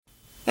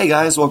Hey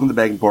guys, welcome to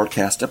Bag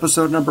Broadcast,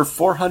 episode number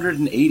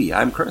 480.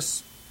 I'm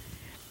Chris.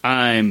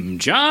 I'm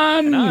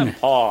John. And I'm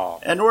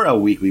Paul. And we're a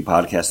weekly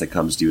podcast that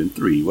comes to you in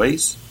three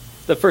ways.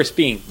 The first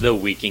being The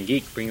Week in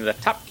Geek, bringing the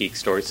top geek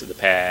stories of the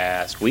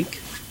past week.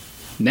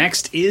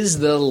 Next is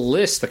the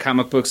list, the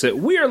comic books that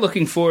we are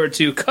looking forward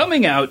to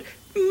coming out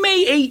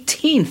May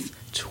 18th,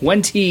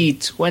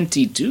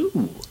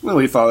 2022. Well,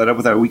 we follow it up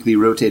with our weekly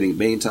rotating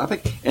main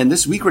topic, and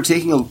this week we're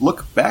taking a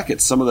look back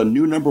at some of the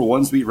new number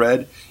ones we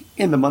read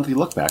in the monthly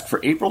look back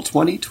for April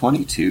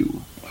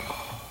 2022.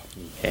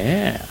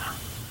 Yeah.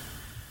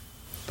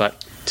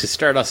 But to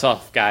start us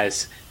off,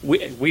 guys,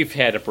 we've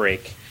had a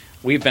break.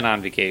 We've been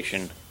on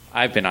vacation.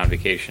 I've been on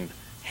vacation,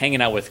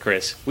 hanging out with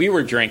Chris. We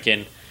were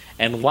drinking,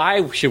 and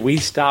why should we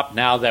stop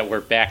now that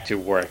we're back to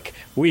work?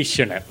 We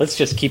shouldn't. Let's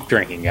just keep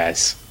drinking,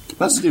 guys.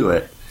 Let's do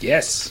it.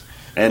 Yes.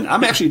 And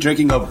I'm actually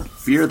drinking a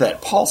beer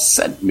that Paul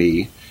sent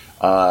me.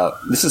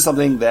 This is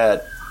something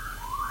that,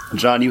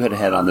 John, you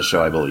had on the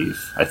show, I believe.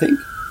 I think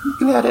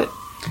you had it.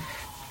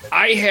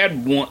 I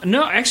had one.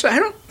 No, actually,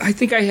 I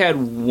think I had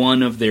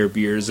one of their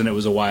beers, and it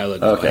was a while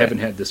ago. Okay. I haven't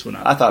had this one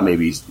out. I thought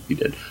maybe you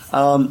did.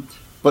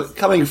 But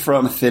coming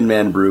from Thin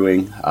Man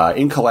Brewing,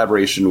 in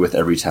collaboration with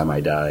Every Time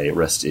I Die,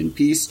 Rest in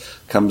Peace,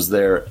 comes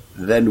their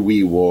Then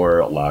We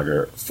War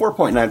Lager,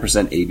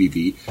 4.9%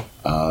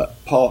 ABV.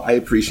 Paul, I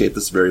appreciate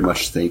this very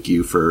much. Thank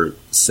you for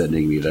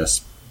sending me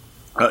this.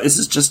 This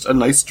is just a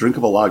nice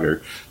drinkable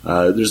lager.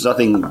 There's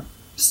nothing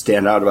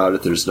stand out about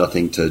it. There's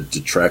nothing to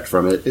detract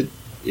from it.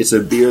 It's a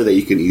beer that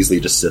you can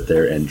easily just sit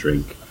there and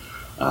drink.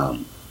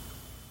 And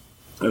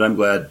I'm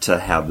glad to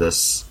have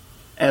this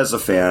as a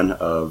fan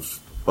of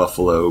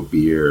Buffalo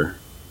beer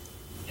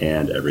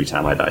and Every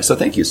Time I Die. So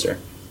thank you, sir.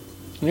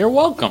 You're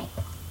welcome.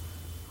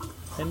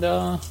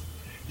 And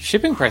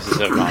shipping prices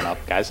have gone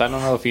up, guys. I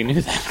don't know if you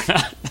knew that or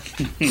not.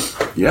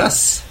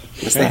 Yes.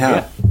 Yes, they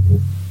have. Yeah.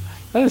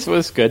 That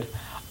was good.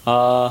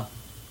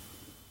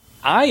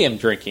 I am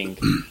drinking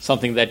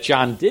something that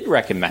John did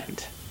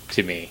recommend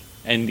to me.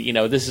 And,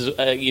 this is,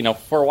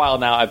 for a while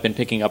now I've been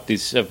picking up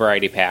these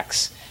variety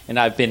packs, and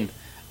I've been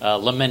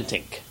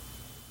lamenting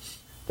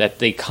that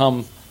they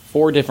come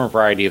 4 different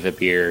variety of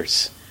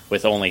beers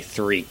with only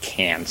 3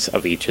 cans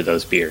of each of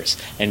those beers.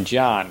 And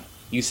John,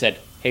 you said,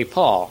 hey,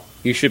 Paul,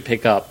 you should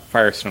pick up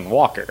Firestone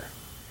Walker,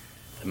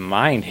 the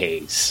Mind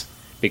Haze,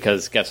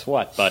 because guess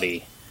what,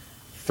 buddy?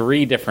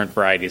 3 different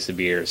varieties of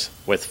beers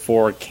with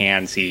 4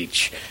 cans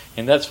each.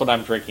 And that's what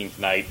I'm drinking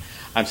tonight.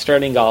 I'm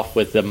starting off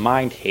with the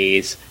Mind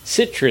Haze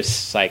Citrus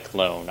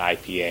Cyclone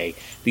IPA.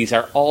 These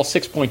are all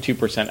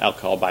 6.2%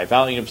 alcohol by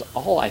volumes.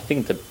 All, I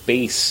think, the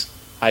base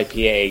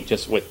IPA,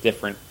 just with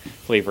different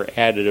flavor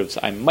additives.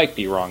 I might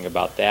be wrong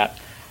about that.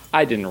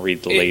 I didn't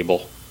read the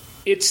label.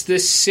 It's the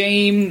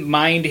same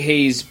Mind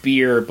Haze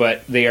beer,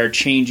 but they are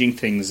changing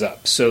things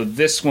up. So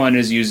this one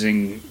is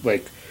using,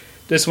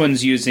 this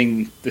one's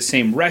using the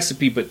same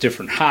recipe, but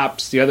different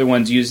hops. The other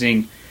one's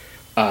using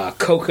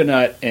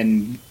coconut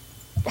and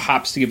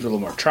hops to give it a little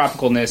more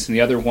tropicalness. And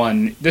the other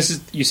one,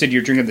 you said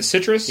you're drinking the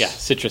citrus? Yeah,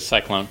 Citrus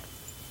Cyclone.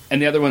 And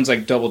the other one's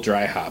double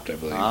dry hopped, I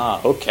believe. Ah,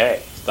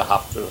 okay. The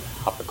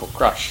Hopical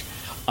Crush.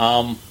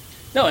 No,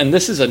 and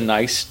this is a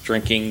nice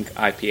drinking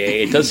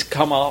IPA. It does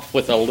come off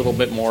with a little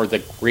bit more of the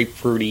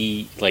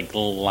grapefruity,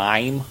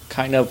 lime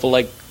kind of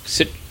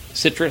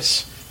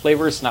citrus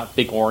flavors. Not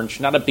big orange,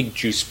 not a big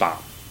juice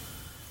bomb,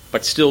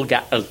 but still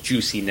got a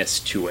juiciness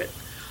to it.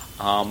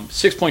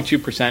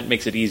 6.2%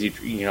 makes it easy,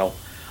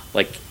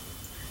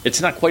 it's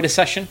not quite a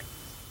session,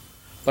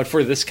 but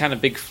for this kind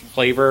of big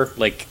flavor,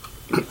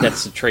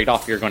 that's the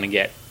trade-off you're going to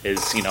get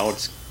is,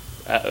 it's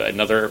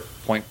another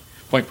point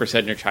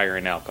percentage higher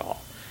in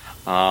alcohol.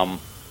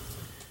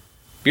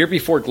 Beer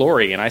before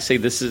glory, and I say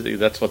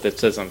that's what it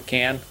says on the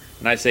can,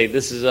 and I say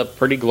this is a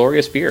pretty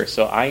glorious beer,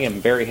 so I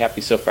am very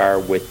happy so far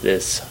with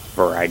this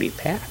variety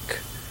pack.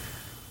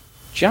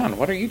 John,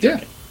 what are you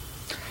drinking?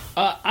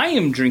 I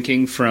am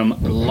drinking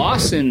from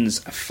Lawson's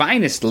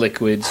Finest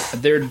Liquids,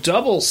 their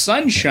Double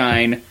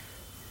Sunshine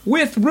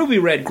with Ruby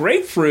Red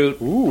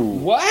Grapefruit. Ooh.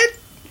 What?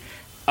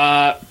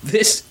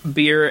 This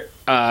beer,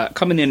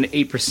 coming in at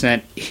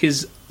 8%,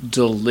 is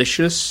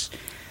delicious,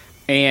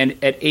 and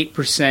at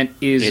 8%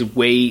 is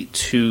way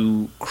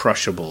too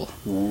crushable.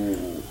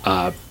 Ooh.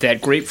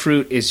 That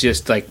grapefruit is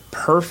just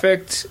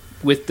perfect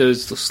with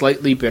those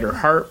slightly bitter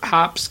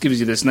hops, gives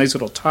you this nice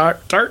little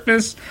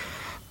tartness.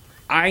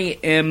 I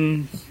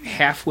am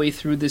halfway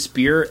through this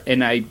beer,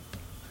 and I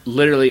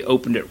literally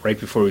opened it right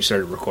before we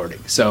started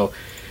recording. So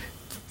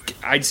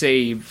I'd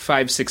say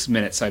 5-6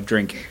 minutes I've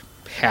drank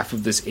half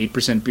of this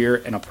 8% beer,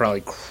 and I'll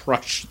probably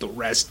crush the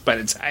rest by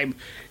the time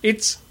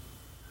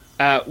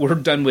we're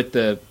done with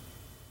the...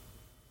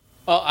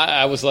 Oh,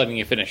 I was letting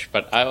you finish,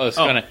 but I was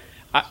going to...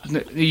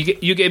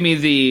 You gave me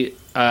the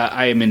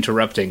I am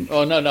interrupting.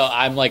 Oh, no,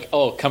 I'm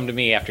come to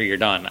me after you're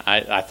done.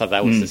 I thought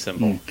that was the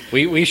symbol.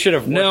 We should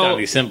have worked on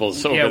these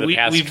symbols over the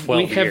past 12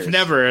 years. We have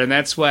never, and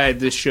that's why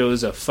this show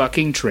is a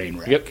fucking train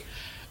wreck. Yep.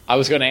 I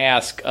was going to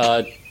ask,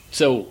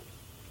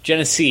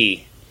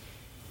 Genesee,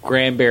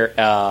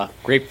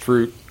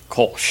 grapefruit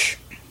Kolsch.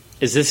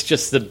 Is this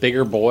just the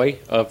bigger boy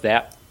of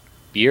that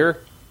beer,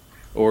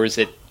 or is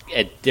it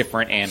a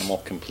different animal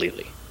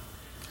completely?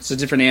 It's a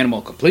different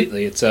animal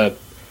completely. It's a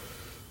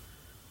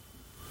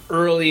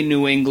early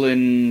New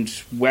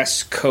England,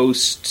 West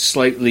Coast,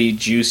 slightly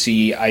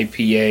juicy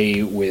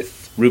IPA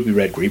with ruby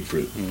red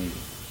grapefruit.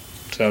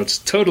 So it's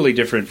totally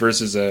different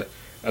versus a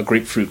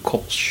grapefruit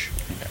Kolsch.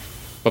 Okay.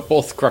 But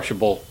both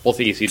crushable,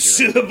 both easy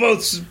to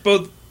drink.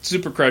 both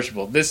super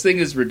crushable. This thing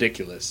is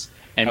ridiculous.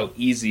 And how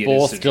easy it is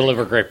both to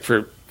deliver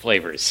grapefruit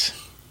flavors.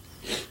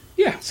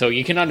 Yeah. So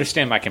you can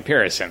understand my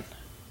comparison.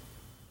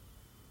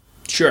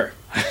 Sure.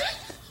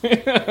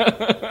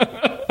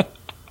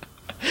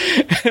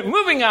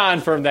 Moving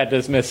on from that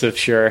dismissive,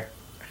 sure.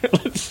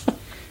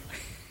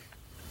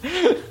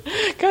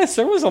 Guys,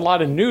 there was a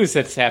lot of news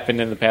that's happened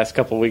in the past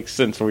couple weeks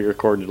since we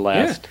recorded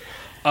last.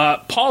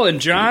 Paul and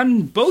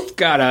John both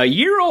got a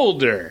year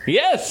older.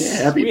 Yes,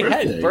 Yeah, happy we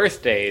birthday. had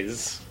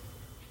birthdays.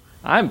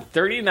 I'm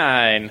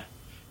 39.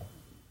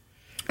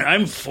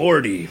 I'm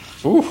 40.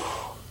 Ooh.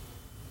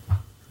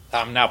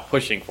 I'm now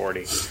pushing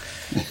 40.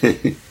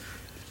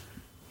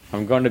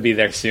 I'm going to be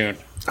there soon.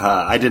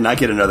 I did not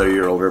get another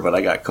year older, but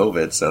I got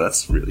COVID, so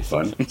that's really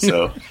fun.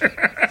 So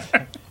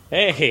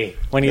Hey,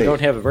 when you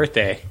don't have a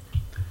birthday,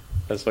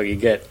 that's what you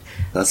get.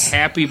 that's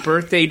Happy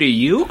birthday to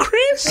you,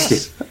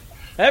 Chris.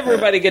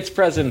 Everybody gets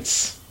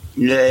presents.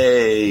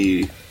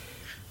 yay.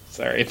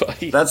 Sorry,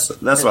 buddy. That's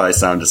why I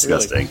sound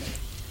disgusting.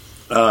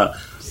 But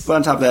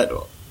on top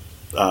of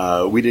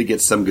that, we did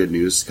get some good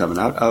news coming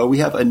out. We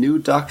have a new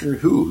Doctor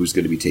Who who's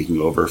going to be taking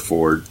over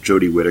for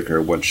Jodie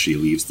Whittaker once she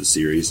leaves the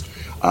series.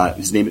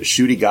 His name is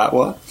Ncuti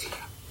Gatwa.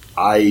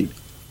 I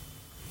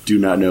do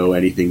not know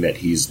anything that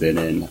he's been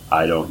in.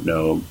 I don't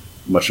know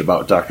much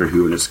about Doctor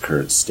Who in its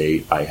current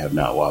state. I have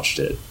not watched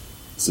it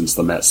since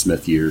the Matt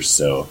Smith years,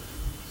 so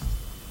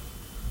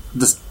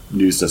this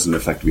news doesn't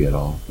affect me at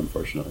all,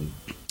 unfortunately.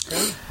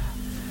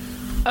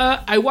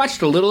 I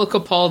watched a little of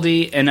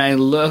Capaldi, and I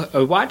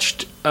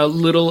watched a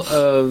little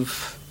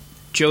of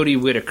Jodie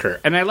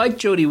Whittaker. And I like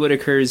Jodie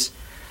Whittaker's.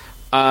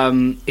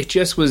 It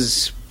just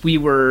was, we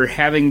were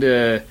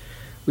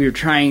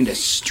trying to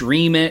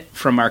stream it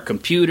from our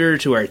computer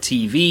to our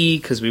TV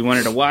because we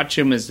wanted to watch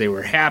them as they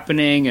were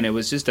happening, and it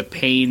was just a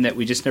pain that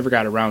we just never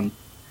got around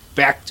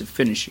back to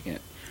finishing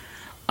it.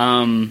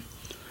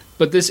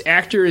 But this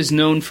actor is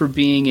known for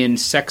being in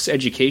Sex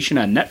Education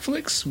on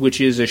Netflix,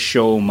 which is a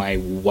show my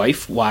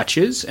wife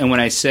watches. And when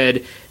I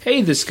said,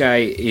 hey, this guy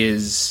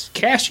is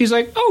cast, she's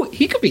like, oh,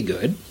 he could be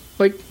good.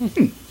 Like,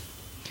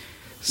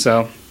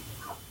 So,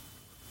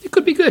 it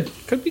could be good.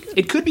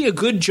 It could be a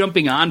good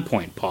jumping on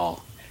point,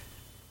 Paul.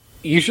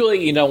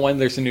 Usually, when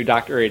there's a new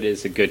Doctor, it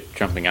is a good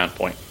jumping on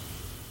point.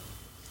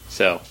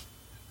 So,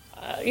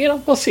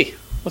 we'll see.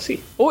 We'll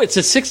see. Oh, it's a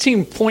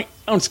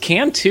 16-ounce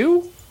can,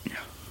 too?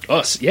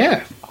 Oh,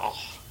 yeah.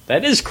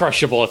 That is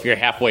crushable if you're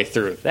halfway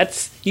through.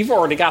 You've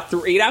already got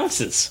through 8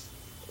 ounces.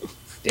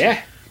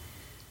 Yeah.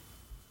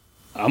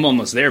 I'm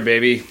almost there,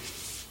 baby.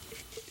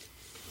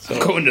 I'm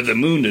going to the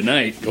moon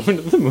tonight. Going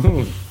to the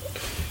moon.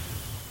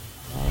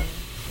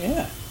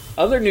 Yeah.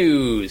 Other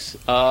news.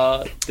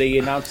 They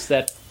announced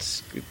that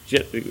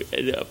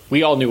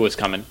we all knew it was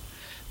coming.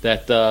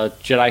 That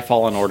Jedi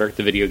Fallen Order,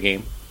 the video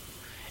game,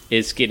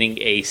 is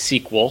getting a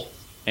sequel,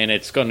 and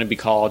it's going to be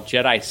called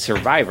Jedi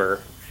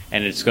Survivor,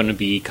 and it's going to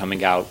be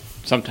coming out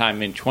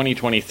sometime in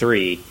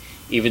 2023,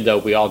 even though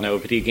we all know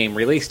video game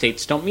release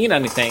dates don't mean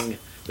anything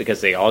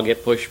because they all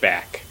get pushed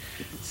back.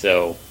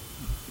 So,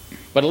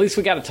 but at least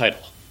we got a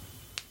title.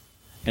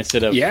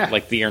 Instead of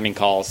like the earning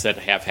calls that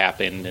have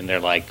happened, and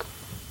they're like,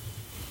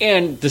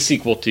 and the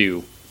sequel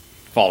to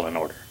Fallen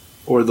Order.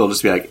 Or they'll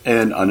just be like,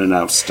 an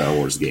unannounced Star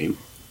Wars game.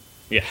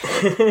 Yeah.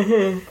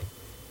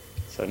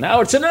 So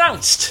now it's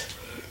announced.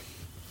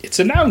 It's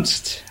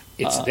announced.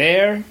 It's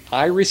there.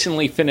 I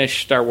recently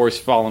finished Star Wars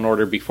Fallen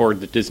Order before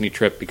the Disney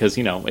trip because,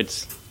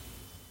 it's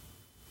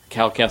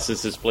Cal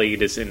Kestis'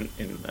 blade is in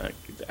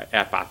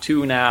at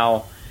Batuu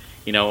now,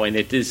 and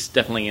it is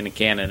definitely in the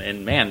canon.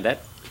 And man,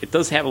 it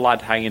does have a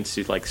lot of tie-ins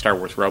to like Star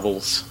Wars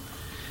Rebels.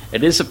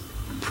 It is a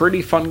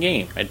pretty fun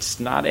game. It's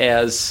not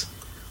as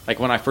like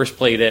when I first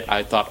played it,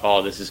 I thought,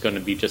 oh, this is going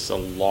to be just a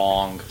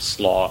long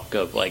slog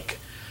of like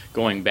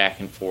going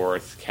back and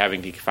forth,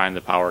 having to find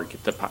the power,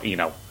 get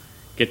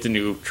the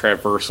new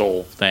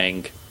traversal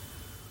thing.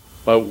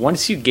 But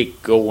once you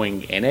get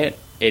going in it,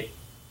 it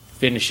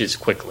finishes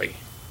quickly.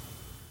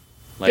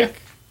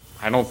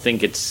 I don't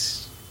think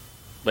it's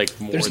like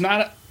more. There's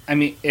not.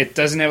 It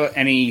doesn't have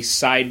any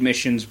side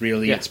missions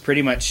really. Yeah. It's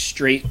pretty much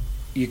straight.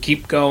 You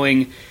keep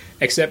going,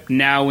 except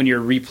now when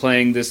you're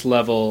replaying this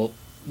level,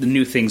 the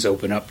new things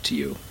open up to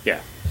you.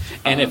 Yeah.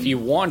 And if you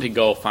want to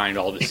go find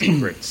all the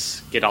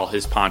secrets, get all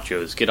his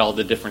ponchos, get all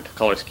the different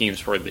color schemes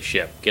for the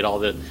ship, get all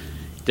the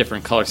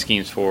different color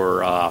schemes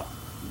for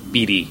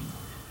BD,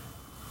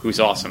 who's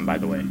awesome, by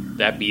the way.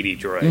 That BD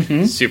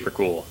droid, super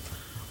cool.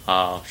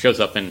 Shows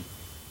up in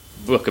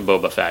Book of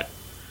Boba Fett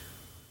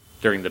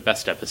during the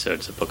best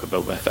episodes of Book of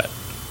Boba Fett.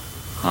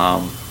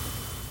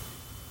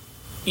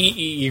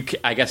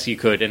 I guess you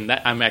could, and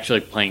I'm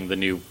actually playing the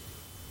new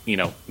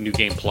New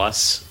Game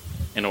Plus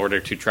in order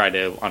to try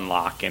to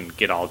unlock and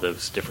get all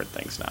those different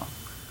things now.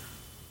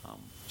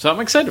 So I'm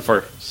excited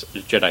for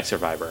Jedi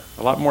Survivor.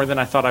 A lot more than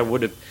I thought I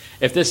would have.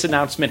 If this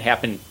announcement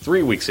happened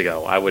 3 weeks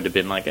ago, I would have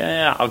been like,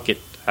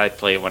 I'd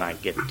play it when I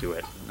get to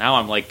it. Now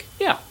I'm like,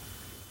 yeah,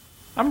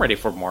 I'm ready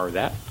for more of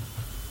that.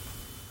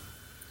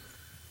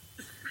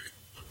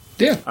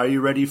 Yeah. Are you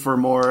ready for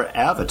more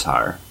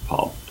Avatar,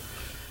 Paul?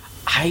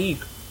 I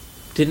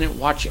didn't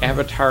watch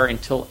Avatar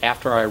until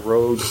after I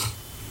rode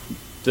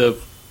the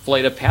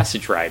Flight of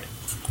Passage ride.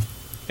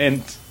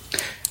 And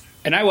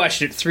I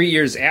watched it 3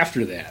 years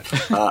after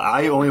that.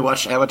 I only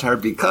watched Avatar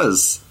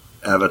because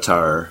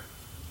Avatar,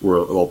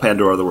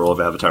 Pandora, the World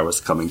of Avatar,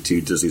 was coming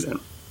to Disney's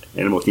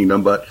Animal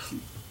Kingdom, but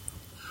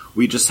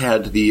we just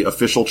had the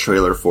official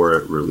trailer for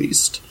it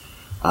released.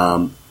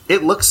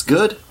 It looks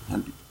good.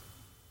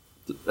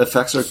 The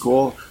effects are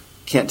cool.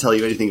 Can't tell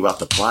you anything about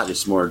the plot.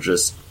 It's more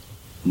just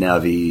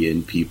Na'vi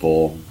and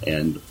people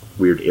and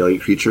weird alien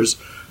creatures.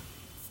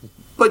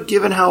 But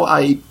given how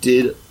I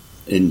did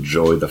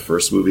enjoy the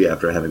first movie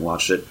after having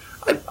watched it,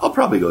 I'll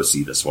probably go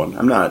see this one.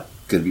 I'm not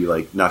going to be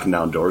like knocking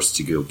down doors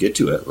to go get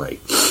to it.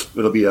 Like,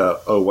 it'll be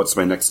what's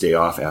my next day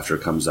off after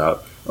it comes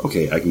out?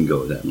 Okay, I can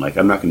go then. Like,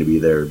 I'm not going to be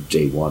there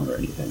day one or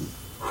anything.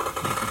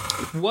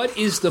 What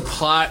is the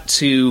plot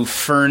to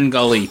Fern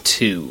Gully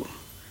 2?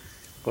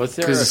 Was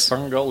there a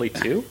Fern Gully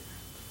 2?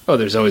 Oh,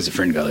 there's always a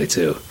Fern Gully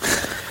 2.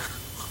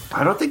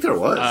 I don't think there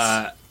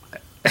was.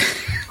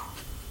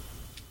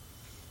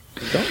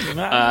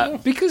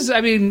 Because,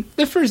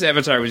 the first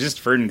Avatar was just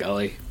Fern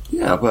Gully.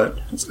 Yeah, but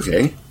it's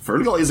okay.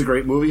 Fern Gully is a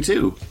great movie,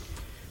 too.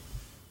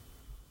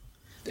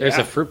 There's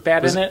a fruit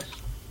bat in it?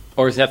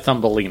 Or is that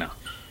Thumbelina?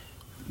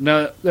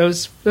 No, that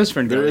was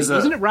Fern Gully.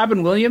 Wasn't it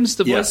Robin Williams,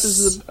 the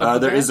voices of the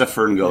there bat? is a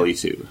Fern Gully,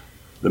 too.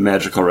 The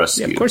Magical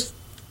Rescue. Yeah, of course.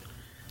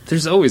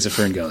 There's always a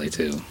Fern Gully,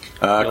 too.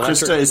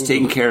 Krista is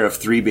taking care of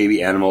 3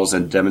 baby animals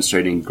and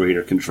demonstrating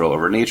greater control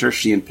over nature.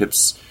 She and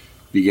Pips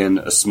begin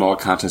a small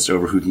contest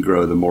over who can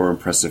grow the more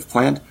impressive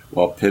plant,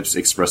 while Pips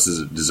expresses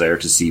a desire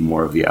to see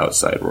more of the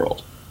outside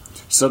world.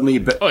 Suddenly,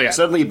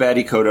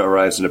 Baddie Coda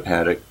arrives in a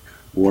paddock,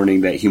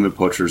 warning that human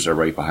poachers are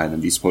right behind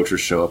them. These poachers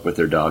show up with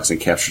their dogs and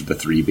capture the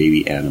 3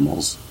 baby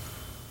animals.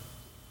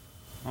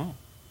 Oh.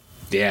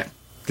 Yeah.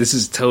 This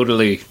is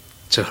totally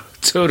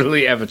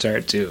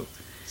Avatar 2.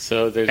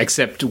 So there's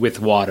except with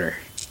water.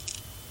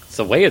 It's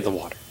the way of the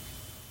water.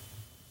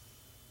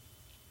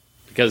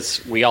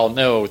 Because we all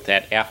know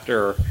that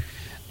after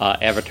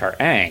Avatar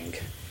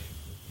Aang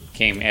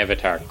came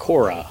Avatar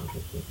Korra,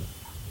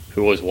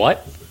 who was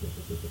what?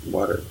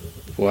 Water.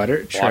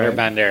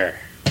 Waterbender.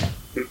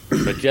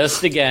 But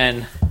just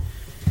again,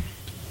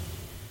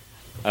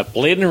 a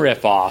blatant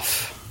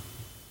ripoff.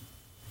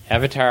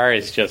 Avatar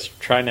is just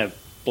trying to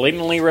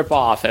blatantly rip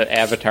off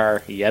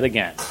Avatar yet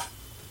again.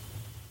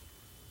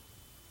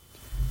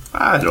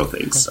 I don't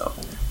think so.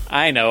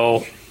 I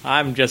know.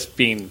 I'm just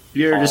being...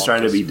 You're just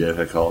trying to be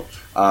difficult.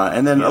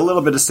 And then a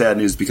little bit of sad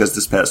news, because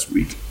this past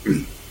week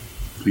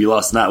we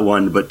lost not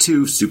one, but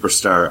 2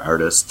 superstar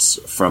artists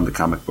from the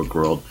comic book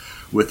world,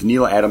 with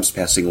Neil Adams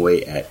passing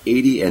away at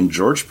 80 and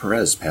George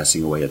Perez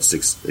passing away at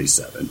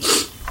 67.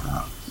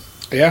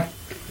 Yeah.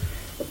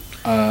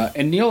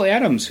 And Neil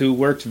Adams, who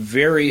worked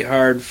very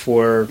hard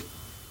for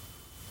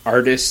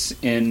artists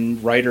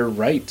and writer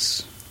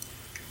rights.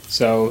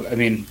 So,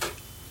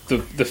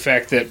 the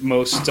fact that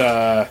most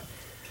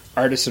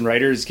artists and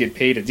writers get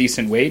paid a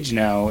decent wage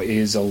now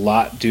is a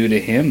lot due to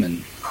him,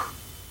 and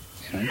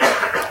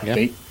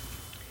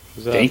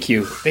thank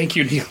you,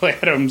 Neil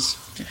Adams,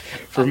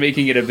 for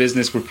making it a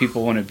business where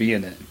people want to be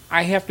in it.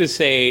 I have to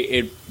say,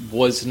 it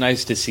was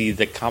nice to see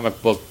the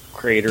comic book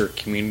creator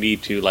community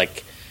to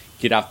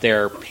get out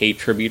there, pay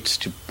tributes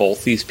to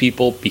both these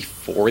people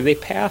before they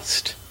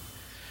passed.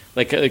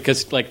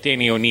 Because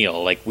Danny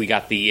O'Neill, we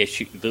got the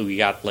issue, we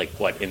got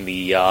in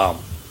the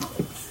 80th,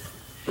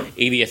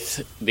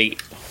 the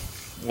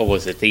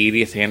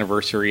 80th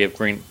anniversary of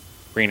Green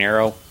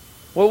Arrow.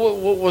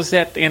 What was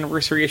that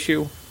anniversary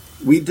issue?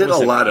 We did a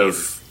lot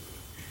of...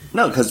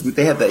 No, because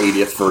they had the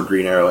 80th for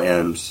Green Arrow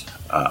and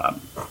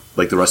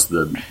the rest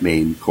of the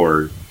main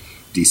core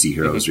DC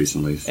heroes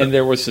recently. So. And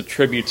there was a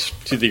tribute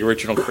to the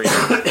original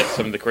creators,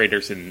 some of the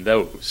creators in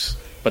those.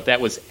 But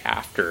that was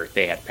after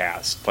they had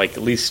passed. At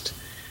least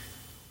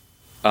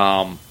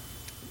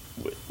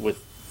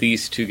with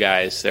these 2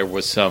 guys, there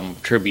was some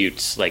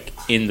tributes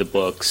in the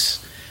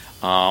books.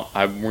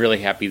 I'm really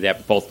happy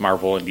that both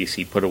Marvel and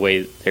DC put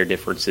away their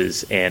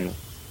differences and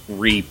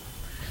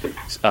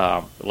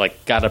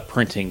got a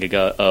printing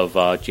of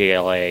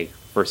JLA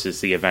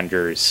versus the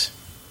Avengers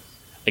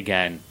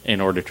again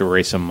in order to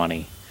raise some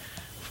money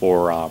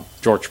for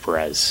George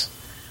Perez.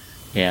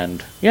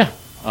 And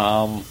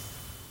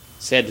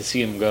sad to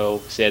see him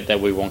go. Sad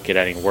that we won't get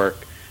any more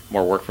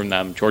work from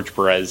them. George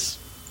Perez,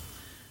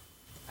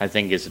 I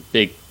think, is a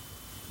big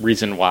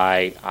reason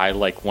why I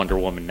like Wonder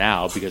Woman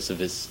now, because of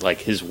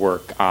his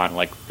work on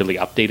really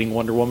updating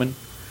Wonder Woman.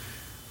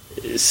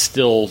 Is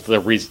still the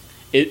reason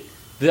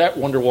that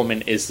Wonder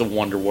Woman is the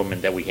Wonder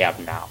Woman that we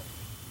have now.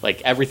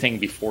 like everything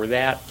before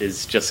that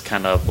is just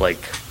kind of like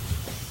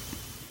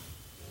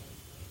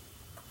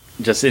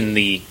just in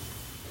the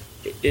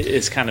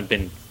it's kind of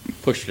been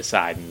pushed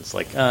aside, and it's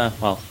like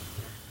well,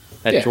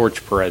 that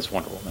George Perez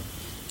Wonder Woman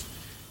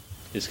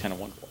is kind of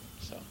wonderful.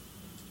 So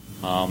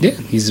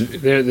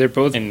they're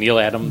both, and Neil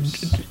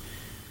Adams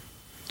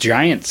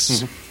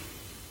giants,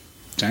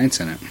 giants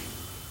in it.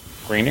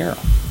 Green Arrow.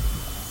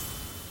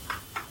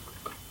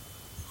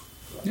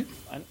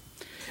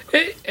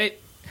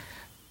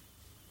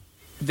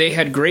 They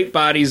had great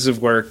bodies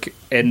of work,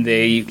 and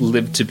they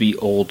lived to be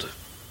old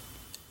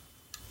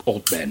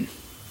men.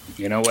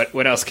 You know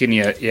what else can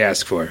you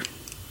ask for?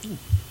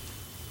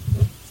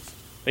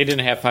 They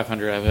didn't have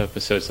 500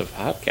 episodes of a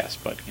podcast,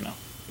 but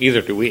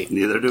either do we.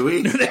 Neither do we.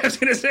 I was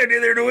going to say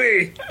neither do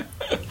we.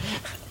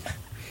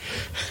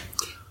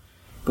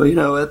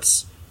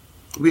 But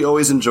we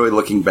always enjoy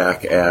looking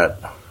back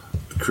at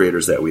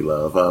creators that we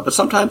love. But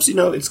sometimes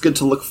it's good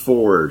to look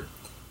forward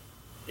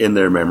in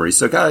their memory.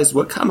 So, guys,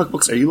 what comic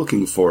books are you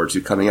looking forward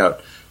to coming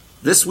out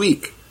this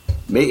week,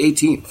 May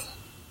 18th?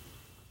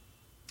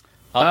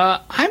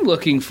 I'm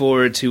looking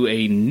forward to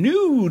a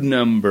new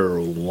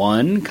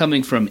 #1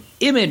 coming from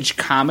Image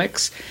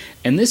Comics,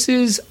 and this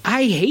is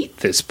I Hate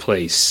This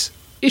Place,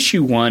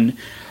 issue 1.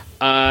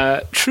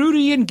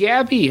 Trudy and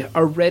Gabby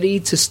are ready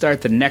to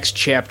start the next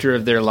chapter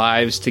of their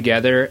lives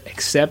together,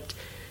 except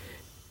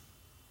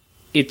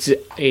it's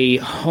a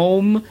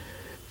home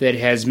that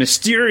has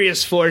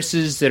mysterious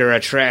forces that are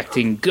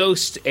attracting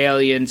ghosts,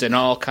 aliens, and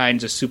all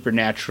kinds of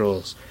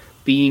supernatural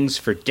beings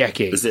for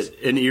decades. Is it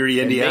in Erie,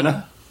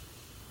 Indiana?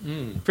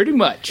 Pretty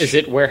much. Is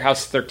it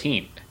Warehouse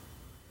 13?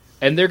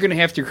 And they're going to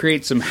have to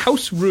create some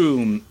house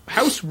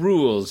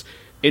rules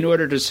in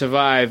order to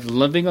survive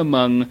living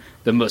among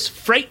the most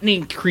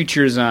frightening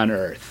creatures on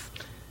Earth.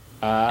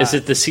 Is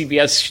it the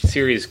CBS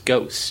series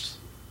Ghost?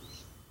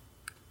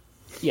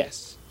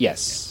 Yes.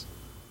 Yes.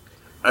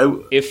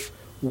 If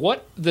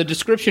what the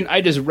description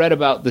I just read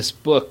about this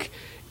book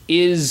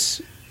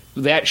is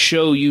that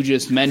show you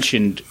just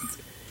mentioned.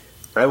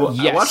 I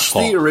watched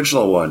the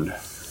original one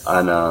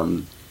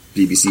on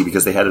BBC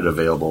because they had it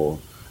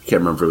available. I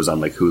can't remember if it was on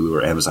like Hulu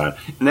or Amazon.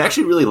 And I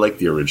actually really liked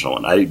the original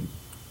one. I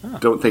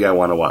don't think I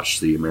want to watch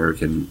the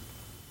American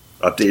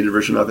updated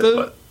version of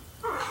it.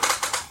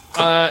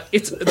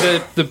 It's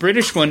the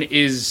British one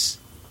is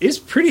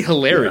pretty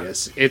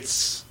hilarious. Yeah.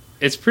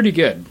 It's pretty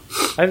good.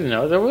 I didn't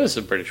know there was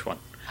a British one.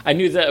 I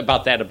knew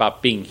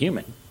about being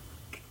human.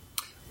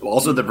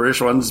 Also, the British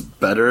one's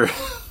better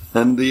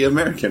than the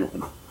American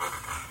one.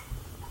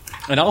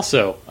 And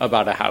also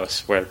about a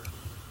house where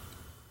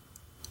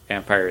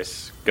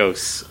vampires,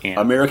 ghosts, and...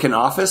 American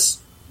Office?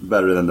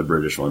 Better than the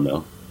British one,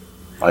 though.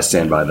 I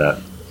stand by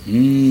that.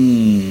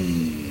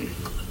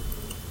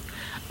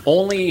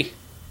 Only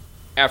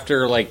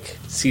after,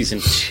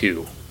 season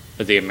 2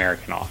 of the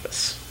American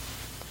Office.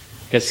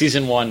 Because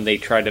season 1, they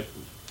tried to...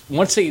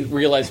 Once they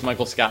realized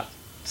Michael Scott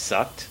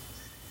sucked,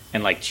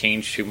 and,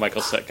 changed who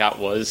Michael Scott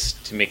was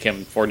to make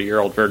him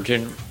 40-year-old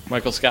virgin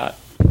Michael Scott,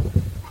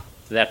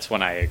 that's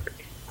when I agree.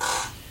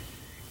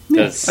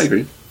 Yeah, I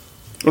agree.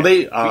 Well,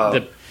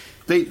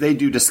 they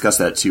do discuss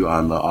that, too,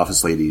 on the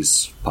Office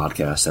Ladies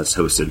podcast that's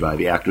hosted by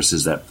the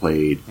actresses that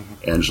played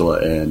Angela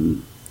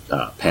and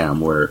Pam,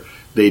 where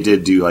they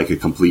did do, a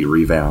complete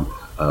revamp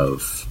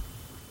of,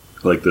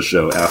 the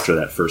show after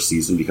that first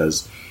season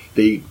because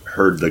they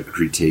heard the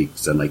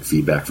critiques and,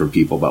 feedback from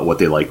people about what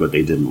they liked, what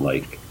they didn't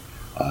like.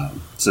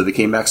 So they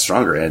came back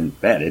stronger, and,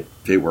 man,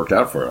 it worked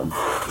out for them.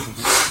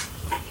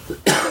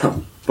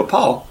 But,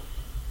 Paul,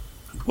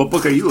 what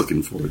book are you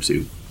looking forward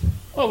to?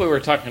 Well, we were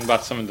talking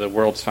about some of the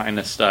world's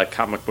finest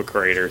comic book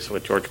creators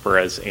with George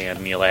Perez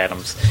and Neil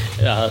Adams.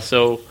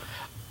 So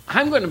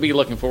I'm going to be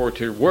looking forward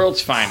to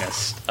World's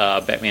Finest,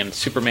 Batman and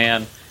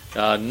Superman,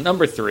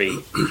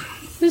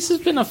 #3. This has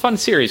been a fun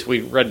series.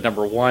 We read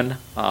 #1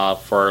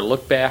 for our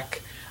look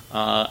back.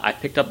 I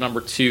picked up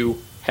 #2.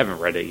 Haven't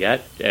read it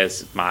yet,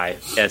 as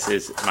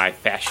is my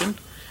fashion.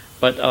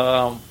 But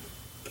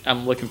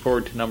I'm looking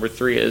forward to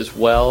 #3 as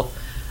well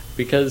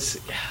because...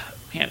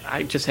 Man,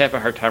 I just have a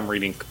hard time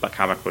reading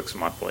comic books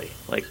monthly.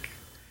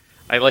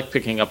 I like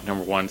picking up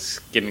 #1s,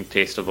 getting a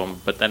taste of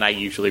them, but then I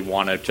usually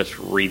want to just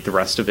read the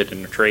rest of it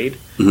in a trade.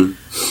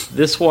 Mm-hmm.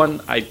 This one,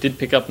 I did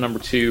pick up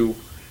 #2.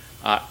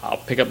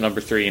 I'll pick up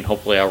 #3, and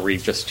hopefully I'll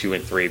read just 2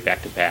 and 3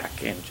 back to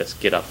back and just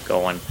get up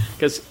going.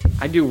 Because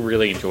I do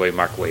really enjoy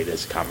Mark Waid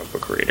as a comic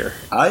book reader.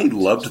 I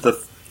loved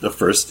the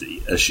first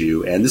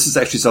issue, and this is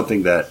actually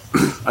something that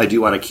I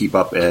do want to keep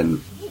up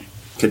and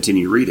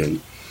continue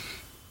reading.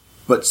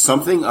 But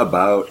something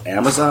about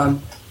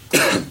Amazon,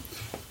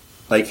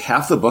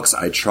 half the books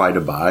I try to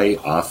buy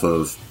off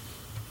of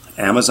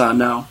Amazon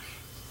now,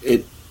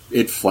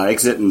 it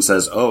flags it and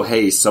says, oh,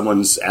 hey,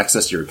 someone's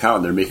accessed your account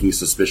and they're making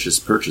suspicious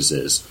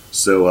purchases.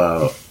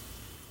 So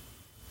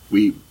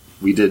we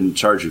didn't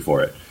charge you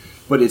for it.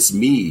 But it's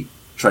me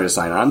trying to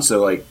sign on.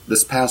 So,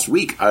 this past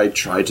week, I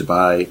tried to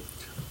buy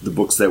the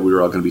books that we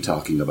were all going to be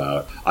talking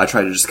about. I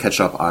tried to just catch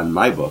up on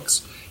my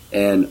books.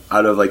 And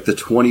out of the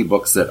 20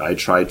 books that I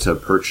tried to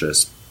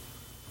purchase,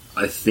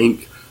 I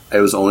think I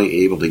was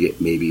only able to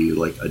get maybe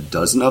like a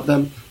dozen of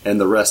them, and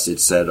the rest it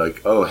said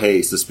like, "Oh,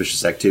 hey,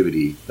 suspicious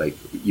activity! Like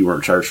you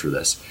weren't charged for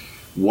this."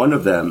 One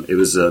of them, it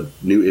was a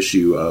new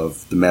issue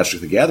of the Magic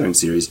the Gathering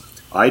series.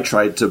 I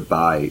tried to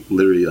buy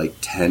literally like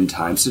 10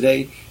 times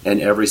today, and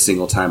every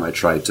single time I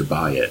tried to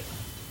buy it,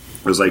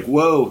 I was like,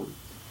 "Whoa,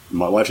 you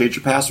might want to change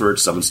your password.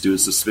 Someone's doing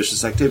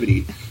suspicious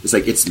activity." It's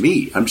like, it's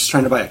me. I'm just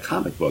trying to buy a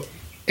comic book.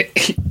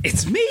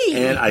 It's me.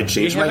 And I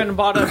changed You haven't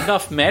bought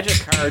enough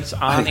Magic cards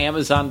on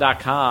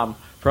Amazon.com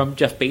from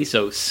Jeff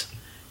Bezos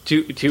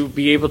to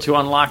be able to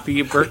unlock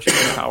the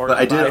purchasing power to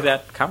buy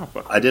that comic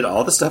book. I did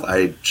all the stuff.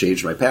 I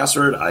changed my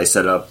password. I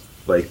set up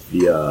like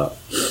the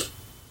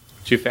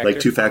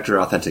two-factor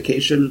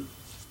authentication,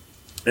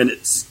 and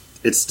it's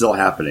still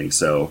happening.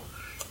 So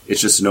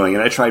it's just annoying.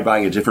 And I tried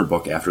buying a different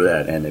book after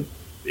that, and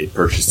it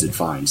purchased it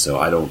fine. So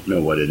I don't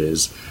know what it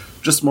is.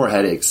 Just more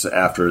headaches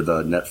after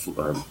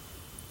the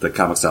the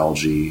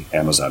Comixology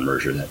Amazon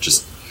merger. That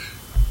just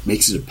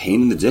makes it a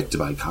pain in the dick to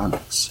buy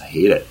comics. I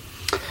hate it.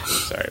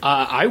 Sorry.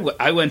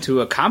 I went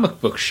to a comic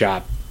book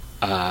shop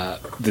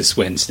this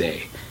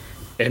Wednesday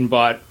and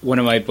bought one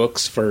of my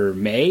books for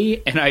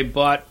May, and I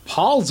bought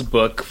Paul's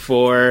book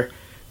for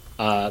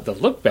the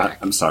Look Back.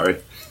 I'm sorry.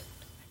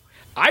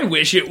 I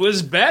wish it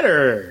was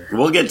better.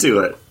 We'll get to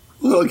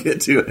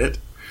it.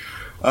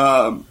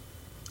 I'm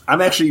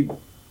actually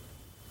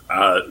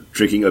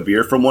drinking a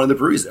beer from one of the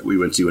breweries that we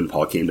went to when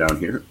Paul came down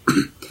here.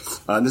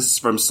 This is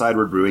from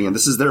Sideward Brewing, and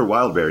this is their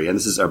Wildberry, and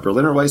this is our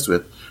Berliner Weiss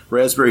with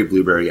raspberry,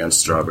 blueberry, and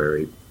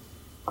strawberry.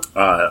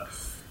 Paul,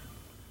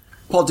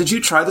 did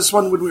you try this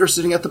one when we were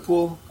sitting at the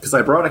pool? Because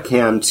I brought a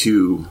can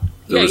to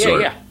the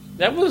resort. Yeah.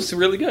 That was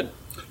really good.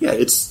 Yeah,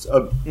 it's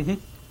a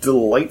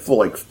delightful,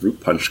 like, fruit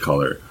punch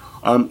color.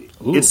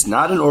 It's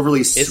not an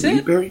overly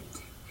sweet berry.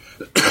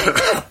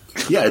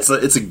 Yeah, it's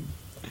a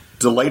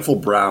delightful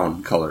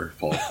brown color,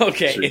 Paul.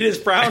 Okay, sure. It is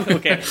brown?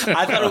 Okay.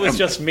 I thought it was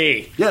just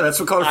me. Yeah, that's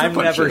what color fruit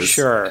punch is. I'm never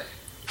sure.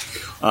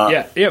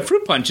 Yeah,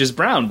 fruit punch is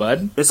brown,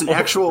 bud. It's an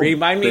actual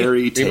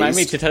berry taste. Remind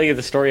me to tell you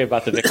the story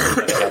about the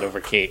victory that I got over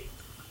Kate.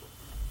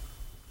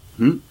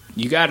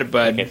 You got it,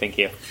 bud. Okay, thank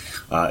you.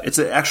 It's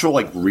an actual,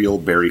 like, real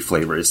berry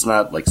flavor. It's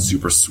not, like,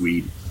 super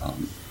sweet.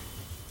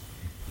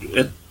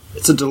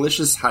 It's a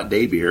delicious hot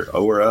day beer,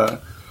 or,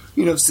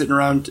 sitting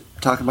around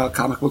talking about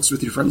comic books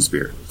with your friends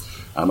beer.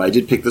 I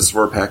did pick this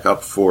 4-pack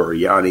up for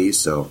Yanni,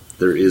 so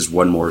there is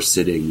one more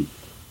sitting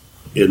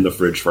in the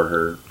fridge for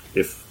her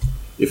if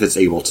it's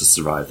able to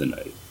survive the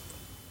night.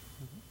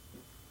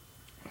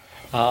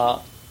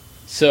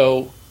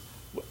 So,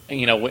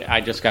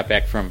 I just got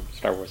back from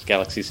Star Wars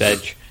Galaxy's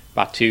Edge,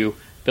 bought 2,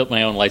 built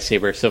my own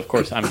lightsaber, so of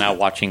course I'm now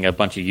watching a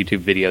bunch of YouTube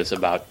videos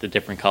about the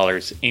different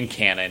colors in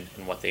canon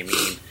and what they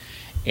mean.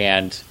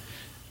 And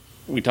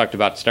we talked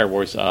about Star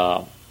Wars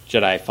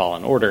Jedi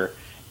Fallen Order,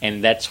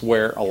 and that's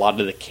where a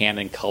lot of the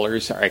canon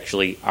colors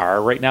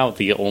are right now.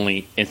 The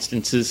only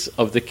instances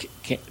of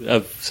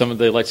some of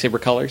the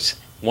lightsaber colors,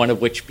 one of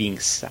which being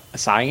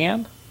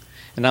cyan.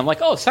 And I'm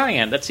like, oh,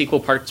 cyan, that's equal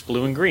parts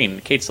blue and green.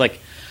 And Kate's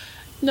like,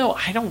 no,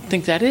 I don't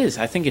think that is.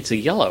 I think it's a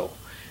yellow.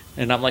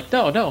 And I'm like,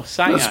 no,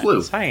 cyan. That's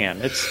blue.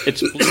 Cyan. It's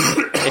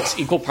blue. It's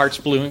equal parts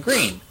blue and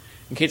green.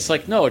 And Kate's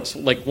like, no, it's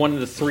like one of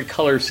the 3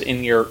 colors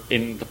in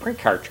the print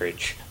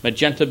cartridge.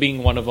 Magenta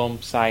being one of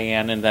them,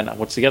 cyan, and then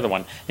what's the other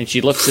one? And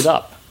she looks it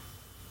up.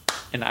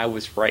 And I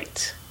was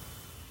right.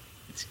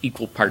 It's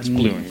equal parts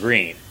blue and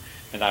green.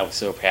 And I was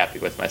so happy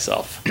with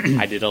myself.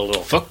 I did a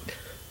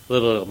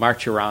little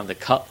march around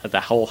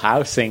the whole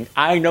house saying,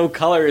 I know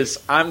colors.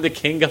 I'm the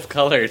king of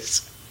colors.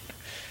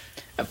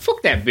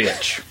 Fuck that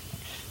bitch.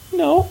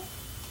 No,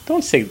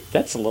 don't say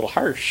that's a little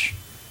harsh.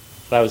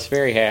 But I was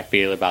very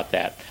happy about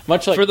that.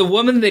 Much like for the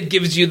woman that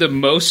gives you the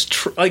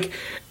most,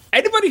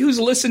 anybody who's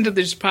listened to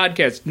this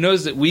podcast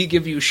knows that we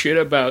give you shit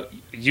about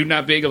you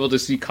not being able to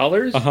see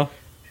colors.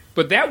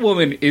 But that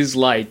woman is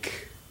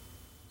like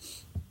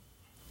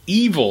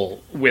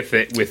evil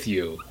with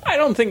you. I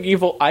don't think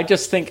evil. I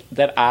just think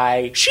that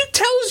she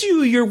tells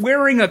you you're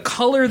wearing a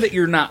color that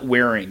you're not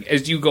wearing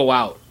as you go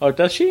out. Oh,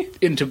 does she?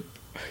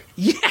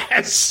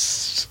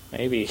 Yes.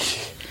 Maybe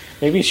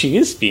she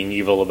is being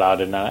evil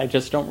about it, and I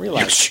just don't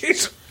realize.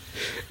 She's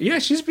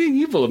being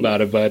evil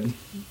about it, bud.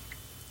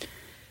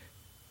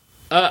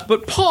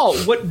 But Paul,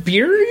 what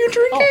beer are you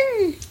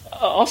drinking?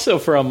 Also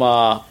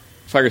from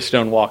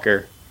Firestone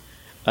Walker.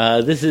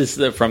 This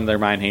is from their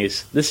Mine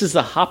Haze. This is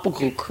the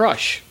Hopical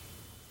Crush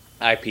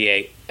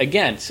IPA.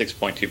 Again,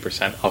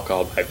 6.2%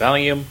 alcohol by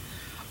volume.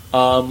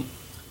 I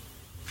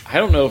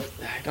don't know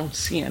if I don't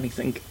see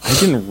anything. I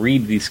didn't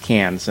read these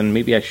cans, and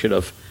maybe I should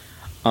have.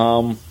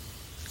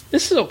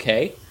 This is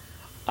okay.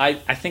 I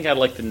think I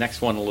like the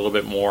next one a little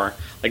bit more.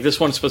 Like, this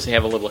one's supposed to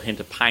have a little hint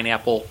of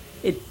pineapple.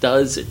 It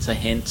does. It's a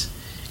hint.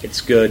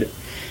 It's good.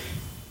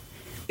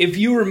 If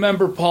you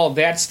remember, Paul,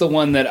 that's the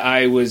one that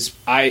I was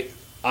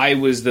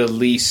the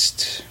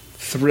least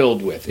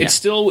thrilled with. It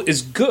still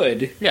is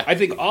good. Yeah. I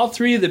think all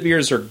 3 of the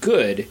beers are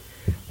good.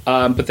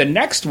 But the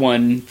next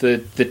one,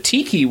 the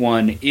Tiki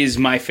one, is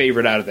my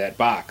favorite out of that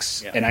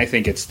box, and I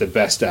think it's the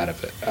best out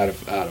of it. Out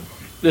of them.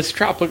 This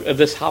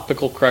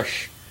Hopical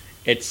Crush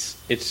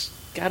It's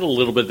got a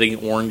little bit of the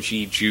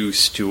orangey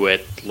juice to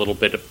it, a little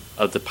bit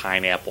of the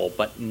pineapple,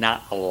 but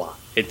not a lot.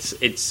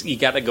 It's you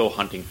got to go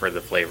hunting for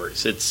the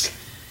flavors.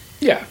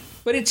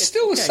 But it's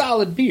still a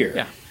solid beer.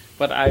 Yeah,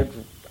 but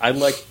I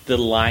like the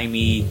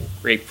limey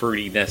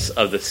grapefruitiness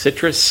of the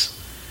citrus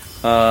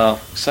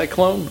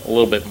Cyclone a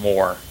little bit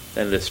more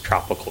than this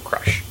Tropical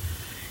Crush.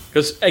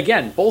 Because,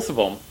 again, both of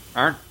them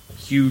aren't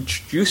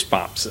huge juice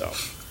bombs, though.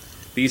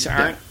 These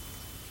aren't.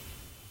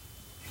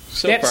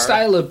 So that far.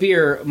 style of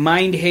beer,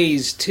 Mind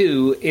Haze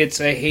 2,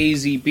 it's a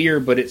hazy beer,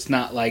 but it's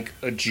not like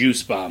a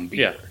juice bomb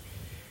beer. Yeah.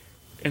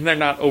 And they're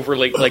not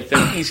overly, like,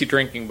 they're easy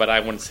drinking, but I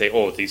wouldn't say,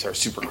 oh, these are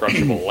super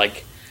crushable.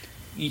 Like,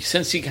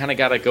 since you kind of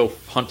got to go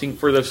hunting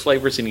for those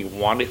flavors and you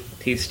want to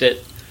taste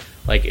it,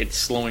 like, it's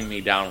slowing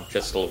me down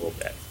just a little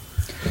bit.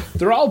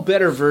 They're all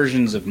better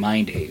versions of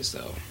Mind Haze,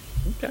 though.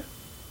 Okay.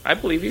 I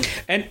believe you.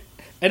 And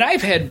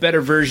I've had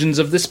better versions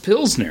of this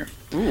Pilsner.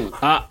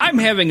 I'm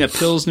having a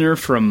Pilsner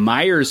from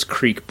Myers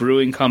Creek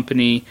Brewing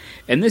Company,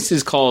 and this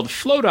is called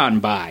Float On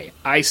By.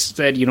 I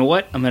said, you know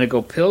what? I'm going to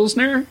go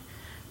Pilsner.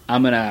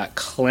 I'm going to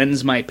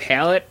cleanse my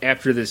palate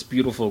after this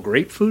beautiful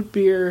grapefruit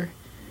beer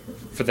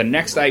for the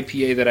next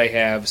IPA that I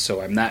have,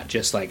 so I'm not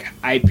just like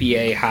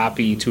IPA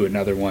hoppy to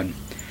another one.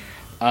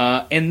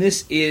 And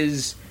this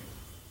is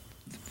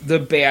the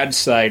bad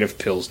side of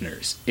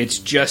Pilsners. It's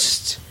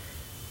just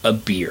a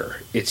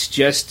beer. It's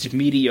just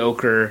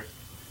mediocre.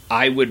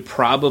 I would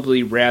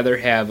probably rather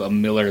have a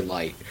Miller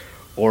Lite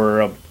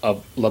or a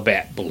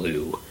Labatt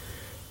Blue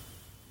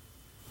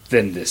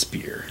than this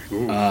beer.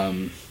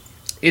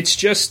 It's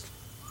just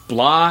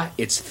blah.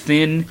 It's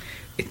thin.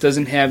 It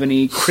doesn't have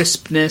any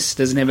crispness.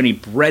 Doesn't have any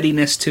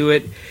breadiness to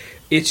it.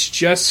 It's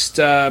just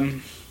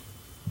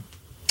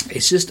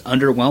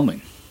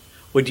underwhelming.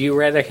 Would you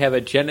rather have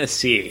a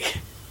Genesee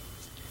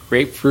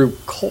grapefruit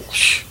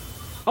Kolsch?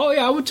 Oh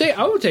yeah, I would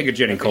take a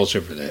Jenny Kolsch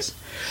for this,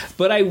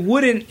 but I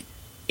wouldn't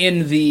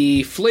in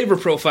the flavor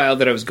profile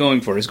that I was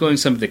going for. I was going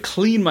something to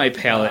clean my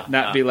palate,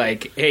 not be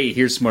like, hey,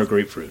 here's some more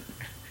grapefruit.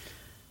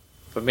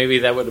 But maybe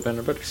that would have been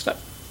a better step.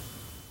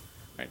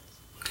 Right.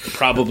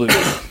 Probably.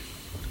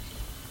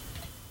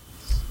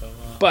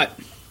 But,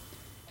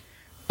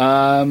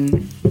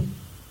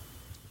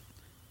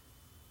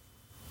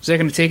 is that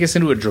going to take us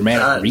into a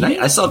dramatic reading?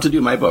 I still have to do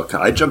my book.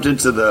 I jumped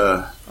into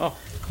the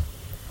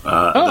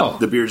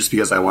beer just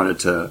because I wanted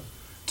to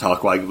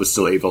talk while I was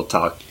still able to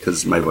talk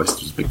because my voice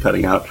has been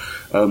cutting out.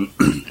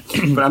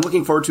 But I'm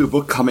looking forward to a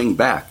book coming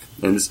back.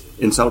 And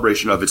in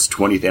celebration of its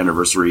 20th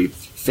anniversary,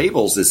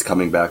 Fables is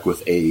coming back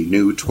with a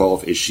new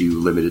 12-issue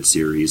limited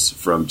series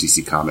from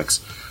DC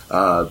Comics,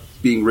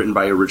 being written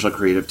by original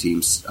creative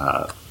teams,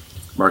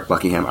 Mark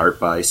Buckingham, art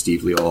by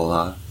Steve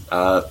Leola.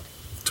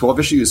 12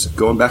 issues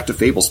going back to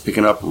Fables,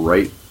 picking up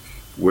right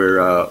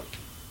where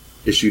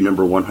issue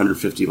number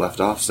 150 left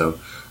off. So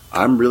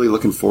I'm really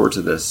looking forward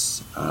to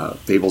this.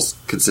 Fables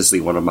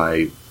consistently one of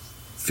my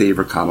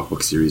favorite comic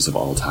book series of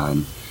all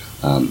time.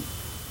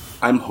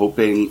 I'm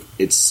hoping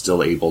it's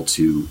still able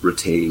to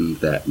retain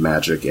that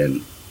magic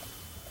and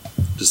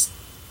just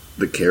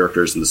the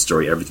characters and the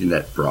story, everything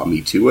that brought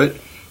me to it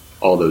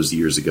all those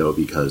years ago,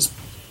 because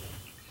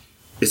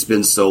it's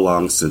been so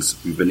long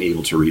since we've been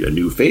able to read a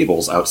new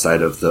Fables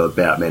outside of the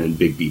Batman and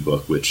Big B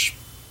book, which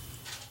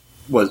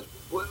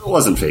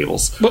wasn't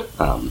Fables.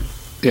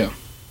 Yeah.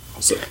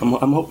 So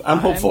I'm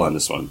hopeful on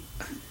this one.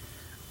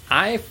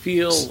 I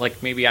feel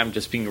like maybe I'm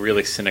just being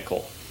really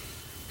cynical,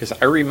 because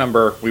I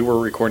remember we were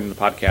recording the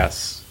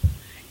podcast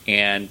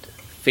and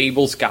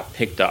Fables got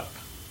picked up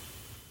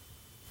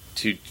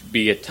to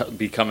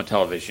become a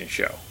television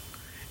show,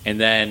 and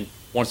then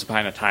Once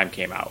Upon a Time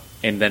came out,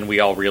 and then we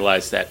all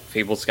realized that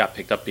Fables got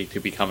picked up to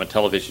become a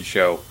television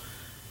show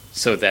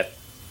so that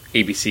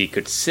ABC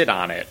could sit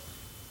on it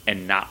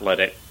and not let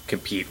it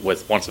compete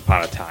with Once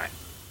Upon a Time.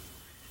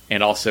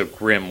 And also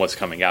Grimm was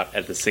coming out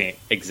at the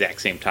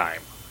exact same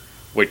time,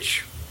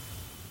 which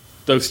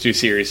those two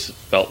series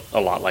felt a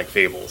lot like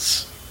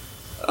Fables.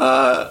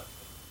 I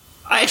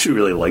actually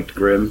really liked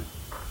Grimm.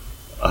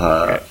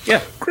 Okay.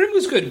 Yeah, Grimm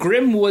was good.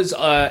 Grimm was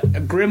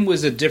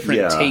a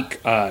different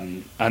take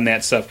on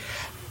that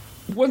stuff.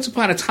 Once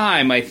Upon a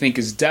Time, I think,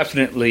 is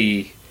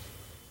definitely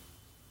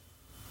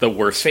the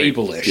worst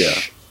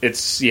Fable-ish.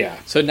 Yeah.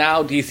 So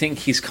now, do you think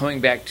he's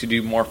coming back to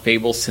do more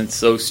Fables, since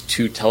those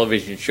two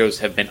television shows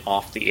have been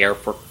off the air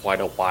for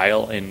quite a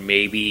while, and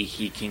maybe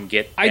he can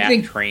get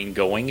that train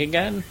going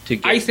again?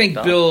 I think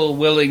Bill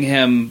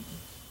Willingham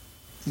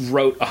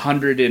wrote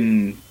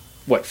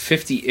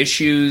 150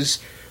 issues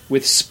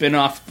with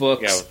spin-off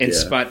books and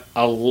spent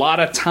a lot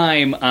of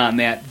time on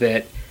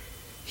that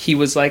he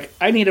was like,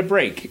 I need a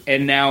break.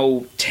 And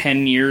now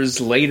 10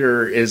 years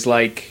later is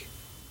like,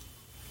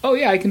 oh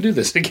yeah, I can do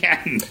this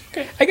again.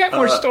 I got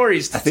more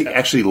stories to I think tell.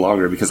 actually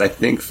longer, because I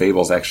think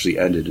Fables actually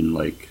ended in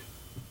like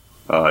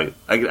I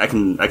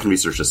can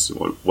research this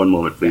one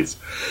moment, please.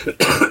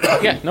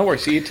 Yeah, no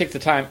worries. So you take the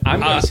time. I'm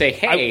going to say,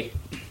 hey,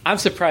 I'm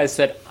surprised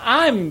that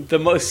I'm the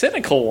most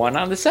cynical one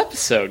on this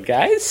episode,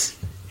 guys.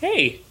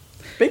 Hey,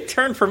 big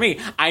turn for me.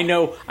 I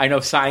know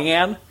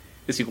Cyan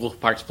is equal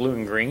parts blue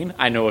and green.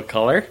 I know a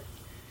color.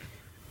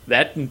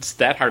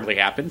 That hardly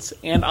happens.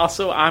 And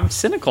also, I'm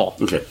cynical.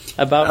 Okay.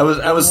 About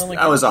I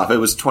was off. It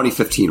was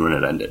 2015 when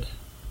it ended.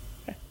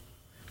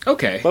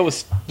 Okay. But it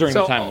was during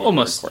the time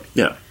almost.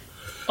 Yeah.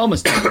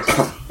 Almost.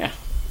 Yeah.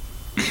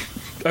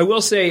 I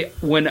will say,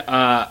 when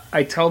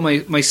I tell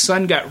my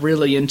son got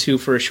really into,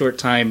 for a short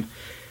time,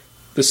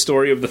 the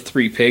story of the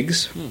Three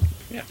Pigs.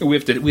 Yeah.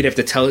 We'd have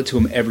to tell it to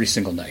him every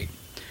single night.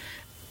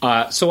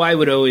 So I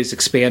would always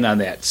expand on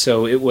that.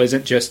 So it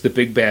wasn't just the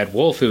Big Bad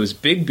Wolf; it was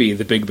Bigby,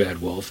 the Big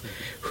Bad Wolf,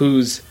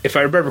 whose, if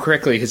I remember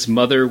correctly, his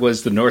mother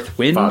was the North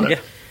Wind.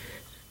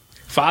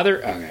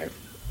 Father. Okay,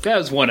 that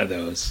was one of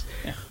those.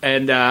 Yeah.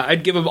 And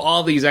I'd give him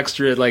all these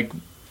extra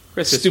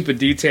stupid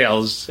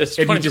details. It's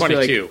and he'd just be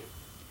 2022.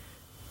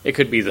 It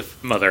could be the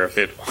mother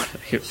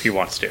if he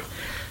wants to.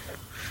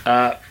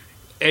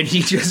 And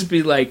he'd just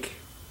be like,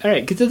 "All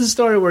right, get to the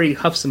story where he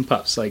huffs and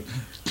puffs." Like,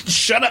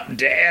 "Shut up,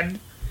 Dad."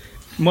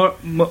 More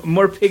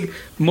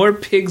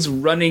pigs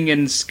running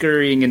and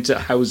scurrying into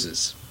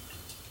houses.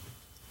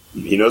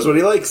 He knows what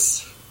he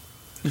likes.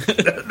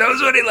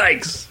 Knows what he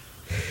likes.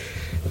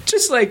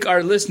 Just like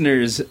our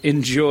listeners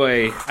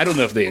enjoy. I don't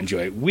know if they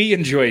enjoy. We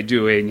enjoy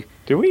doing.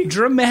 Do we?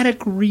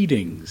 Dramatic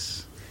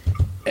readings.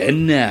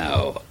 And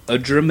now, a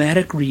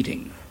dramatic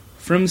reading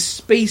from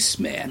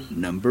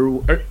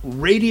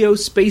Radio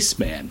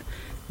Spaceman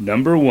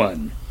number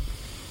 1,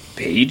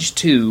 page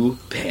 2,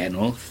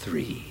 panel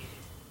 3.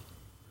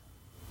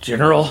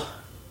 General?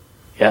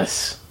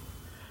 Yes.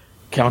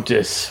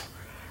 Countess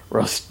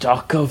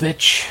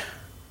Rostokovich?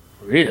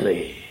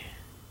 Really?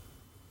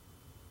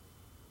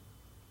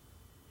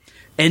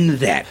 And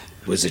that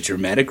was a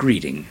dramatic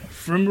reading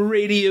from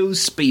Radio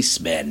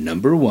Spaceman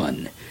number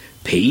 1,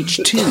 page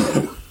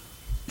 2,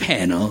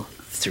 panel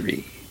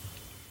 3.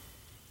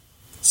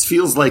 This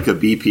feels like a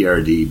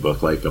BPRD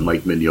book, like a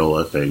Mike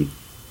Mignola thing.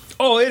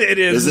 Oh, it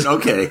is. Is it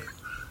okay?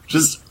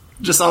 Just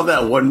off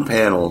that one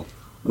panel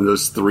with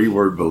those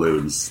 3-word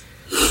balloons.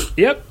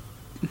 Yep.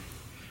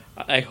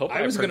 I hope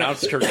I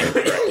pronounced her name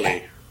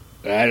correctly.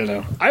 I don't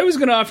know. I was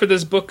going to offer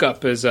this book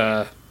up as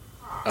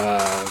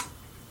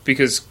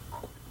because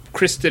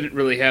Chris didn't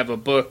really have a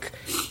book.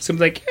 So I'm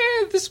like,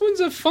 this one's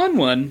a fun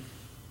one.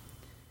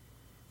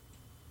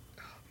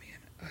 Oh, man.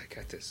 I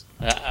got this.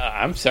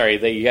 I'm sorry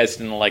that you guys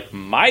didn't like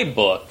my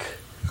book.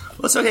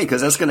 Well, it's okay,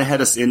 because that's going to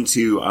head us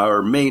into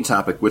our main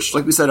topic, which,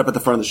 like we said up at the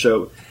front of the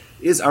show,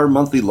 is our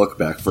monthly look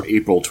back for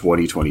April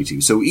 2022.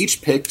 So we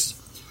each picked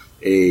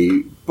a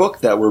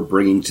book that we're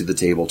bringing to the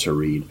table to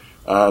read.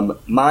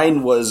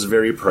 Mine was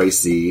very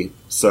pricey,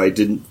 so I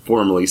didn't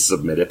formally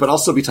submit it, but I'll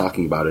still be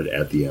talking about it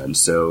at the end.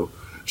 So,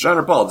 John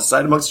or Paul,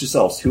 decide amongst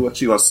yourselves who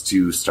actually wants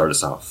to start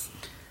us off.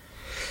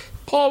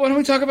 Paul, why don't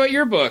we talk about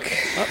your book?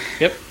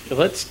 Yep.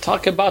 Let's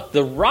talk about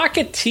The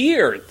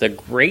Rocketeer, The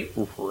Great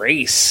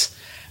Race.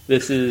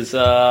 This is,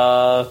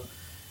 darn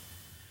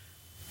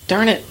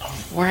it,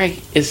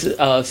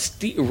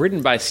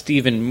 written by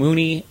Stephen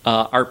Mooney,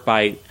 art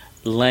by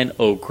Len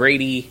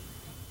O'Grady,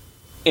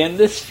 and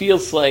this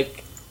feels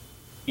like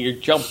you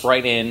jump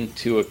right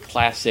into a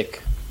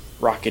classic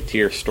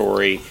Rocketeer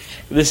story.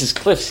 This is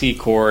Cliff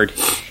Secord.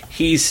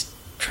 He's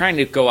trying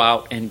to go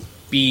out and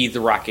be the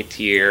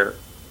Rocketeer.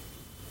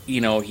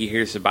 You know, he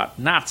hears about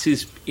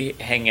Nazis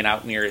hanging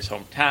out near his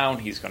hometown.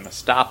 He's going to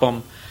stop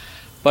them.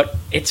 But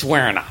it's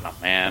wearing on him,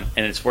 man.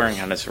 And it's wearing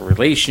on his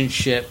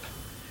relationship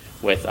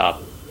with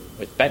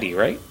Betty,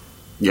 right?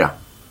 Yeah.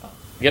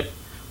 Yep.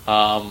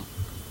 And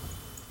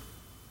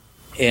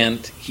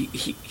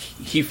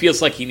he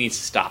feels like he needs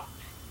to stop.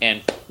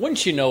 And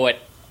wouldn't you know it,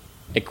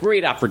 a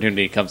great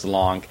opportunity comes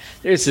along.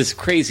 There's this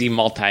crazy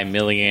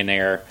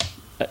multimillionaire,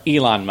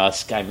 Elon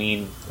Musk. I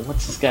mean,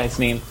 what's this guy's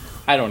name?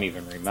 I don't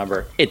even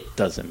remember. It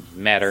doesn't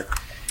matter.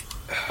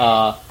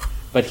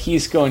 But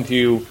he's going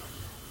to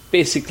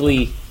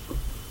basically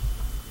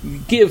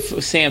give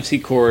Sam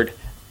Secord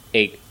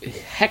a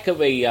heck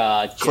of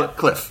a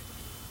Cliff.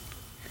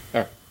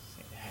 Or,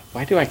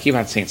 why do I keep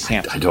on saying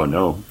Sam? I don't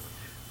know.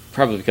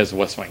 Probably because of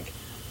West Wing.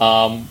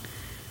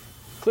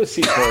 Cliff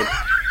Secord.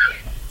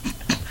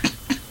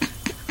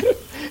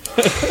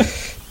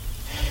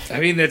 I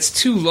mean, that's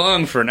too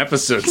long for an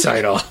episode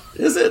title.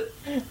 Is it?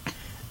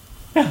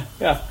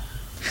 Yeah.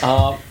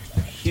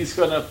 He's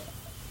going to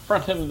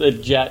front him the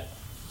jet,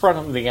 front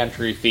him the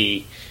entry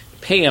fee,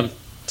 pay him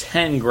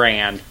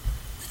 $10,000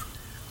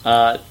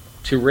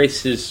 to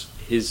race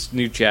his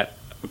new jet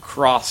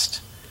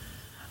across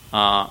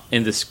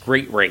in this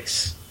great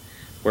race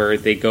where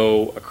they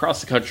go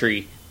across the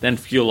country, then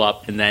fuel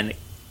up, and then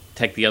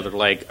take the other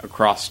leg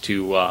across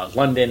to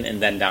London and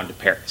then down to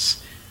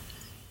Paris.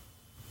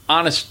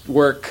 Honest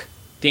work,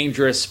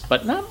 dangerous,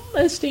 but not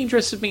as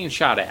dangerous as being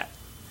shot at.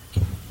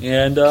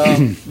 And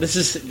this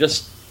is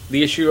just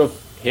the issue of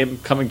him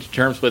coming to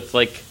terms with,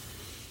 like,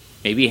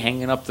 maybe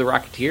hanging up the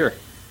Rocketeer,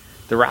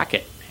 the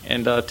rocket,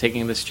 and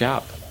taking this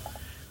job.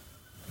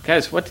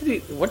 Guys, what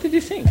did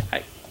you think?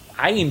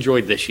 I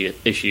enjoyed this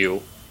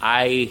issue.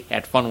 I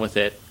had fun with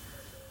it.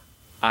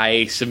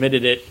 I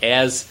submitted it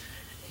as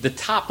the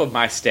top of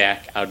my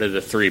stack out of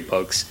the 3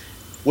 books,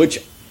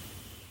 which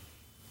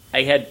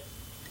I had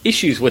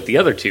issues with the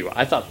other two.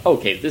 I thought,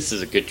 okay, this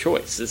is a good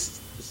choice.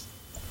 This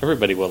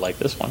everybody will like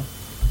this one.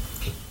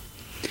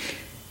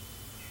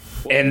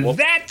 And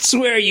that's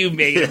where you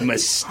made a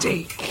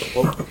mistake.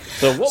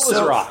 So what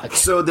was wrong?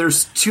 So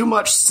there's too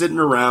much sitting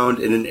around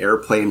in an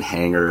airplane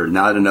hangar,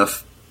 not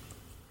enough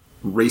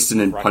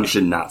racing and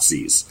punching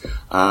Nazis.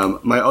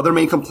 My other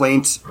main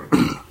complaint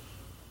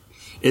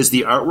is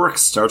the artwork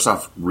starts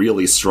off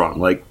really strong.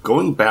 Like,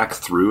 going back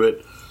through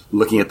it,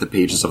 looking at the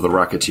pages of the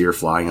Rocketeer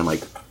flying, I'm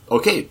like,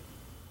 okay,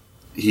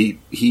 he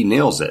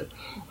nails it.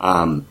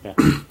 But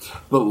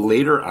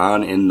later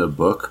on in the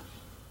book,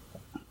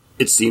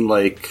 it seemed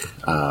like,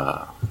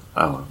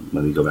 let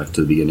me go back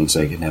to the beginning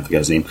so I can have the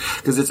guy's name.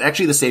 Because it's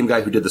actually the same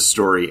guy who did the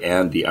story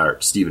and the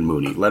art, Stephen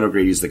Mooney. Len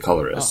O'Grady's the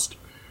colorist.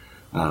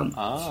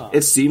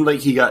 It seemed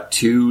like he got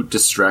too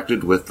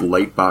distracted with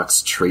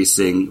Lightbox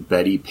tracing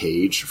Betty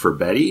Page for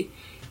Betty.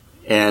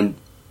 And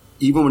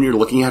even when you're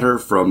looking at her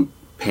from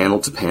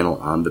panel to panel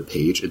on the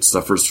page, it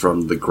suffers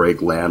from the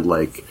Greg Land,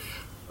 like,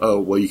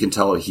 oh, well, you can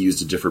tell he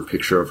used a different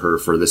picture of her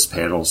for this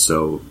panel,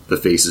 so the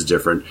face is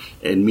different.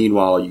 And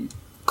meanwhile,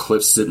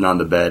 Cliff's sitting on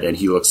the bed, and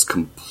he looks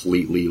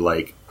completely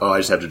like, oh, I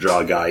just have to draw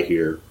a guy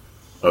here.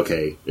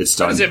 Okay, it's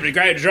done. Does every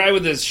guy dry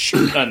with his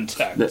shirt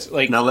untucked?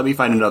 Like, now let me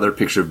find another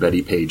picture of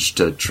Betty Page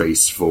to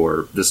trace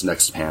for this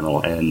next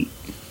panel, and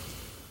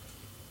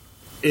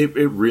it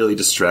really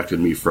distracted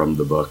me from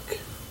the book.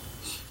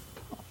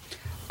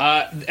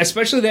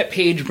 Especially that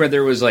page where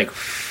there was like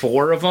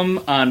 4 of them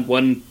on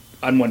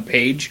one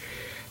page.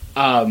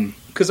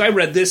 Because I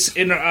read this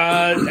in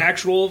an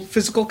actual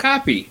physical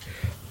copy.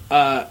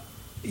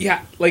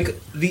 Yeah, like,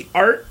 the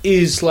art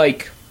is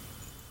like,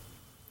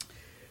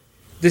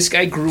 this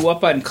guy grew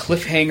up on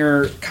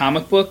cliffhanger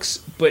comic books,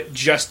 but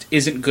just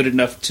isn't good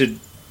enough to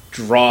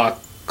draw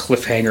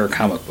cliffhanger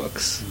comic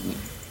books.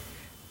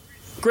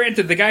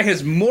 Granted, the guy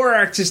has more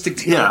artistic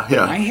talent than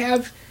I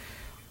have.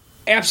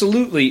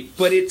 Absolutely,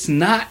 but it's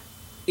not...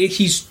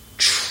 he's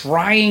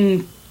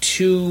trying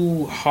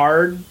too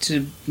hard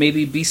to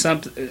maybe be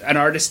an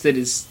artist that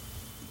is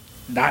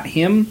not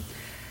him.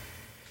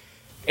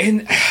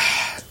 And...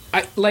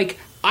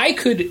 I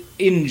could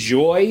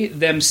enjoy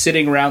them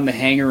sitting around the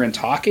hangar and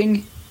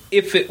talking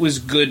if it was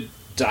good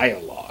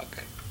dialogue.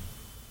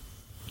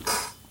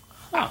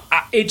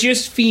 It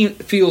just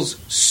feels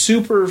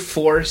super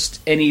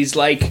forced, and he's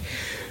like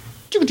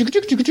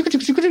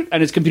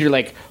on his computer,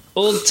 like,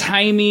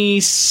 old-timey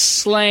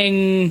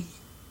slang.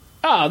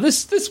 Oh,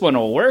 this one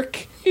will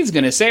work. He's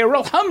going to say a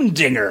real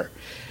humdinger.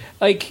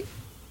 Like,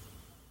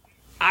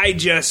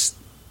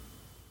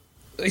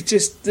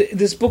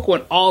 this book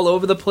went all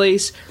over the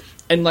place.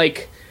 And,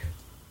 like,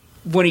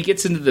 when he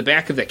gets into the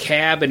back of the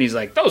cab and he's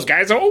like,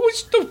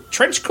 the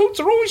trench coats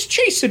are always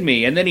chasing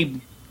me. And then he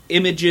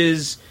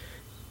images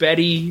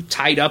Betty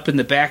tied up in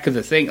the back of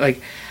the thing.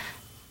 Like,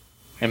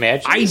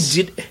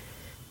 Imagines.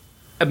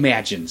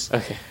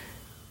 Okay.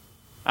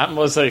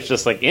 Was it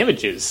just like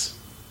images?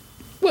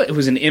 Well, it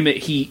was an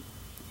image.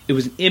 It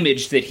was an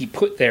image that he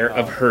put there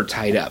of her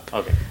tied up.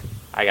 Okay,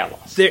 I got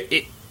lost.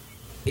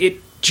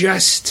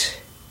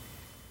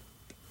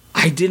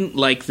 I didn't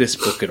like this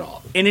book at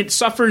all, and it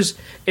suffers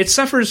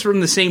from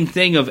the same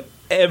thing of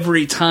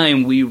every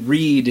time we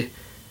read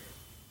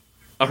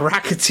a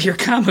Rocketeer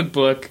comic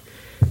book,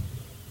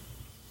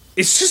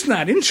 it's just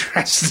not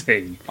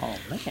interesting. Oh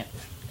man.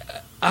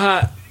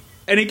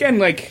 And again,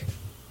 like,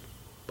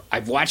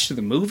 I've watched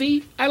the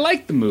movie. I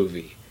like the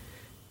movie.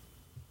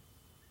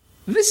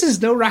 This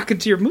is no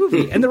Rocketeer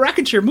movie, and the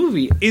Rocketeer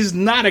movie is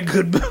not a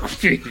good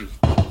movie.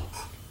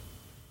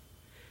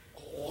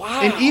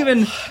 Wow. And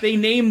even they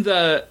name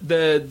the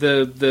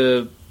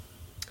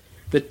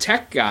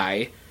tech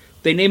guy.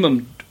 They name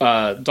him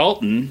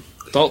Dalton.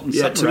 Dalton.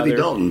 Yeah, Timothy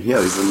Dalton.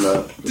 Yeah, he's in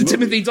the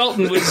Timothy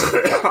Dalton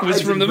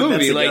was from the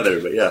movie. Like,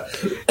 together, but yeah,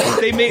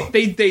 they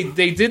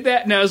did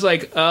that, and I was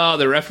like, oh,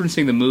 they're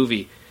referencing the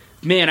movie.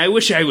 Man, I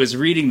wish I was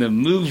reading the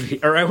movie,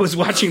 or I was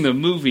watching the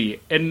movie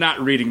and not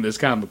reading this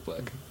comic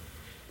book.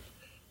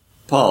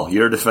 Paul,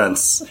 your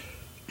defense.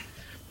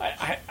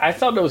 I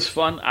thought it was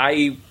fun.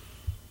 I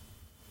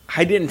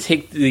didn't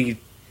take the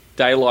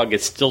dialogue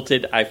as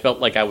stilted. I felt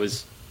like I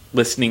was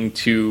listening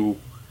to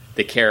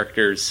the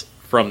characters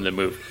from the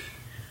movie.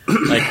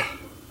 Like,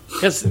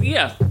 because,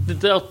 yeah,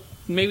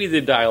 maybe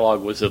the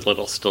dialogue was a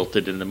little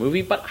stilted in the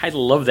movie, but I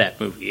love that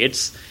movie.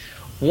 It's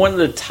one of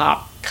the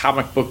top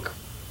comic book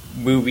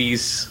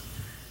movies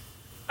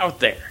out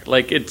there.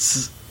 Like,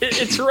 it's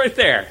right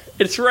there.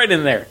 It's right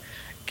in there.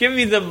 Give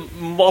me the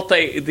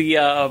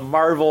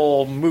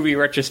Marvel movie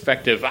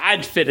retrospective.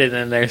 I'd fit it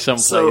in there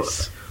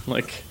someplace.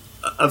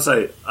 I'm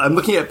sorry. I'm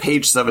looking at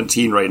page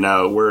 17 right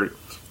now, where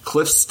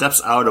Cliff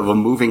steps out of a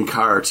moving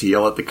car to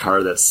yell at the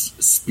car that's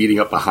speeding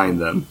up behind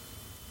them.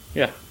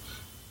 Yeah.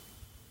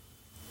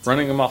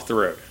 Running them off the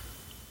road.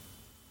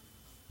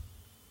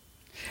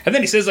 And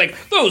then he says, like,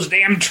 those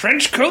damn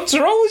trench coats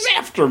are always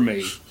after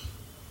me.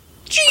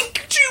 Gee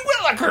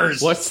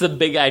willikers! What's the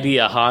big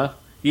idea, huh?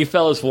 You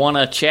fellas want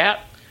to chat?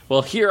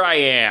 Well, here I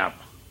am.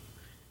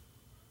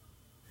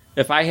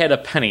 If I had a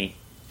penny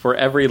for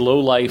every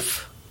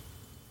lowlife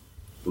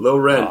Low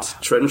rent,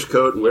 trench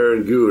coat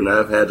wearing goon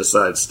I've had to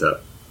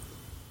sidestep.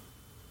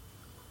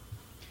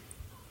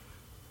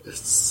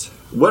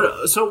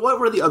 So what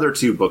were the other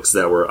two books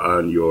that were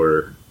on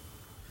your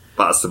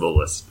possible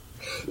list?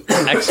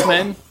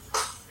 X-Men,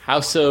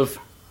 House of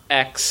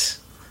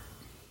X,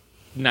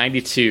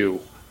 92.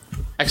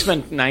 X-Men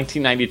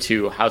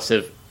 1992, House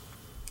of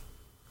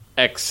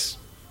X,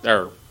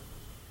 or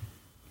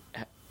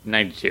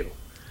 92.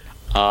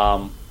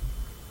 That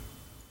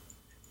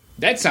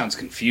sounds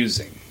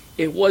confusing.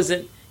 It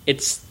wasn't.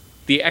 It's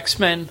the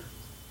X-Men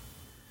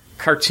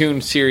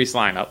cartoon series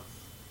lineup.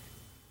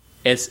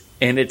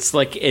 It's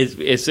like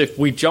as if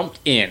we jumped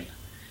in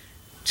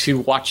to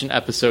watch an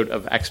episode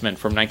of X-Men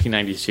from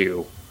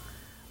 1992,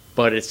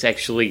 but it's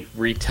actually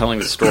retelling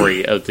the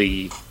story of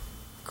the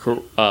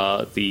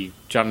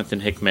Jonathan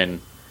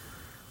Hickman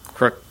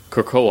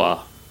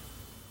Krakoa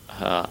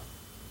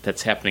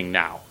that's happening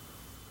now.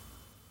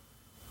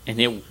 And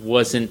it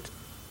wasn't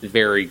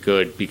very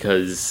good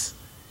because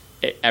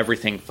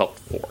everything felt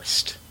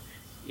forced.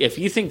 If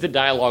you think the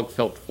dialogue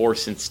felt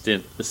forced and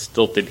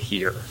stilted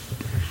here,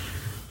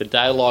 the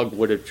dialogue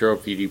would have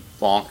drove you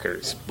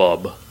bonkers,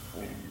 bub.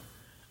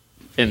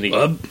 In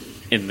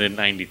the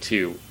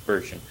 92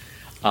 version.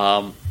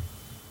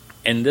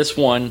 In this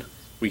one,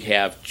 we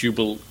have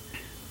Jubilee,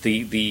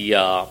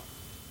 the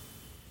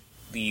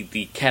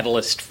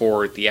catalyst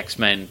for the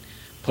X-Men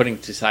putting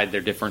aside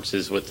their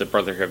differences with the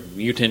Brotherhood of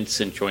Mutants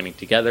and joining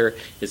together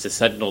is the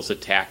Sentinels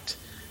attacked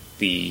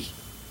the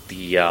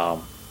Xavier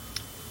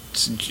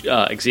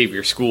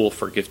School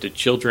for Gifted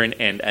Children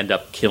and end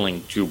up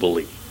killing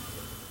Jubilee.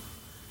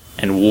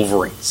 And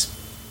Wolverine's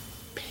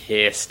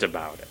pissed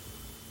about it.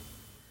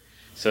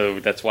 So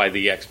that's why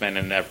the X-Men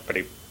and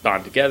everybody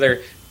bond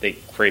together. They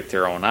create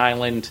their own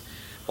island,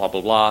 blah,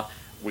 blah, blah.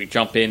 We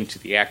jump into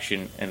the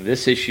action in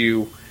this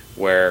issue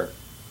where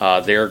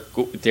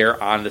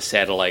they're on the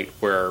satellite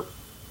where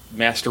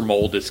Master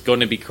Mold is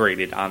going to be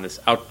created on this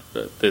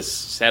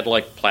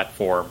satellite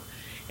platform,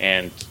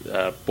 and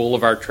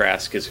Boulevard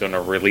Trask is going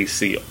to release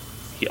the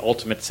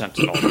Ultimate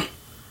Sentinel.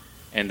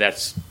 And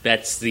that's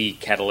the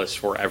catalyst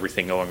for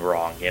everything going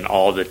wrong in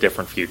all the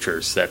different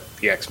futures that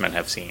the X-Men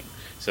have seen.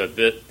 So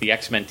the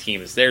X-Men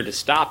team is there to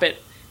stop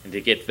it and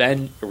to get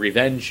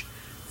revenge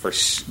for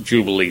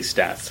Jubilee's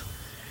death.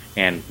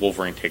 And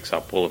Wolverine takes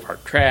out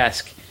Boulevard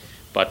Trask,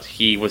 but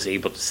he was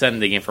able to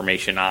send the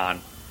information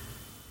on.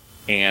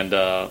 And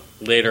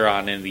later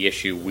on in the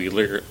issue, we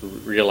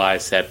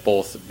realize that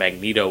both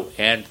Magneto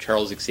and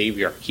Charles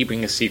Xavier are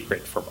keeping a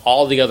secret from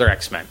all the other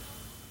X-Men.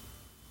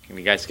 Can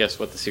you guys guess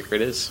what the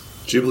secret is?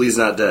 Jubilee's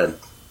not dead.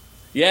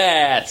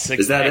 Yes,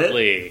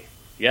 exactly. Is that it?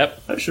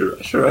 Yep. I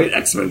should write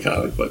X-Men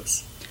comic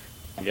books.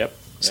 Yep.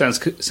 Sounds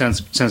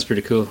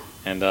pretty cool.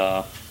 And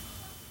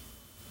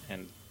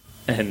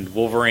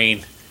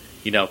Wolverine,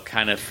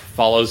 kind of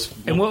follows.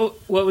 And what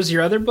was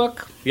your other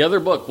book? The other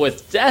book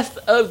was Death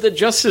of the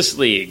Justice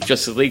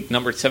League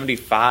number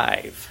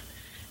 75,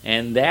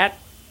 and that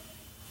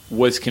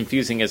was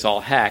confusing as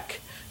all heck.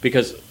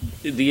 Because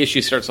the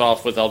issue starts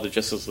off with all the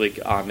Justice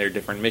League on their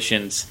different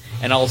missions,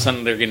 and all of a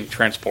sudden they're getting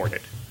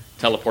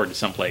teleported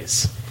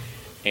someplace.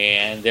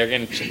 And they're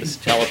getting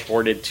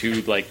teleported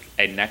to, like,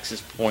 a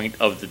nexus point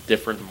of the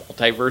different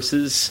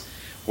multiverses,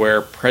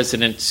 where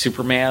President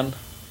Superman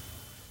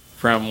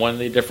from one of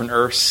the different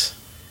Earths,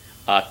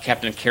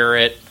 Captain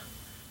Carrot,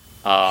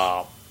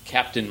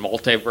 Captain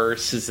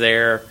Multiverse is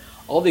there.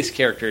 All these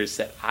characters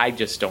that I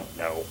just don't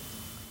know.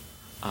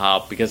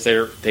 Because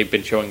they've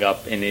been showing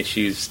up in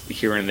issues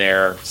here and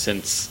there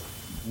since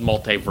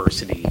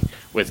Multiversity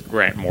with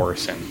Grant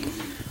Morrison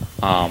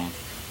have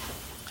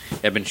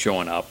been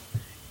showing up.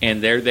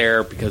 And they're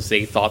there because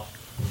they thought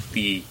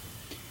the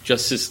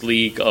Justice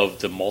League of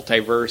the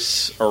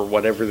Multiverse, or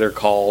whatever they're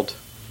called,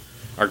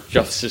 or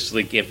Justice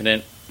League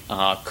Infinite,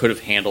 could have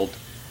handled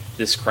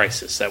this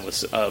crisis that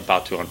was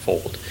about to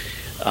unfold.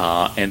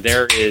 And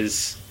there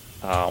is,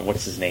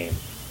 what's his name?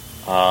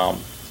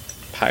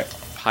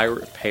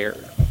 Pirate.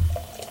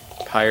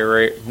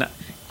 No,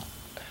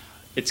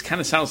 it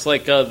kind of sounds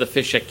like the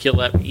fish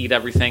that eat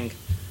everything,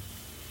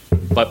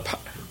 but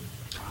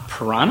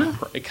Piranha.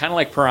 Kind of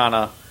like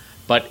Piranha,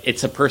 but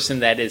it's a person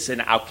that is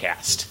an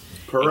outcast.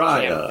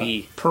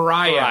 Pariah.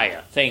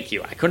 Pariah. Thank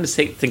you. I couldn't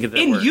think of that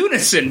in word.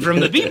 unison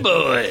from the Beat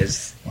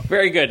Boys.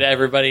 Very good,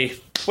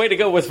 everybody. Way to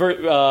go with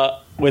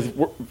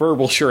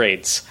verbal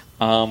charades.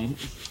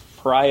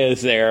 Pariah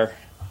is there,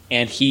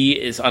 and he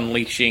is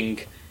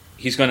unleashing.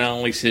 He's going to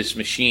unleash his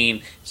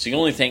machine. It's the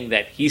only thing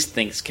that he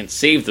thinks can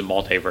save the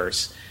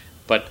multiverse.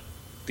 But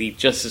the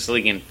Justice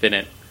League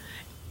Infinite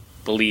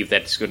believe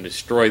that it's going to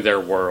destroy their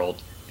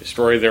world,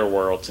 destroy their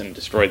worlds, and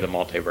destroy the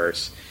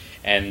multiverse.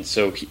 And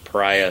so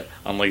Pariah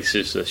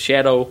unleashes the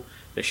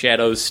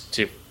shadows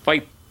to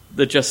fight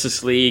the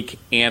Justice League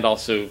and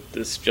also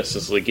this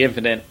Justice League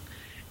Infinite.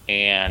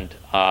 And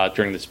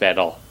during this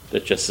battle, the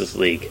Justice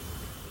League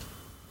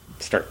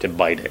start to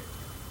bite it.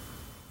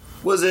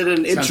 Was it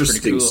an Sounds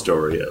interesting cool.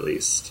 story, at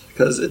least?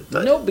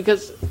 No,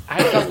 because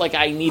I felt like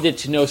I needed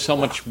to know so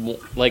much more.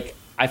 Like,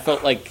 I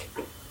felt like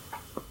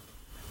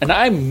And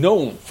I'm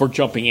known for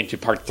jumping into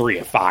part 3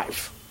 of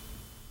 5.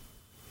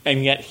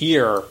 And yet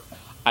here,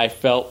 I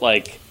felt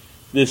like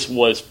this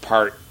was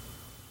part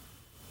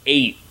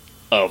 8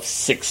 of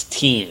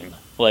 16.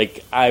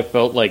 Like, I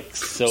felt like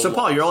so... So,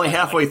 Paul, you're only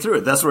halfway through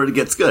it. That's where it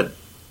gets good.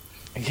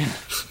 Yeah.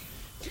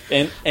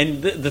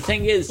 And the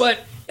thing is... But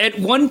at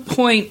one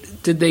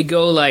point, did they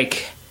go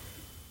like,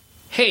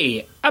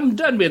 hey, I'm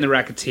done being the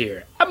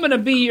Rocketeer. I'm going to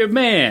be your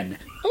man.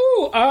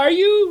 Oh, are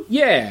you?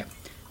 Yeah.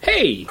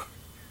 Hey,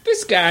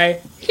 this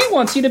guy, he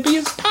wants you to be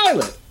his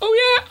pilot.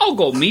 Oh, yeah? I'll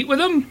go meet with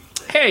him.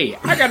 Hey,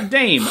 I got a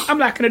dame. I'm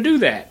not going to do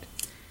that.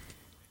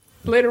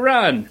 Later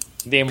on,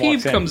 Dame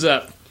Peeve comes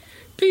up.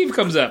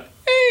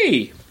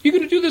 Hey, you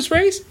going to do this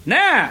race?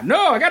 Nah,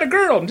 no, I got a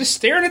girl. I'm just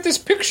staring at this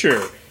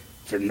picture.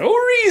 For no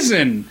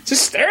reason.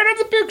 Just staring at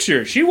the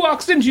picture. She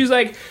walks in, she's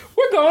like,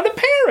 we're going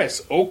to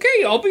Paris.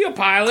 Okay, I'll be a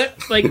pilot.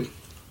 Like,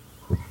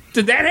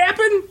 did that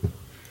happen?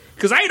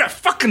 Because I had to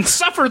fucking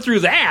suffer through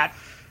that.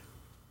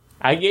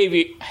 I gave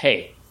you...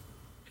 Hey,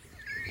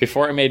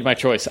 before I made my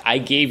choice, I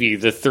gave you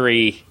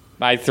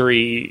my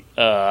three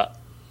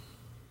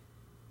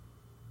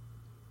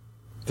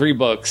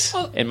books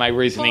and my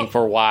reasoning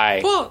for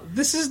why. Well,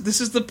 this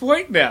is the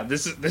point now.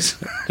 This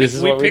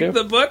is we picked do?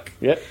 the book.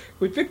 Yep.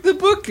 We picked the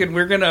book, and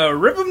we're gonna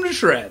rip them to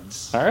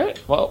shreds. All right.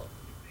 Well.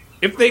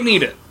 If they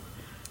need it.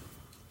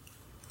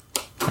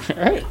 All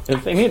right.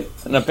 If they need it,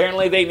 and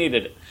apparently they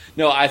needed it.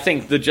 No, I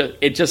think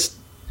it just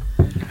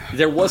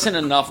there wasn't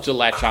enough to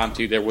latch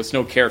onto. There was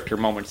no character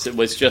moments. It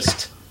was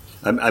just.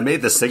 I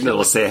made the signal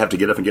to say I have to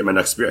get up and get my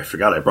next beer. I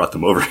forgot I brought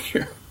them over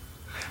here.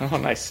 Oh,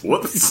 nice.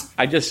 Whoops.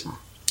 I just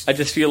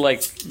feel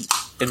like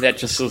in that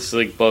Justice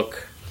League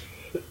book,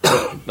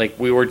 like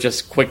we were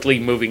just quickly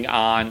moving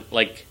on,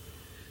 like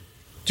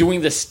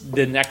doing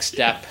the next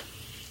step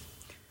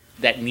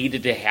that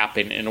needed to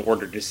happen in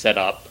order to set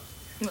up.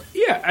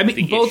 Yeah, I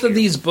mean, both of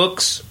these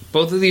books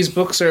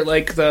are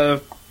like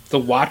the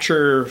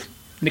Watcher,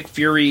 Nick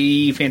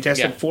Fury,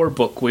 Fantastic Four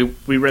book we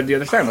read the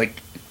other time.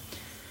 Like,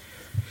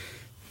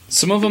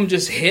 some of them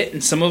just hit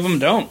and some of them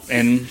don't,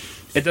 and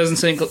it doesn't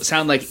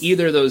sound like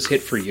either of those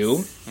hit for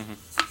you.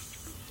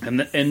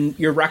 Mm-hmm. And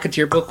your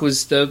Rocketeer book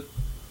was the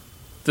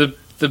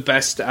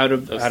best out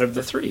of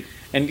the three.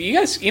 And you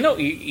guys,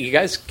 you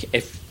guys,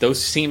 if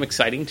those seem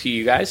exciting to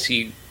you guys,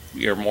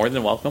 you're more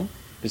than welcome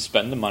to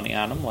spend the money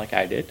on them like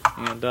I did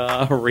and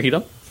read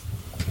them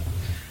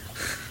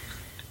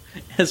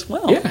as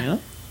well. Yeah.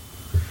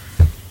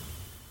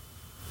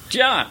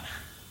 John.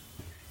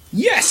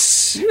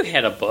 Yes! You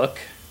had a book.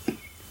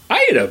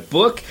 I had a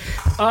book.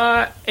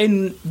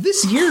 And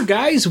this year,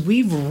 guys,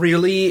 we've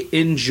really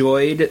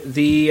enjoyed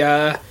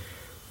the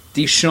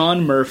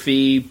Sean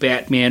Murphy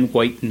Batman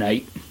White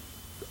Knight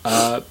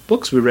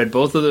books. We read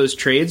both of those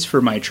trades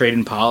for my trade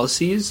and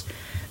policies.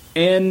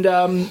 And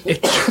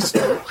it just...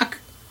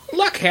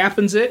 luck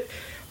happens it.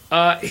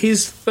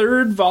 His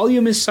third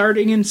volume is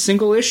starting in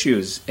single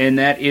issues, and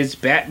that is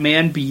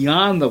Batman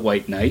Beyond the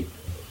White Knight.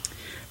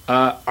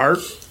 Art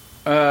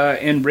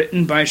and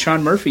written by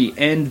Sean Murphy.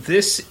 And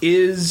this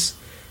is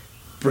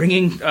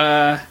bringing...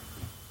 I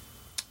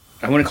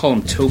want to call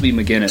him Toby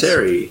McGinnis.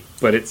 Terry.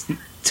 But it's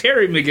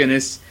Terry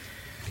McGinnis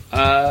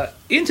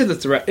into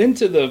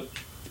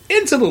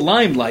the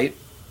limelight.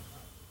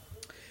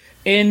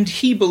 And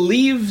he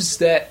believes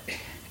that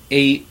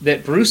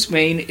Bruce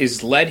Wayne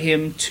is led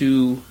him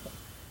to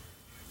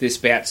this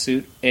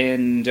Batsuit,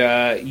 and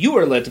you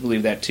are led to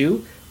believe that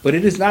too, but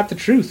it is not the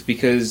truth,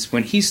 because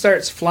when he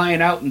starts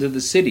flying out into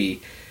the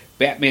city,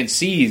 Batman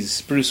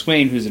sees Bruce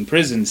Wayne, who's in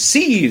prison,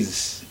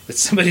 sees that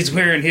somebody's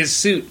wearing his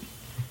suit.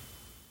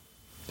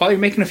 Paul, you're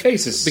making a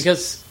face.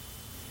 Because,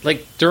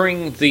 like,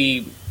 during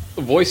the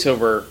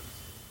voiceover,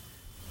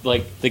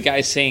 like, the guy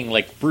saying,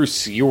 like,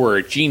 Bruce, you're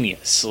a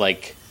genius,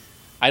 like...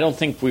 I don't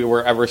think we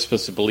were ever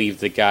supposed to believe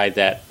the guy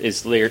that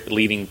is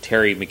leading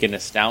Terry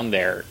McGinnis down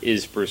there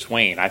is Bruce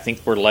Wayne. I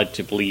think we're led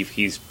to believe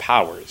he's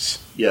Powers.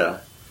 Yeah.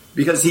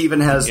 Because he even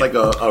has like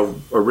a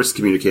risk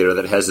communicator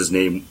that has his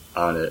name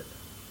on it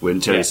when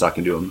Terry's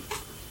talking to him.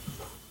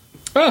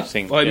 Oh,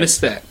 well, I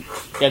missed that.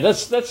 Yeah,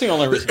 that's the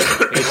only reason.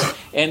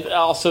 And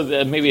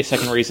also, maybe a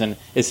second reason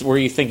is, were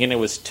you thinking it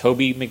was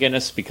Toby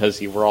McGinnis because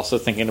you were also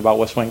thinking about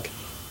West Wing?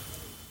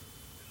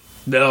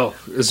 No.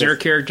 Is there a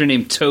character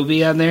named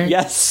Toby on there?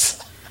 Yes.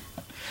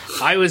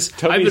 I've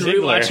been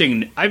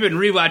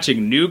rewatching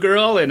New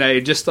Girl, and I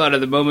just thought of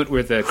the moment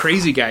where the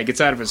crazy guy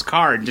gets out of his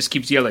car and just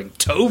keeps yelling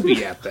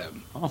Toby at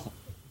them. Oh,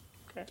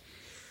 okay.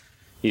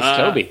 He's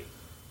Toby.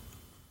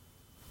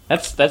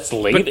 That's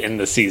late in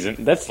the season.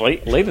 That's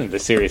late in the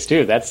series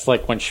too. That's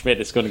like when Schmidt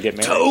is going to get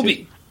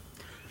married.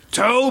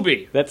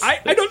 Toby.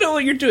 I don't know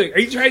what you're doing. Are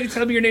you trying to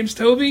tell me your name's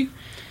Toby?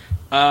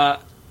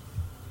 But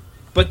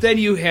then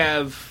you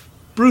have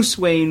Bruce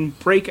Wayne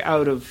break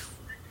out of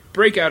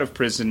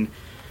prison.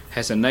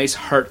 Has a nice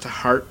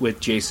heart-to-heart with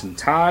Jason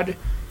Todd.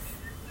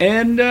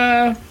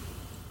 And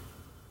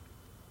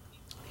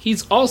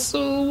he's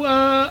also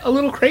a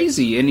little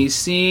crazy. And he's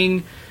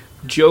seeing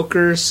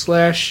Joker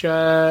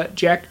 /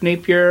 Jack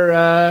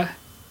Napier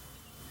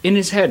in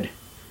his head.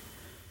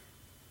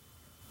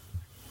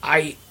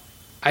 I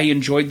I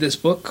enjoyed this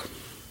book.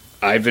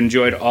 I've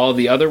enjoyed all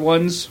the other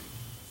ones.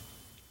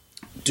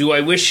 Do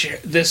I wish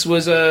this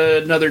was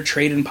another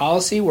trade in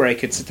policy where I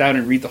could sit down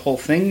and read the whole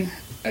thing?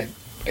 I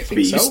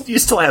think so. You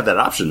still have that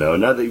option, though.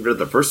 Now that you've read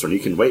the first one, you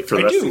can wait for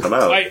the rest to come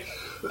out.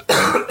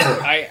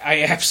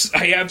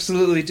 I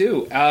absolutely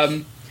do.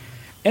 And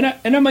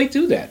I might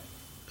do that.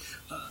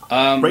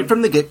 Right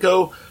from the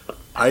get-go,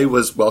 I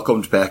was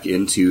welcomed back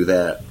into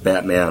that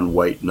Batman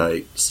White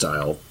Knight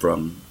style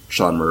from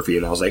Sean Murphy,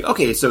 and I was like,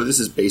 okay, so this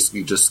is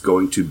basically just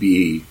going to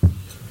be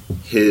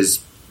his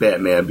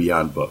Batman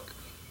Beyond book.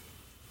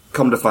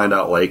 Come to find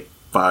out, like,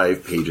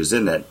 5 pages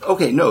in that,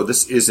 okay, no,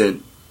 this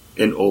isn't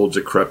an old,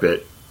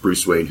 decrepit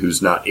Bruce Wayne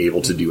who's not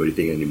able to do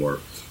anything anymore.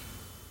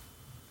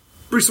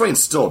 Bruce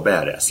Wayne's still a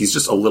badass. He's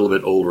just a little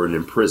bit older and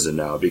in prison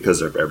now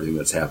because of everything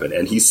that's happened,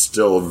 and he's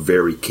still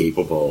very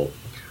capable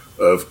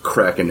of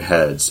cracking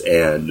heads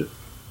and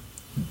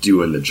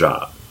doing the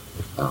job.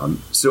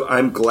 So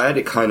I'm glad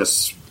it kind of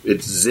it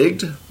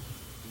zigged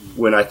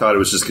when I thought it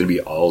was just going to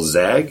be all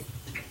zag.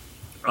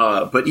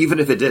 But even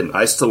if it didn't,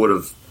 I still would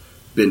have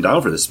been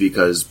down for this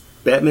because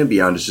Batman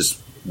Beyond is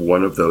just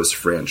one of those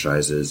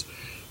franchises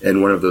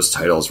and one of those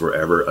titles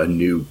wherever a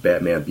new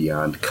Batman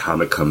Beyond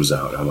comic comes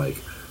out, I'm like,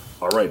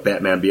 all right,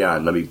 Batman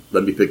Beyond,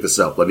 let me pick this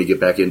up, let me get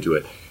back into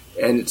it.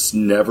 And it's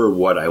never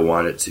what I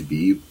want it to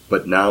be,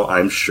 but now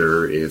I'm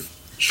sure if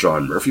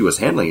Sean Murphy was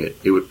handling it,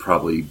 it would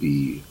probably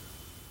be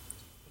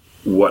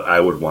what I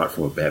would want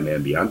from a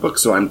Batman Beyond book,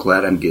 so I'm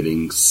glad I'm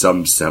getting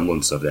some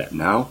semblance of that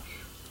now.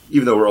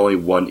 Even though we're only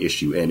one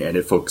issue in, and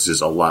it focuses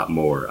a lot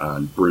more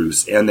on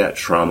Bruce and that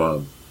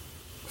trauma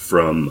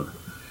from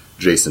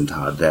Jason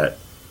Todd that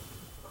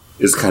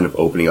is kind of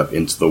opening up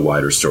into the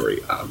wider story.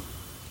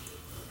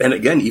 And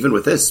again, even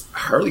with this,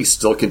 Harley's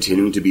still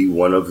continuing to be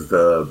one of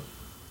the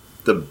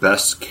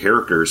best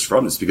characters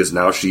from this, because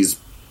now she's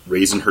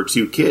raising her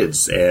 2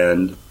 kids,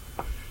 and,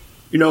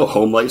 you know,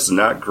 home life's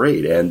not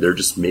great, and they're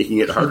just making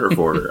it harder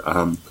for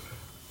her.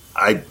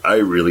 I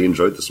really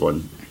enjoyed this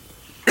one.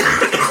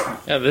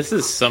 Yeah, this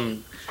is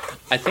some...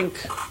 I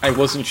think I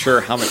wasn't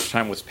sure how much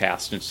time was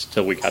passed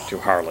until we got to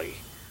Harley,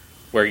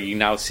 where you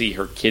now see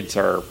her kids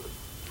are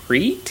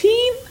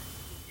pre-teen?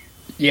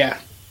 Yeah,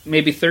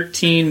 maybe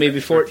 13, maybe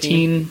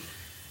 14. 13.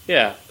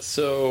 Yeah,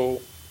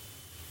 so...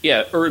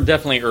 Yeah, or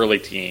definitely early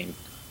teen.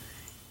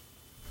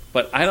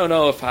 But I don't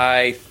know if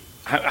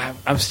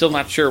I'm still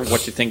not sure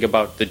what to think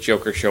about the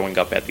Joker showing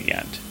up at the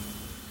end.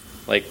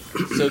 Like,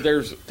 so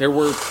there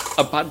were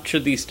a bunch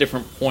of these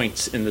different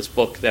points in this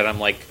book that I'm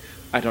like,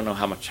 I don't know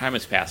how much time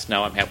has passed.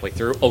 Now I'm halfway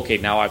through. Okay,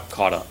 now I've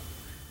caught up.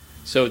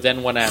 So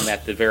then when I'm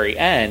at the very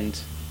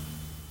end,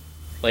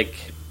 like,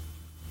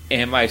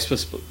 am I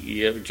supposed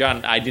to...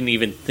 John, I didn't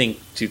even think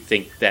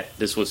that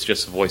this was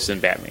just a voice in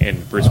Batman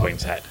in Bruce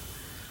Wayne's head.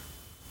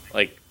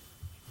 Like,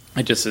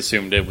 I just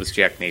assumed it was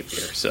Jack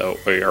Napier,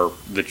 or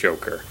the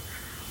Joker.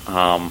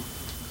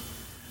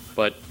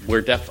 But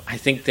I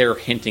think they're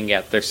hinting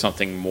at there's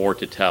something more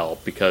to tell,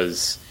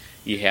 because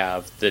you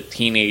have the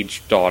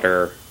teenage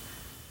daughter,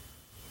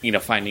 you know,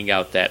 finding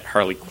out that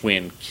Harley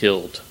Quinn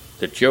killed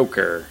the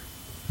Joker,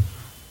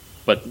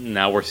 but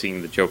now we're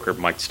seeing the Joker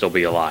might still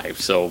be alive.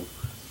 So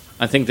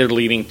I think they're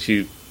leading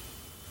to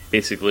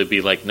basically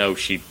be like, no,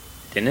 she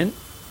didn't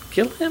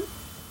kill him?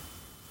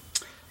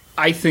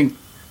 I think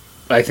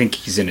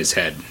he's in his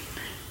head.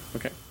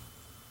 Okay.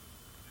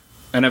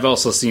 And I've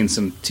also seen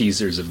some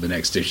teasers of the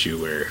next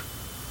issue where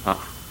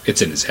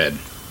it's in his head.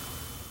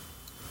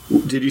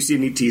 Did you see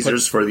any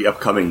teasers for the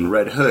upcoming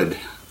Red Hood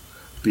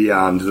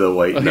Beyond the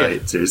White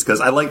Knight series?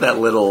 Because I like that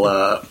little,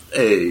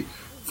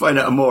 find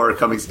out more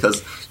coming,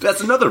 because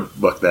that's another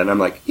book then. I'm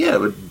like,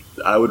 yeah,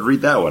 I would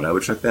read that one. I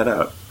would check that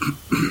out.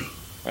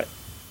 Right.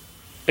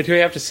 I do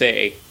have to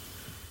say,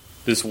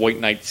 this White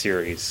Knight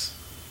series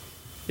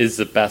is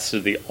the best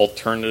of the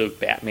alternative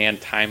Batman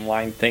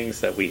timeline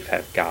things that we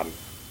have gotten.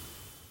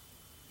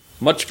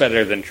 Much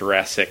better than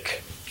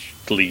Jurassic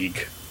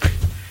League.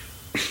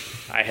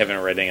 I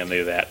haven't read any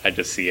of that. I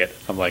just see it.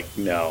 I'm like,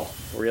 no,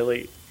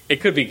 really?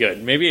 It could be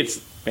good. Maybe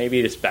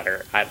it's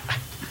better. I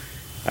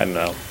don't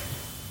know.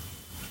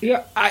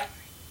 Yeah,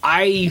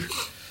 I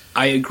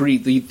agree.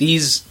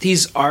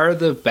 These are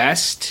the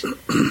best.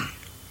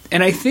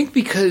 And I think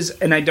because,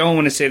 and I don't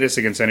want to say this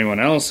against anyone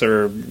else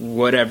or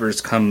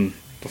whatever's come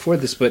before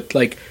this, but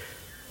like,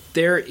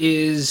 there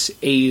is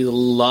a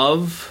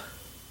love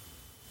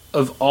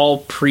of all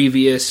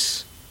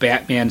previous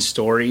Batman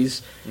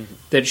stories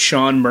that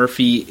Sean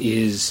Murphy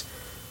is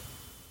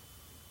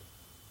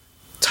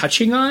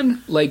touching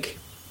on. Like,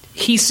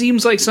 he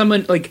seems like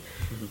someone, like,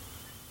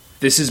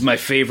 this is my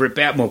favorite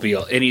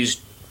Batmobile, and he's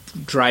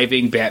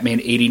driving Batman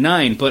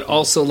 89, but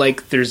also,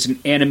 like, there's an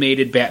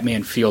animated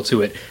Batman feel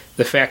to it.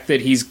 The fact that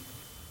he's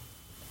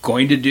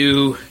going to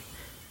do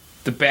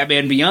the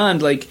Batman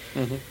Beyond, like,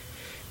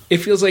 it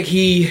feels like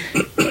he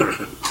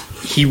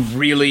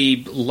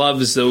really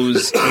loves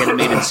those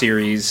animated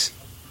series.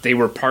 They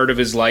were part of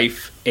his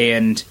life,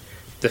 and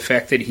the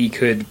fact that he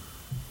could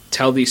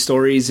tell these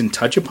stories and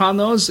touch upon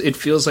those, it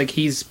feels like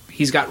he's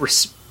got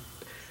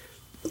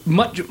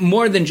much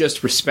more than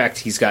just respect.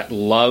 He's got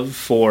love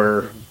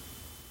for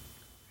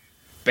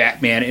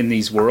Batman in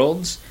these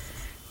worlds,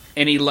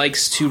 and he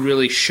likes to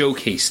really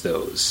showcase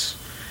those.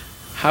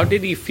 How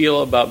did he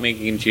feel about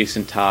making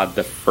Jason Todd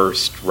the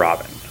first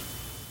Robin?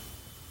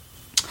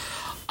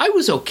 I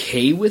was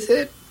okay with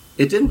it.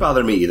 It didn't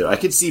bother me either. I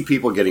could see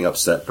people getting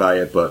upset by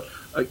it, but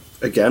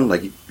again,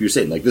 like you're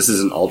saying, like this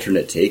is an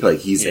alternate take. Like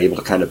he's able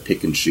to kind of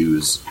pick and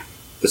choose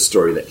the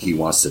story that he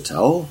wants to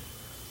tell.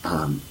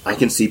 I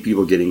can see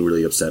people getting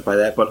really upset by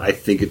that, but I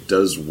think it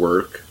does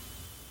work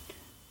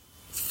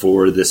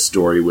for this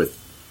story with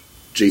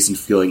Jason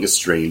feeling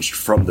estranged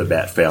from the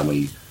Bat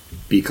family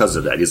because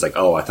of that. He's like,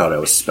 oh, I thought I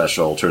was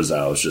special. Turns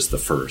out I was just the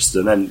first.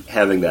 And then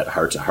having that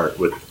heart-to-heart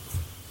with,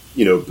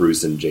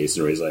 Bruce and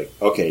Jason, where he's like,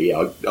 okay,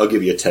 yeah, I'll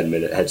give you a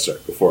 10-minute head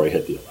start before I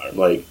hit the alarm.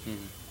 Like,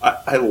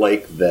 I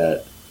like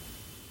that.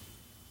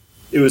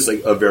 It was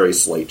like a very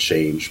slight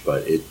change,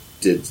 but it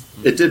did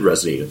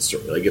resonate in the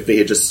story. Like, if they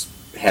had just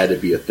had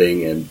it be a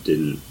thing and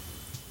didn't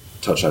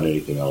touch on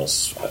anything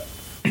else,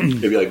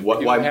 it'd be like, why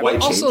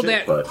change also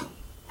it? But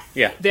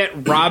yeah,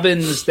 that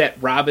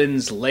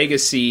Robin's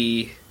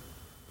legacy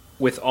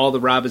with all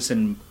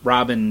the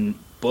Robin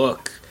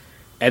book,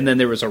 and then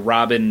there was a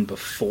Robin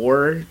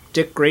before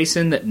Dick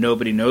Grayson that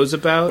nobody knows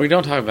about. we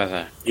don't talk about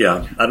that.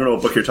 yeah, I don't know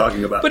what book you're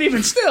talking about. But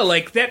even still,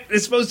 like, that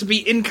is supposed to be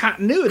in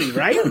continuity,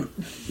 right?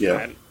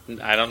 yeah,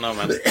 I don't know,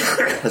 man.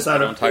 That's not I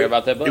don't talk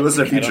about that book. It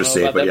wasn't a I don't future know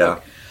state, about but that yeah.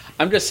 book.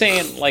 I'm just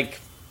saying, like,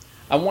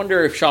 I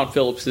wonder if Sean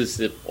Phillips is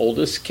the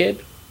oldest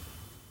kid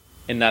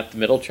and not the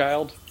middle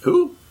child.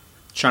 Who?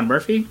 Sean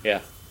Murphy?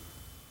 Yeah.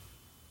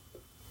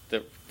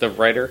 The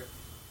writer.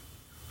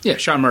 Yeah,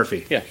 Sean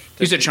Murphy. Yeah.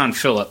 You said Sean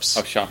Phillips.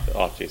 Oh, Sean.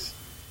 Oh, jeez.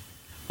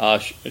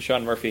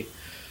 Sean Murphy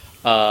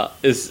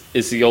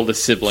is the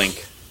oldest sibling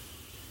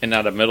and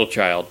not a middle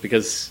child,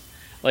 because,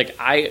 like,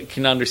 I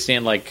can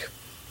understand, like,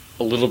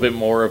 a little bit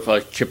more of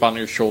a chip on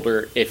your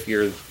shoulder if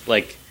you're,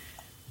 like,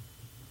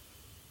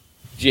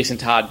 Jason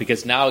Todd,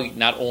 because now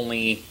not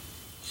only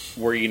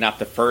were you not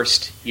the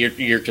first,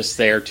 you're just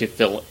there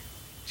to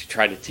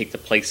try to take the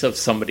place of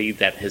somebody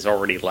that has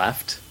already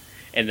left,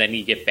 and then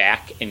you get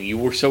back and you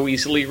were so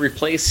easily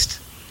replaced.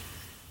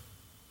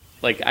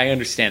 Like, I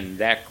understand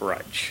that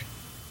grudge.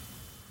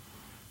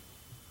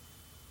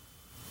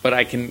 But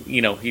I can,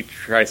 he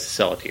tries to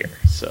sell it here.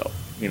 So,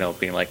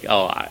 being like,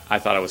 oh, I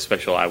thought I was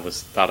special. I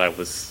was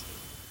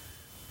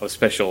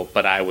special,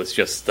 but I was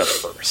just the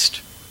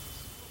first.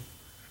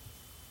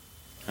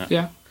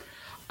 Yeah.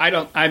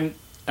 I'm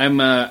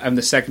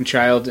the second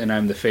child, and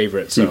I'm the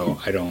favorite, so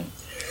I don't.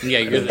 Yeah,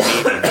 you're the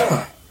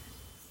baby.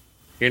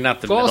 You're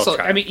not the middle Also,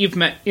 child. I mean, you've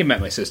met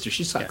my sister.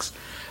 She sucks.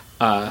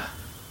 Yeah.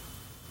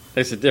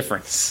 There's a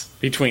difference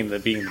between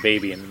being the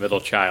baby and the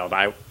middle child.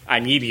 I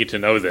need you to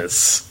know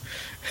this.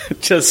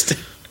 Just,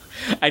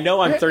 I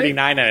know I'm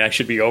 39 and I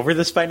should be over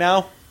this by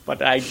now,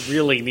 but I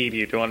really need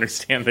you to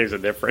understand there's a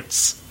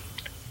difference.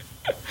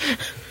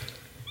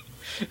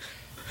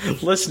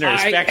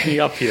 Listeners, back me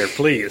up here,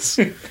 please.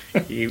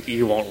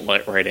 You won't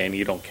let right in.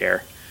 You don't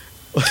care.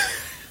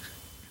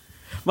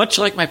 Much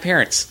like my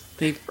parents,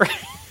 they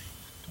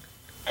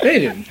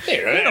didn't.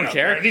 They don't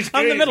care.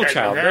 I'm the middle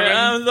child.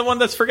 I'm the one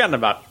that's forgotten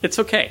about. It's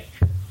okay.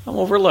 I'm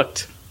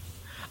overlooked.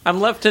 I'm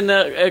left in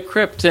a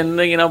crypt and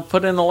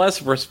put in the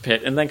Lazarus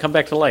pit and then come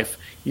back to life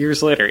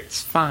years later.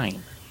 It's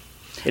fine.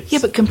 Yeah,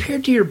 but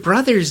compared to your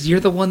brothers, you're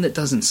the one that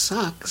doesn't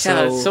suck.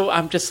 So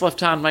I'm just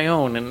left on my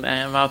own, and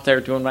I'm out there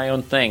doing my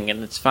own thing,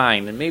 and it's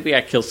fine. And maybe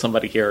I kill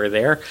somebody here or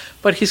there,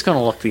 but he's going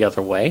to look the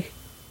other way.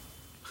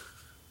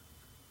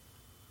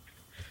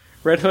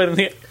 Red Hood.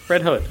 I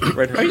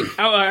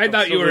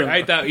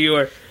thought you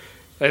were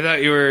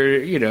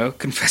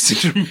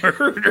confessing to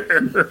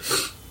murder.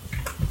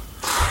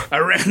 I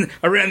ran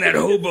that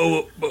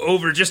hobo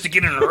over just to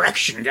get an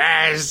erection,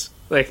 guys.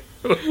 Like,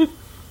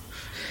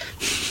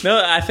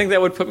 no, I think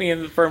that would put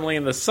me firmly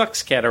in the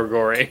sucks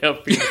category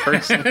of being a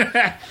person.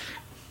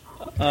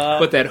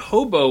 But that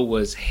hobo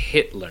was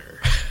Hitler.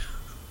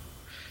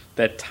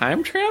 That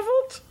time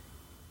traveled?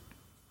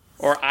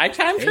 Or I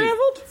time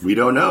traveled? We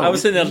don't know. I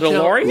was in a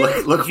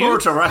DeLorean? Look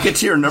forward to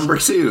Rocketeer number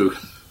 2.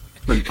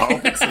 When Paul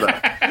picks it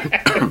up.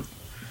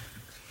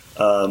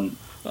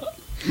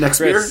 Next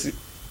Chris,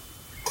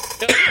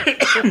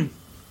 beer?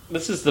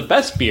 This is the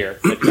best beer,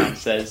 that John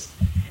says.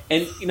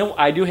 And,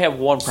 I do have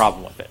one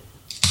problem with it.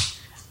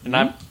 And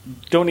I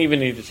don't even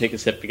need to take a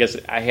sip because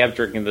I have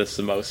drinking this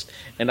the most.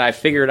 And I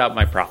figured out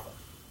my problem.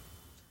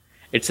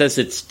 It says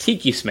it's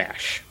Tiki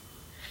Smash.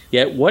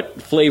 Yet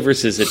what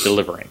flavors is it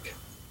delivering?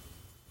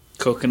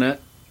 Coconut.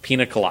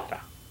 Pina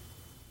colada.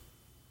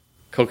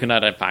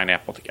 Coconut and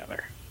pineapple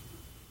together.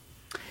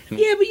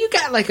 Yeah, but you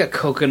got like a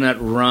coconut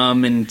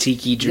rum and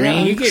tiki drink.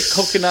 Yeah, you get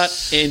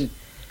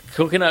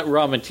coconut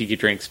rum and tiki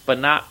drinks, but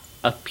not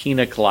a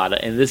pina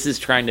colada. And this is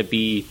trying to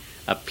be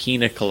a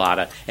pina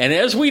colada. And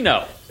as we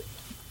know,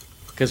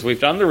 because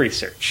we've done the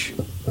research,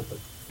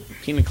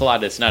 pina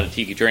colada is not a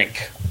tiki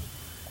drink.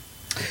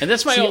 And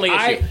that's my only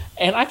issue.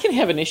 And I can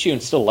have an issue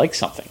and still like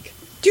something.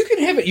 You can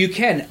have it. You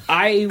can.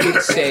 I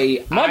would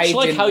say Much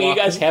like how you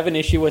guys have an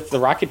issue with the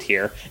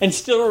Rocketeer and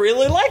still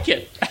really like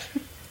it.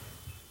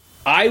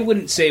 I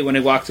wouldn't say when I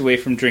walked away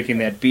from drinking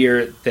that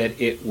beer that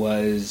it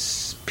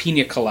was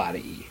pina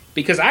colada-y.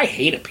 Because I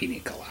hate a pina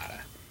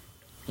colada.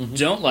 Mm-hmm.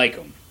 Don't like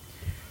them.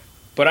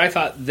 But I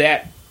thought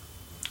that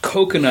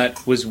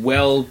coconut was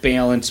well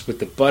balanced with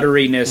the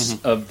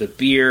butteriness of the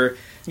beer.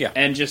 Yeah.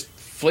 And just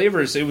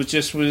flavors. It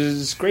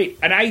was great.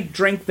 And I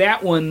drank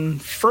that one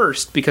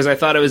first because I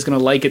thought I was going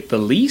to like it the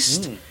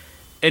least.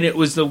 And it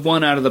was the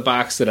one out of the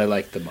box that I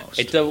liked the most.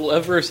 It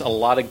delivers a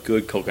lot of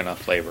good coconut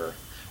flavor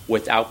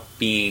without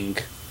being...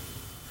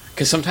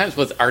 Because sometimes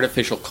with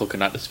artificial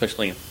coconut,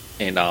 especially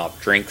in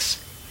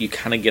drinks, you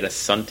kind of get a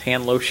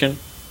suntan lotion.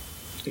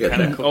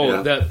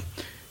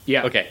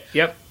 Yeah. Okay.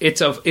 Yep.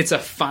 It's a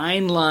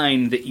fine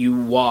line that you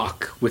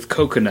walk with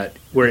coconut,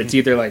 where it's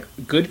either like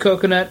good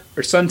coconut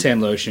or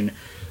suntan lotion.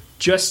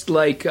 Just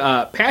like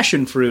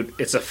passion fruit,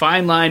 it's a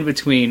fine line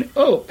between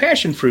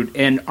passion fruit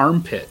and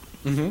armpit.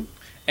 Mm-hmm.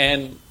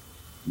 And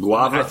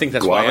guava. I think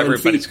that's why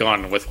everybody's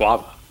gone with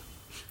guava.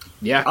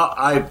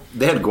 Yeah.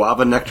 They had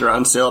guava nectar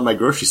on sale at my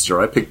grocery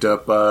store. I picked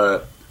up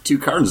 2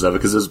 cartons of it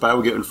because it was buy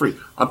one get one free.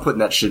 I'm putting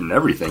that shit in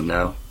everything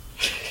now.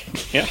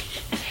 Yeah.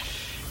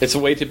 It's a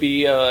way to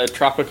be a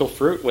tropical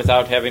fruit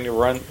without having to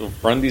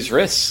run these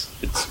risks.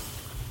 It's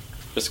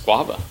just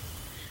guava.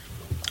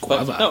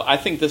 But no, I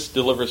think this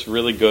delivers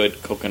really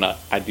good coconut.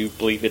 I do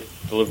believe it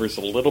delivers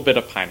a little bit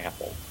of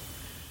pineapple.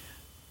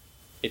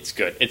 It's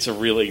good. It's a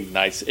really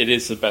nice... It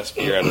is the best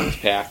beer out of this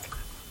pack.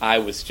 I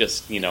was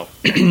just,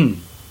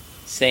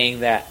 saying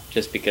that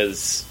just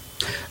because...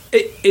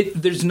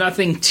 There's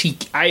nothing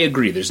tiki... I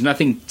agree. There's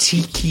nothing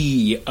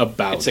tiki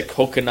about it. It's a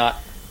coconut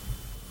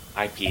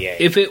IPA.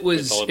 If it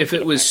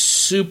was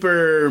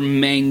super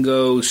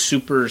mango,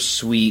 super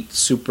sweet,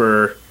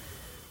 super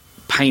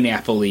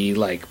pineapple-y,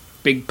 like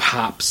big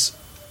pops,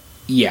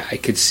 yeah, I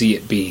could see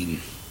it being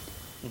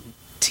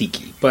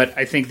tiki. But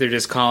I think they're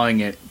just calling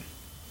it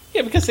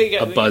because they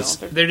got a buzz.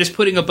 They're just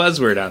putting a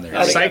buzzword on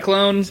there.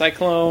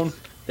 Cyclone.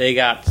 They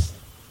got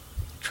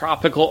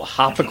tropical,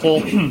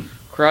 hopical,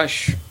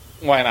 crush.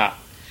 Why not?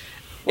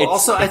 Well,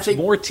 I think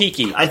more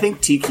tiki. I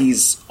think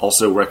tiki's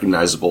also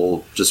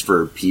recognizable just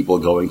for people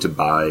going to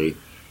buy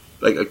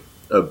like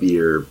a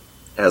beer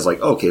as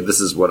like, okay,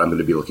 this is what I'm going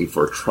to be looking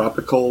for.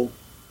 Tropical,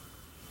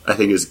 I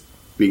think, is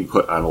being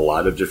put on a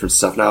lot of different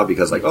stuff now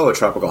because like,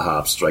 tropical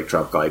hops, like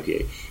tropical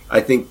IPA.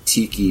 I think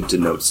tiki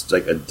denotes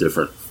like a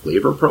different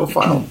flavor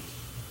profile,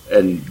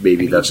 and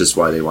maybe that's just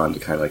why they wanted to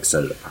kind of like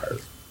set it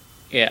apart.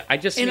 Yeah, I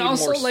just need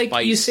also, more like,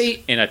 spice you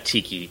say, in a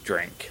tiki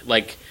drink.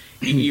 Like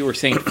you were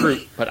saying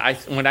fruit, but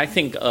when I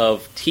think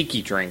of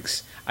tiki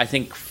drinks, I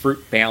think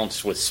fruit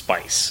balanced with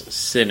spice,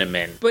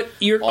 cinnamon. But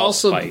you're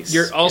also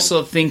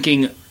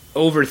overthinking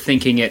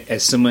it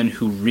as someone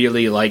who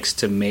really likes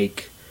to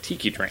make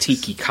tiki drinks,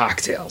 tiki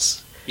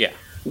cocktails. Yeah,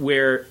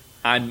 where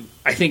I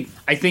think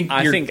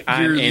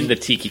I'm in the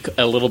tiki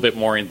a little bit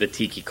more in the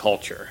tiki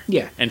culture.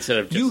 Yeah, instead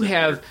of just you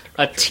have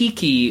a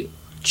tiki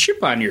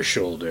chip on your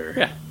shoulder.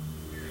 Yeah.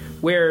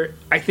 Where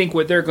I think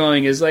what they're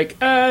going is like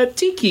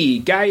tiki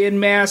guy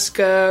in mask,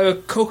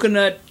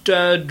 coconut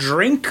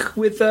drink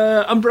with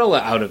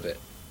umbrella out of it.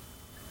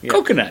 Yeah.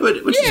 Coconut,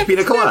 which is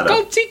pina colada.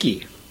 Called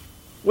tiki,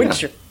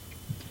 which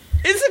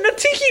isn't a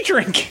tiki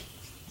drink.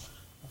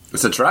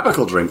 It's a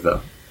tropical drink, though.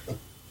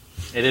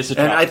 It is a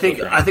tropical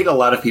drink. I think a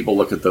lot of people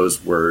look at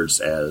those words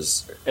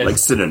as like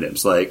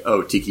synonyms, like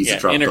tiki's a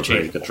tropical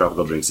drink, a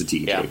tropical drink's a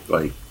tiki drink,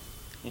 like.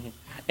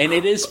 And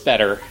it is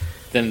better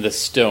than the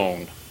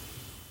Stone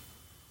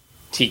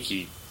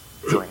tiki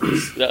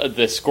drinks.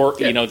 The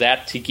Scorpion,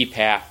 that tiki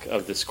pack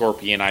of the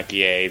Scorpion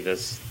IPA,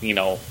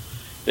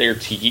 their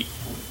tiki,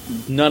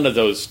 none of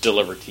those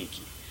deliver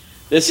tiki.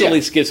 This at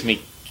least gives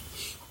me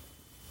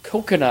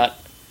coconut,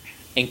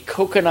 and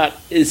coconut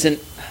isn't,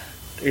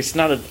 there's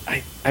not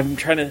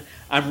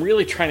I'm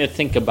really trying to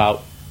think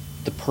about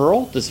the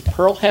Pearl. Does the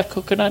Pearl have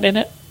coconut in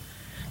it?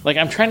 Like,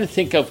 I'm trying to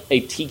think of a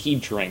tiki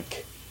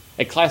drink,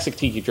 a classic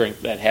tiki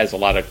drink that has a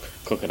lot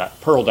of coconut.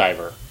 Pearl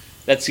Diver.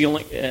 That's the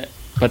only...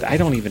 but I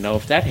don't even know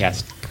if that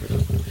has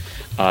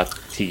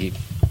tiki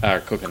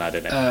coconut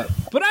in it.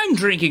 But I'm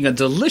drinking a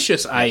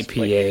delicious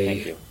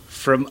IPA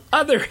from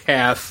Other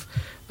Half,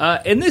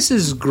 and this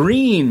is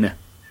green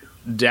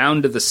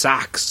down to the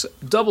socks,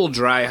 double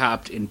dry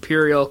hopped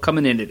Imperial,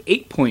 coming in at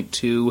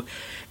 8.2,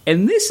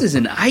 and this is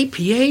an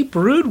IPA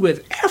brewed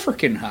with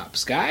African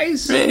hops,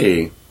 guys.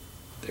 Hey,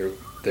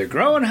 they're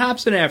growing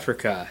hops in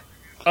Africa.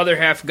 Other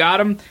Half got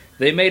them.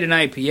 They made an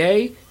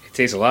IPA. It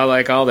tastes a lot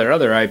like all their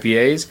other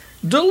IPAs.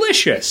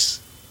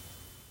 Delicious.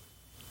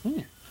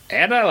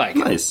 And I like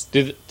it.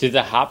 Did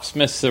the hops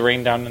miss the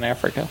rain down in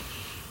Africa?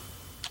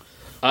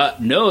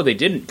 No, they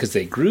didn't, because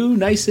they grew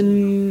nice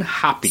and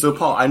hoppy. So,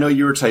 Paul, I know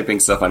you were typing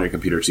stuff on your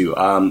computer, too.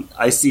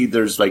 I see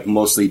there's like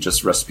mostly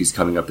just recipes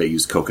coming up that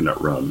use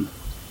coconut rum.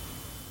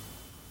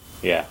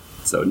 Yeah.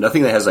 So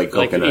nothing that has like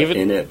coconut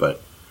in it,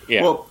 but...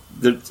 Yeah. Well,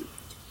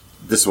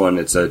 this one,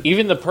 it's a...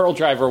 Even the Pearl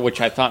Diver, which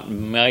I thought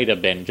might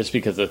have been, just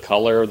because of the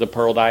color of the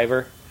Pearl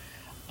Diver...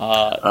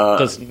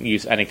 Doesn't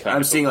use any kind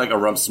I'm of... seeing like a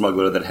rum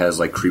smuggler that has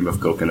like cream of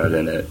coconut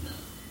in it.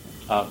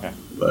 Okay.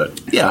 But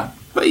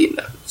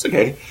it's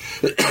okay.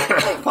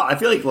 Paul, I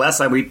feel like last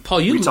time we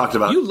talked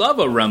about... You love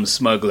a rum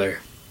smuggler.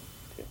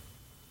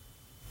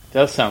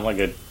 Does sound like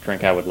a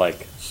drink I would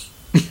like.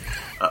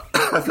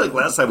 I feel like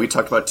last time we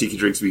talked about tiki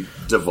drinks, we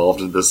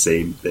devolved into the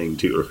same thing,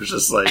 too. It was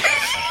just like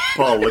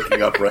Paul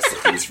looking up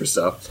recipes for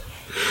stuff.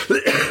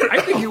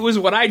 I think it was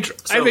what I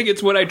think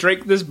it's what I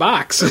drank this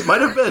box. It might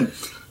have been.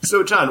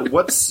 So, John,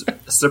 what's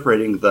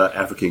separating the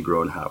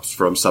African-grown hops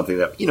from something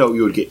that,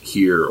 you would get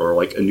here or,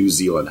 like, a New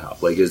Zealand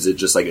hop? Like, is it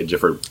just, like, a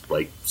different,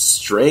 like,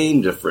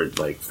 strain, different,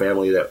 like,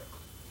 family that...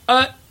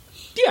 I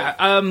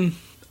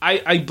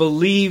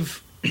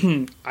believe...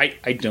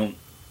 I don't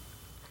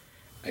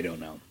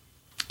know.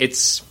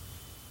 It's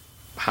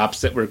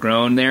hops that were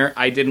grown there.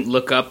 I didn't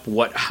look up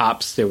what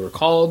hops they were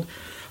called.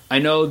 I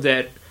know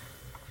that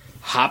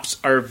hops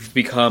are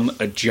become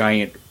a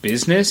giant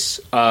business.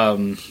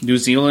 New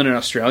Zealand and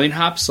Australian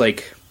hops,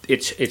 like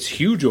it's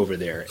huge over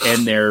there,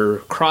 and they're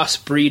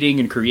crossbreeding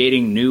and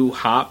creating new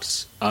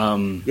hops.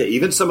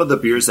 Even some of the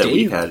beers that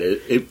we've had,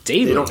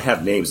 they don't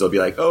have names. They'll be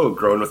like,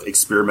 grown with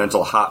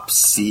experimental hop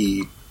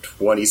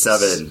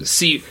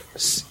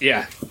C27.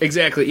 Yeah,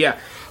 exactly. Yeah.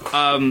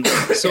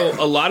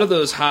 So a lot of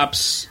those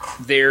hops,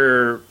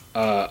 they're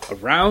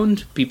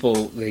around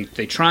people.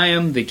 They try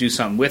them, they do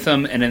something with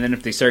them, and then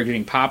if they start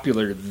getting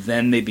popular,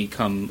 then they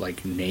become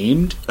like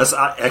named. That's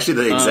actually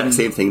the exact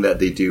same thing that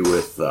they do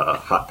with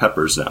hot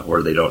peppers now,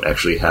 where they don't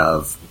actually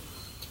have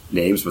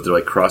names, but they're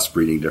like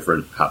crossbreeding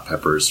different hot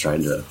peppers,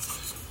 trying to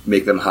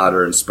make them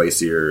hotter and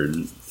spicier,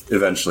 and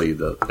eventually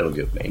it'll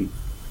get a name.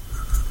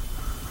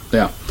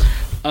 Yeah.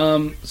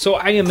 So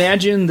I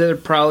imagine they're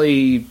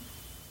probably...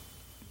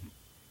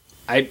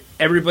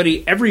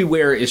 everybody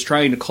everywhere is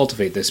trying to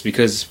cultivate this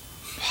because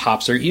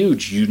hops are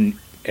huge.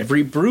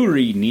 Every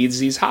brewery needs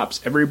these hops.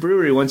 Every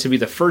brewery wants to be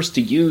the first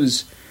to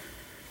use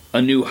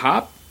a new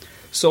hop.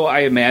 So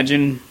I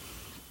imagine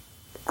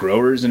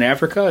growers in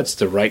Africa, it's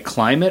the right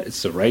climate,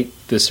 it's the right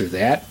this or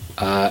that,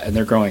 and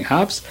they're growing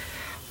hops.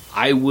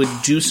 I would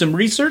do some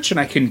research and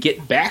I can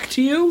get back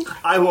to you.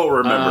 I won't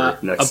remember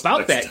next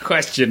that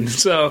question.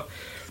 So...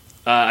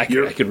 I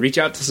could reach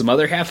out to some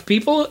other half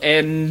people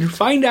and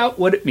find out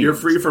what it means. You're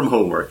free from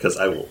homework because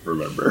I won't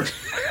remember.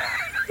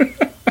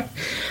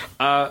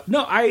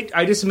 No,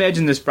 I just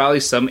imagine there's probably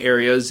some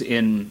areas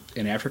in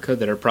Africa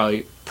that are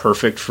probably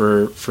perfect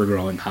for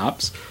growing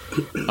hops.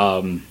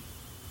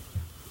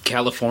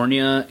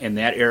 California and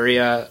that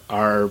area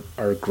are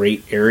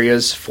great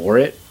areas for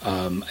it.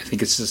 I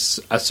think it's just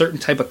a certain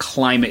type of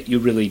climate you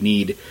really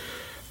need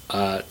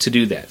to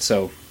do that.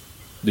 So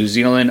New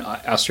Zealand,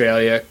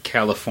 Australia,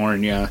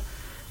 California,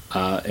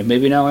 and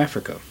maybe now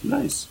Africa.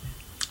 Nice.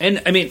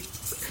 And, I mean,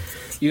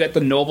 you got the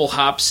noble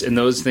hops and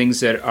those things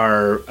that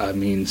are,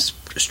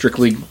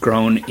 strictly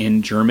grown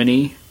in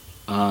Germany,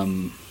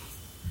 and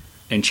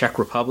Czech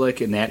Republic,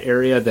 in that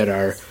area, that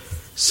are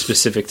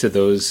specific to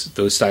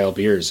those style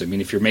beers. I mean,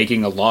 if you're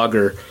making a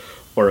lager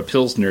or a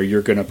pilsner,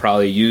 you're going to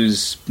probably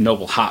use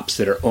noble hops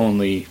that are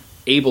only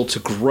able to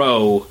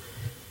grow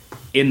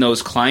in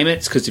those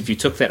climates, because if you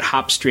took that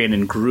hop strand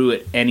and grew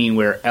it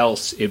anywhere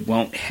else, it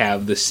won't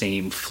have the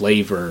same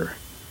flavor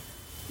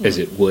as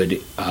it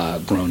would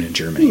grown in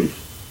Germany.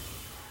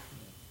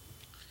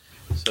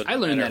 So I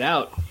learned that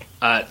out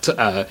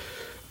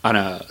on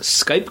a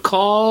Skype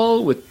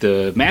call with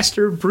the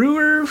master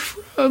brewer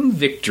from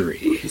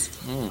Victory.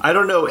 I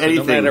don't know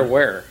anything. So no matter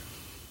where.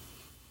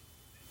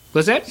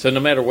 What's that? So no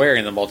matter where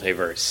in the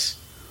multiverse,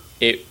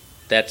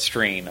 that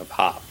strain of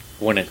hop,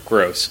 when it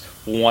grows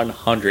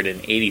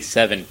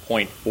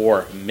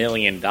 $187.4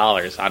 million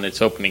on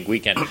its opening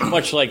weekend,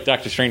 much like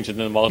Doctor Strange in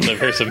the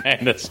Multiverse of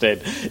Madness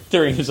did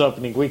during his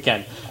opening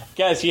weekend.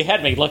 Guys, you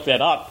had me look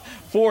that up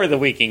for the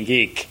Weekend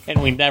Geek,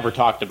 and we never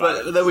talked about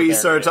it. But then we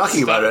started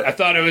talking about it. I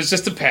thought it was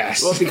just a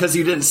pass. Well, because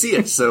you didn't see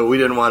it, so we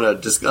didn't want to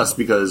discuss,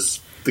 because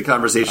the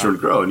conversation would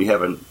grow, and you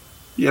haven't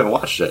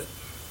watched it.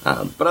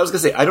 But I was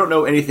going to say, I don't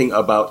know anything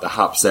about the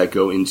hops that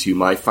go into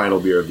my final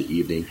beer of the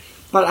evening.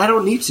 But I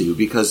don't need to,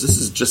 because this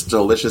is just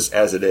delicious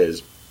as it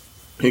is.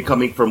 And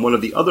coming from one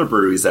of the other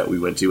breweries that we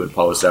went to in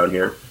Paul's down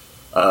here,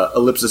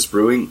 Ellipsis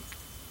Brewing,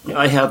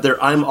 I have their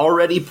I'm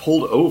Already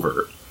Pulled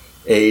Over,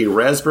 a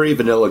raspberry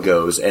vanilla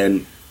goes.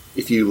 And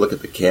if you look at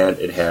the can,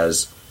 it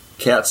has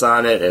cats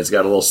on it, and it's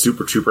got a little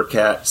Super Trooper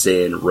cat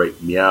saying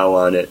right meow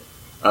on it.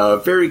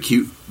 Very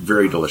cute,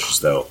 very delicious,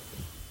 though.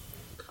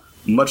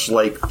 Much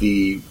like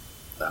the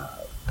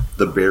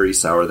berry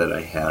sour that I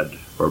had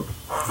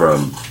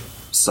from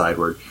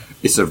Sideward.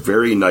 It's a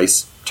very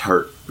nice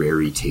tart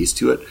berry taste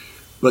to it,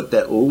 but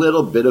that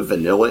little bit of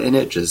vanilla in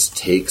it just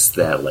takes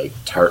that like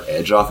tart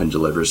edge off and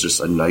delivers just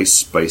a nice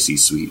spicy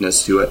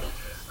sweetness to it.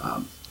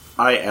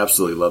 I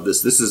absolutely love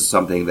this. This is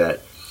something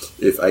that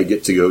if I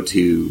get to go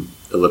to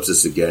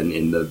Ellipsis again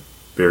in the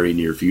very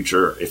near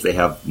future, if they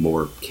have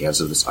more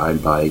cans of this, I'm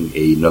buying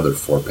another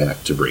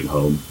 4-pack to bring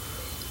home,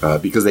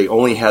 because they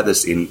only had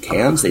this in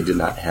cans. They did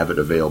not have it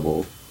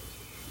available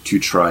to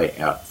try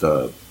at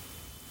the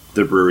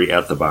the brewery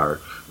at the bar,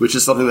 which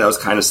is something that I was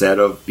kind of sad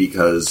of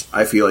because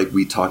I feel like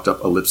we talked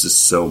up Ellipsis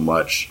so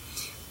much.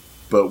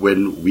 But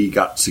when we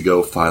got to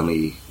go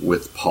finally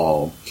with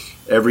Paul,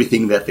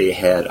 everything that they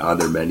had on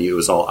their menu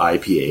was all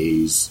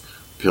IPAs,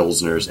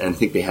 Pilsners, and I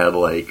think they had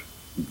like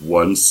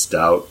one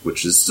stout,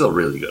 which is still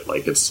really good.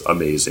 Like, it's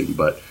amazing,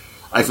 but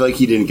I feel like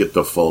he didn't get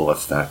the full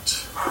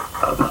effect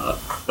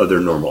of their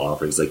normal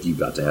offerings like you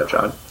got to have,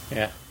 John.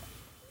 Yeah.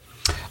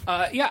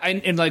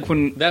 And like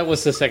when That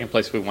was the second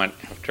place we went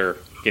after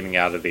getting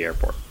out of the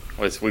airport.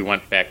 Was we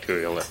went back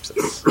to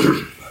Ellipsis,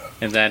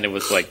 and then it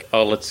was like,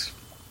 oh,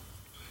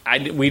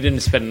 we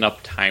didn't spend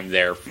enough time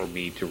there for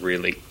me to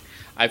really.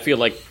 I feel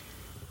like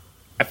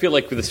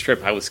with this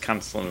trip, I was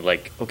constantly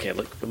like, okay,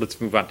 let's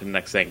move on to the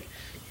next thing.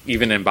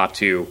 Even in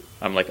Batu,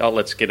 I'm like, oh,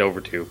 let's get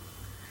over to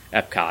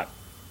Epcot.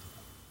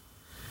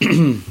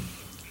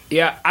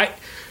 Yeah,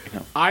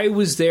 I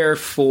was there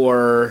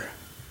for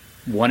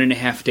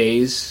 1.5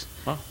 days.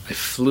 Huh? I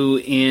flew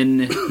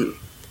in.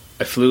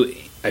 I flew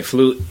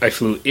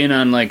in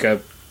on like a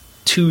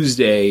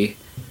Tuesday.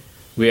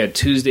 We had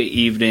Tuesday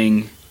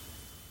evening,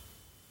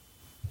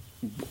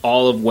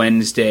 all of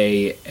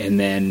Wednesday, and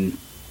then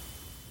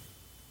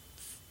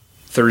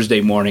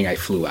Thursday morning I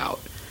flew out.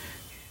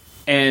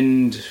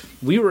 And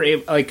we were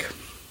able, like,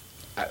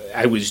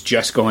 I was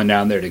just going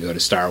down there to go to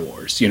Star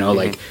Wars,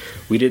 like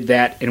we did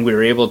that, and we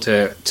were able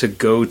to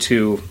go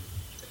to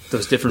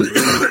those different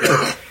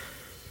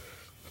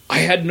I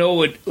had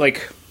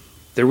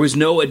there was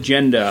no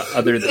agenda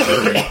other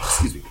than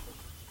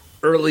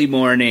early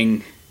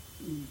morning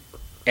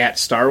at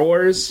Star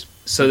Wars.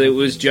 So it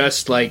was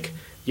just like,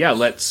 yeah,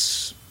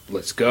 let's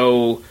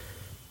go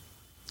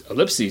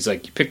Ellipses.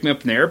 Like, you picked me up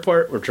in the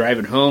airport, we're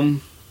driving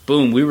home.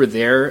 Boom, we were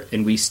there,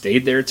 and we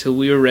stayed there till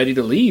we were ready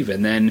to leave.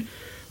 And then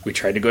we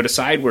tried to go to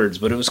Sidewards,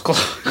 but it was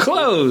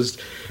closed.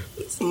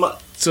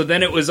 So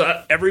then it was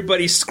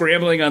everybody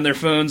scrambling on their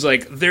phones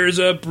like, there's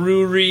a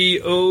brewery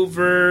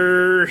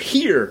over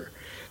here.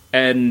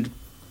 And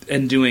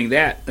doing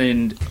that.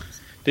 And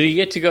did you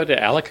get to go to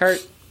a la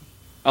carte?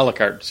 A la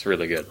carte's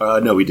really good.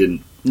 No, we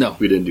didn't. No.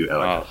 We didn't do a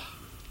la carte.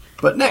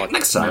 But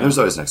next time. There's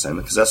always next time,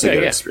 because that's a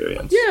good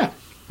experience. Yeah.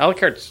 A la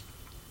carte's...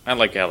 I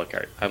like a la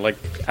carte. I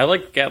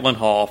like Gatlin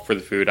Hall for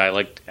the food. I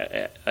liked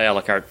a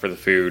la carte for the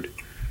food.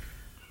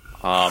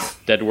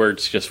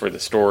 Deadwood's just for the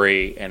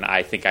story, and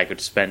I think I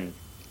could spend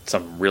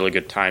some really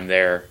good time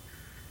there.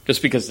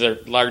 Just because they're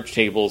large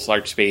tables,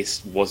 large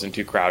space, wasn't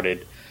too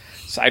crowded.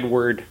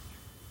 Sideward,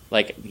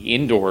 like the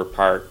indoor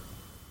part,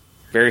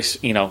 very,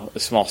 a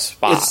small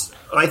spot.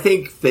 I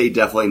think they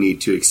definitely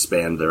need to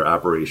expand their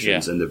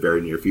operations in the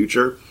very near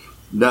future.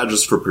 Not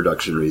just for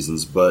production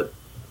reasons, but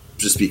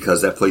just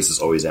because that place is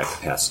always at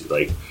capacity.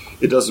 Like,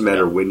 it doesn't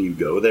matter when you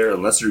go there,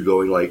 unless you're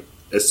going, like,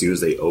 as soon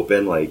as they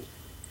open, like,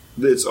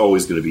 it's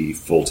always going to be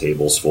full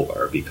tables, full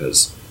bar,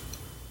 because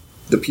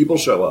the people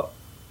show up.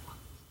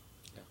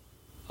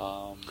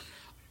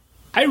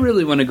 I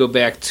really want to go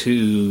back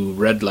to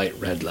Red Light,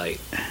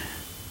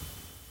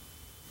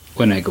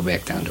 when I go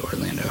back down to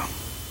Orlando.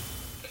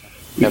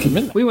 Never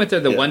been there. We went there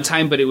the one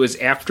time, but it was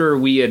after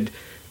we had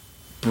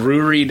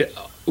brewered.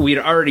 We'd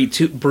already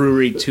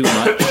brewered too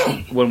much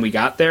when we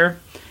got there.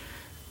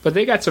 But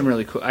they got some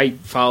really cool... I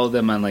follow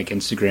them on, like,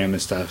 Instagram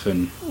and stuff,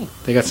 and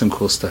they got some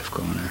cool stuff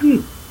going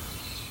on.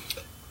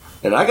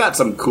 And I got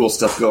some cool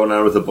stuff going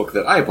on with the book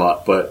that I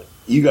bought, but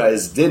you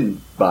guys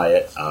didn't buy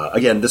it.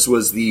 Again, this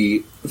was the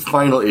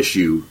final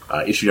issue,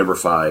 issue number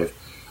 5,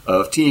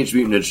 of Teenage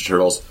Mutant Ninja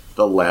Turtles,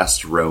 The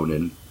Last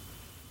Ronin.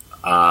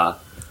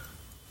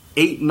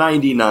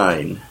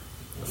 $8.99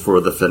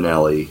 for the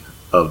finale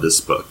of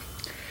this book.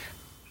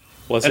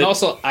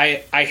 Also,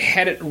 I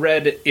hadn't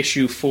read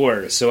issue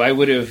 4, so I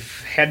would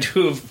have had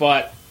to have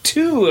bought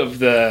 2 of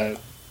the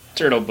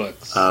Turtle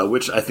books.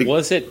 Which I think...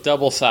 Was it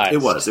double sized?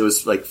 It was. It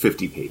was like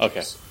 50 pages.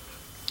 Okay.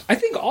 I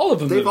think all of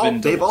them they've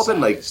all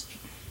been like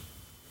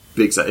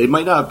big size. It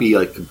might not be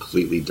like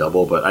completely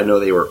double, but I know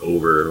they were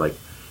over like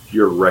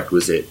your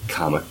requisite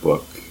comic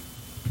book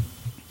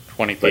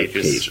 20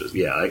 pages. Like,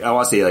 yeah, like, I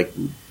want to say like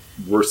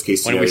worst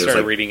case scenario. When we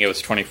started like, reading, it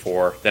was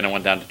 24. Then it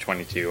went down to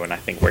 22, and I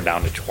think we're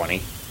down to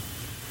 20.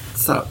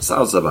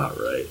 Sounds about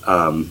right.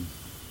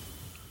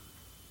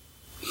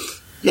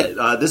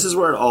 This is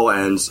where it all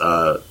ends.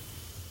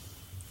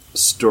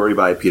 Story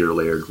by Peter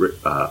Laird,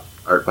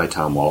 art by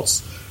Tom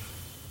Waltz.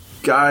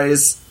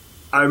 Guys,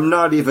 I'm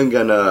not even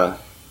gonna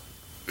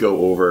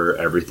go over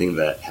everything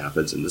that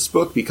happens in this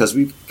book because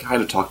we've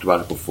kind of talked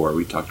about it before.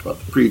 We talked about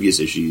the previous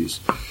issues.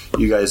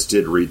 You guys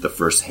did read the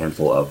first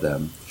handful of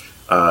them.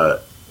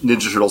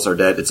 Ninja Turtles are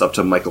dead. It's up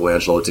to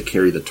Michelangelo to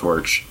carry the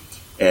torch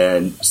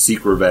and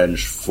seek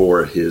revenge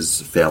for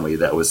his family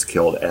that was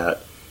killed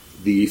at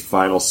the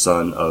final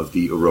son of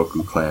the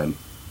Oroku clan.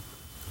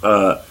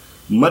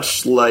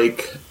 Much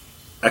like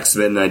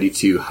X-Men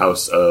 92,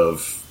 House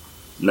of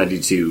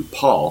 92,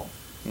 Paul,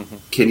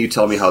 can you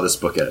tell me how this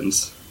book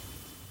ends?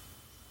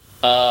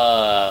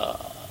 That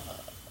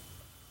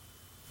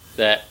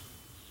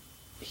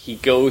he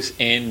goes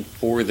in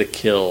for the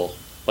kill,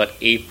 but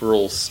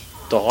April's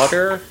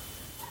daughter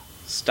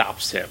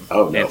stops him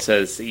Oh, no. and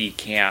says, "You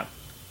can't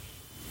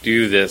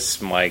do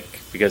this, Mike,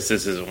 because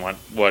this isn't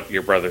what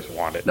your brothers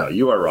wanted." No,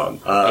 you are wrong.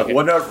 Okay.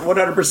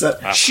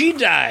 100%. She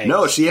died.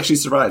 No, she actually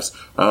survives.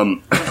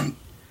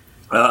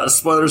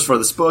 Spoilers for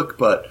this book,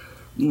 but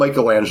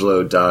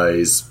Michelangelo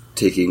dies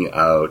taking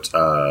out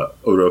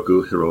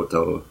Oroku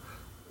Hiroto.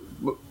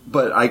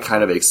 But I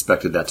kind of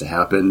expected that to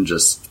happen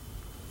just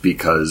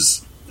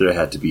because there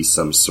had to be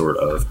some sort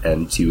of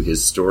end to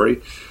his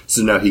story.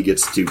 So now he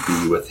gets to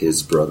be with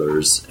his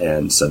brothers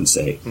and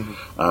Sensei.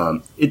 Mm-hmm.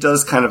 It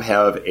does kind of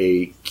have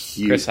a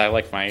cute... Chris, I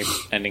like my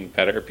ending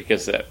better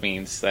because that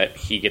means that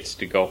he gets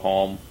to go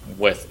home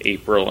with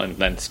April and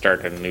then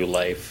start a new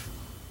life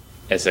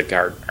as a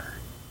gardener.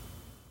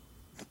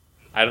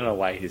 I don't know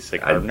why he's a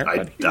gardener.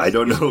 I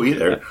don't know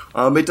either.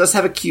 It does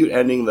have a cute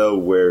ending, though,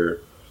 where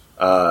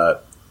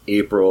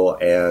April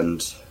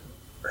and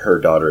her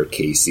daughter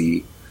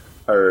Casey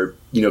are,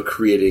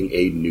 creating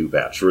a new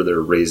batch where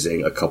they're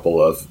raising a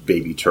couple of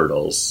baby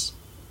turtles.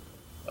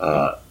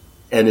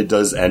 And it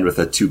does end with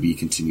a to be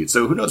continued.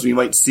 So who knows? We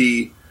might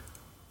see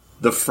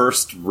the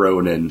first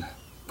Ronin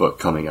book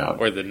coming out.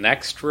 Or the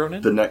next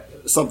Ronin?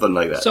 Something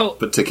like that. So,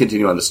 but to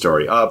continue on the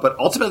story. But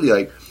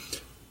ultimately,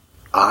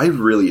 I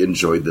really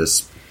enjoyed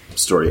this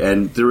story.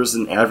 And there was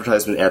an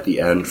advertisement at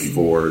the end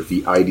for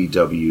the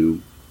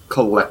IDW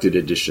collected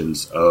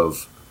editions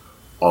of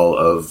all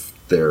of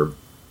their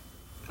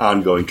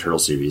ongoing Turtle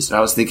series. And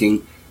I was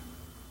thinking,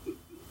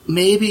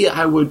 maybe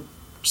I would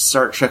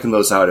start checking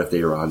those out if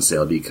they were on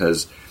sale,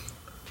 because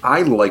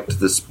I liked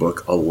this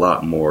book a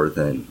lot more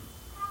than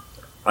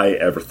I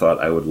ever thought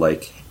I would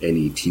like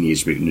any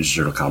Teenage Mutant Ninja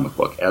Turtle comic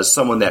book. As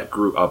someone that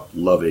grew up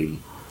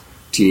loving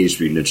Teenage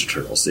Mutant Ninja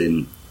Turtles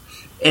in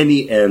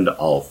any and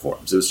all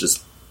forms, it was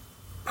just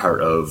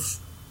part of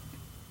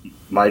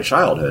my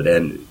childhood,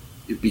 and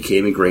it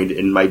became ingrained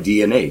in my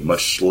DNA,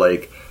 much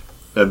like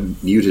a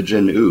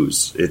mutagen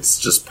ooze. It's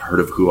just part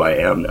of who I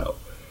am now.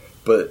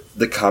 But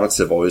the comics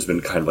have always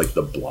been kind of like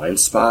the blind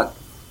spot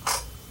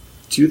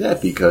to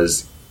that,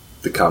 because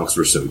the comics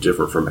were so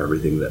different from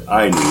everything that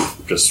I knew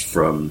just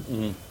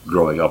from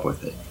growing up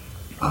with it.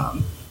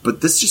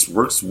 But this just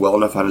works well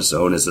enough on its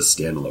own as a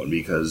standalone,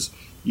 because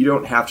you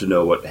don't have to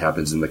know what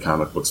happens in the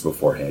comic books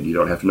beforehand. You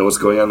don't have to know what's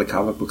going on in the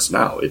comic books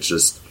now. It's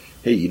just,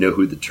 hey, you know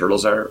who the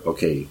Turtles are?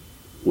 Okay,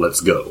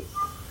 let's go.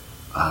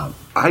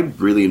 I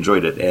really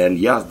enjoyed it. And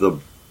yeah, the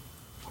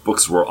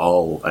books were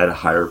all at a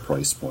higher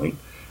price point.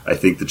 I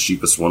think the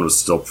cheapest one was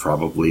still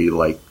probably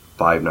like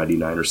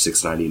 $5.99 or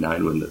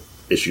 $6.99 when the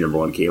issue number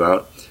 1 came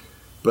out.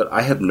 But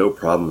I have no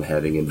problem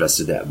having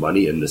invested that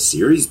money in the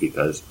series,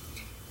 because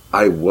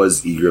I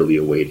was eagerly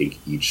awaiting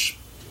each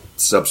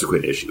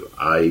subsequent issue.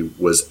 I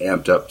was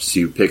amped up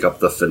to pick up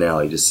the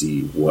finale to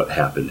see what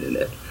happened in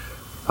it.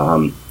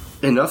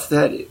 Enough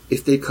that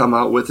if they come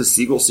out with a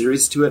sequel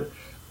series to it,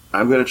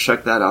 I'm going to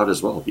check that out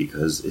as well,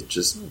 because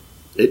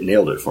it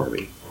nailed it for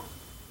me.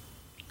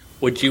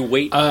 Would you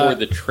wait for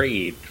the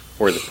trade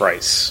for the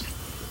price?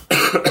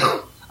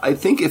 I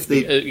think if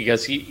they...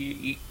 because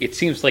it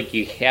seems like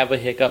you have a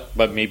hiccup,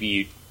 but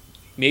maybe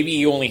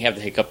you only have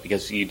the hiccup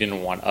because you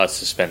didn't want us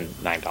to spend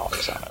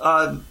 $9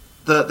 on it.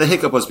 The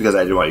hiccup was because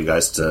I didn't want you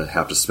guys to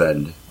have to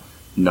spend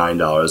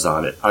 $9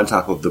 on it, on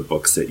top of the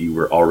books that you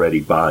were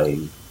already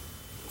buying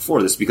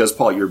for this. Because,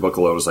 Paul, your book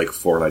alone was like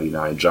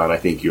 $4.99. John, I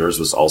think yours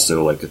was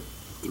also like a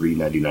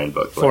 $3.99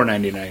 book.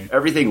 $4.99.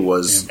 Everything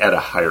was at a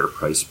higher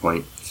price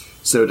point.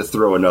 So to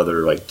throw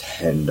another like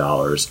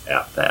 $10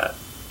 at that,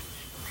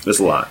 there's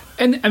a lot.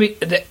 And I mean,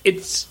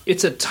 it's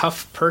a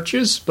tough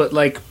purchase, but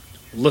like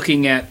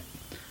looking at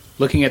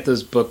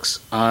those books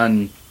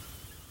on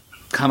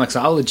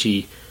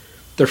Comixology,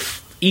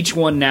 each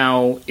one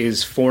now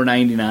is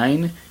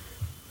 $4.99,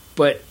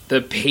 but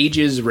the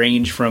pages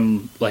range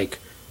from like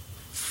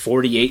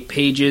 48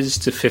 pages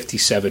to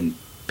 57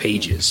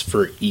 pages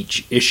for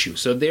each issue.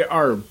 So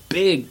they're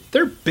big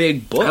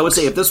books. I would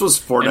say if this was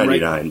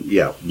 $4.99,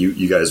 yeah,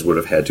 you guys would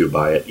have had to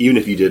buy it, even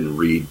if you didn't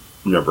read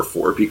number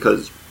 4,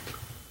 because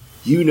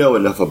you know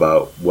enough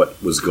about what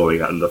was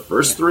going on in the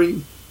first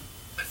 3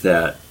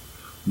 that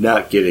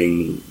not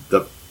getting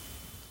the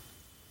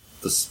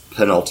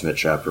penultimate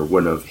chapter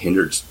wouldn't have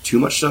hindered too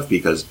much stuff,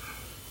 because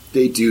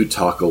they do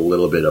talk a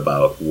little bit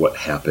about what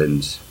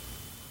happened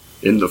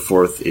in the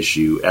 4th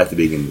issue at the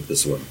beginning of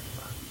this one.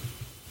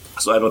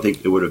 So I don't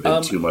think it would have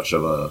been too much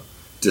of a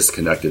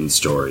disconnected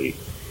story.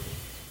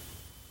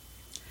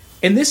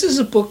 And this is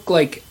a book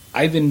like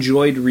I've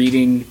enjoyed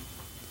reading.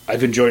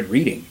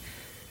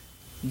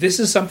 This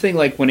is something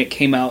like when it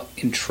came out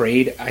in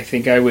trade, I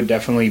think I would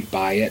definitely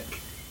buy it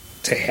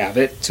to have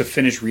it, to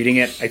finish reading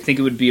it. I think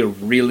it would be a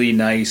really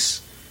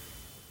nice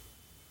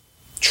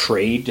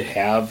trade to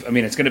have. I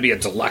mean, it's going to be a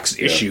deluxe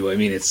issue. I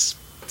mean, it's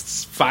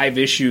 5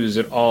 issues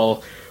at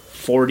all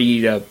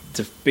 40 to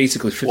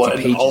basically 50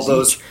 pages.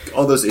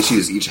 All those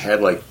issues each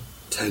had like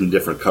 10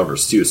 different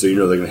covers too, so they're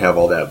going to have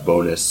all that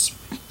bonus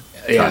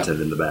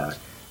content in the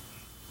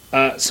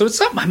back. So it's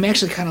something I'm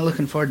actually kind of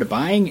looking forward to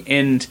buying,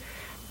 and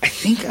I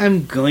think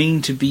I'm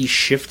going to be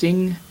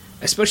shifting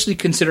especially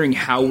considering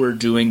how we're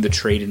doing the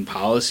trade and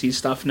policy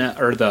stuff now,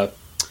 or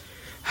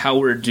how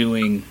we're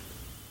doing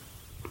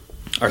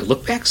our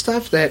look back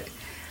stuff, that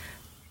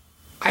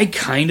I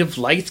kind of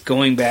liked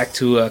going back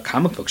to a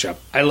comic book shop.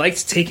 I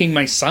liked taking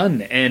my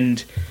son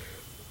and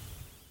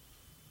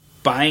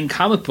buying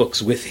comic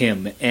books with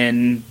him,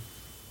 and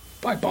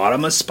I bought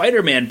him a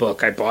Spider-Man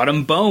book. I bought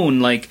him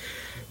Bone. Like,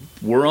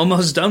 we're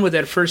almost done with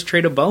that first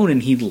trade of Bone,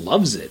 and he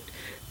loves it.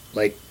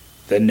 Like,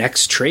 the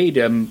next trade,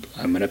 I'm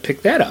going to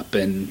pick that up,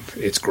 and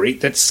it's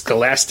great that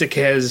Scholastic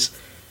has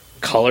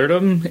colored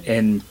them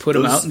and put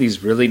them out in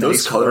these really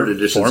nice those colored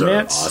editions formats.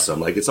 are awesome.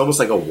 Like, it's almost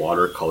like a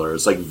watercolor.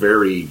 It's like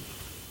very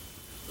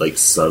like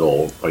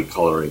subtle, like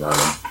coloring on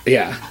them.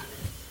 Yeah,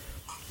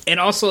 and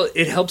also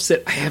it helps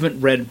that I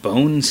haven't read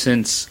Bone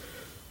since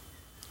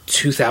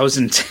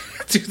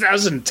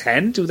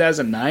 2010,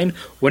 2009.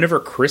 Whenever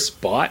Chris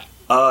bought,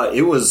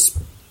 it was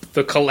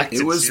the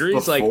collected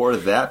series. Before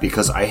that,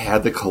 because I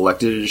had the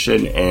collected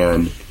edition,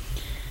 and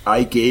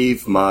I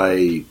gave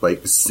my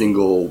like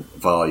single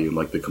volume,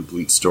 like the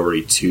complete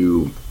story,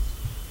 to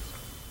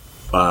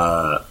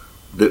the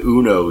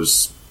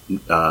Uno's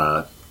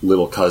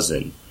little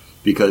cousin,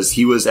 because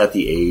he was at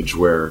the age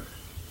where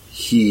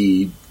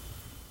he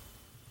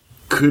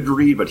could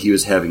read, but he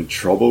was having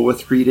trouble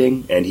with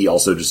reading, and he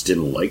also just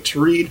didn't like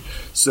to read.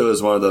 So it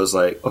was one of those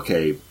like,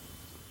 okay,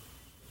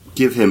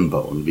 give him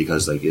Bone,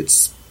 because like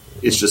it's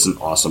just an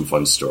awesome,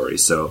 fun story.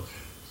 So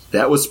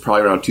that was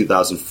probably around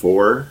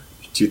 2004,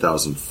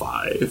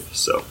 2005.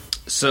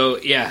 So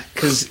yeah,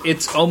 because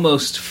it's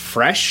almost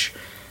fresh.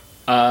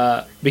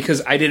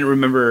 Because I didn't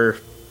remember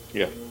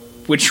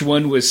which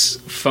one was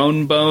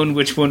Phone Bone,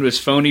 which one was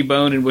Phony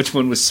Bone, and which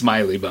one was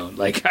Smiley Bone.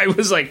 Like, I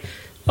was like,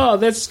 oh,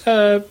 that's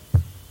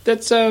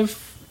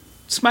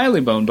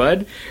Smiley Bone,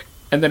 bud.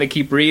 And then I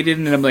keep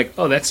reading, and I'm like,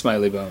 oh, that's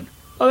Smiley Bone.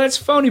 Oh, that's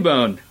Phony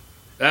Bone.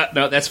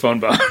 No, that's Phone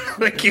Bone.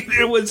 Like,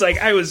 it was like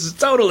I was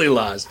totally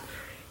lost.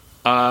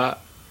 But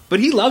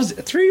he loves it.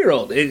 A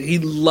 3-year-old, he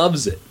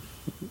loves it.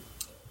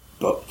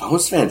 But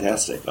Bone's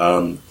fantastic.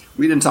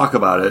 We didn't talk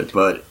about it,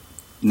 but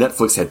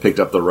Netflix had picked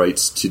up the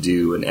rights to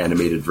do an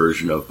animated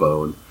version of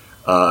Bone,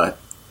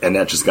 and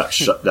that just got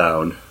shut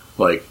down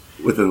like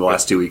within the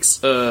last 2 weeks.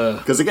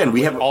 Because again,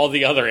 we have all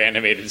the other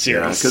animated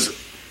series. Because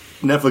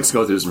Netflix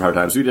goes through some hard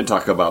times. We didn't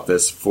talk about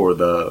this for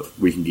the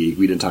Week in Geek.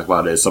 We didn't talk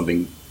about it as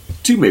something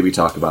to maybe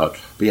talk about.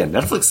 But yeah,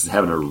 Netflix is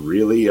having a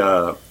really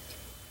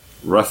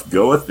rough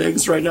go of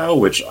things right now,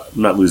 which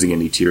I'm not losing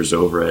any tears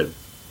over it.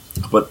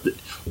 But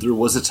there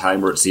was a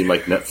time where it seemed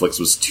like Netflix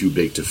was too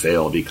big to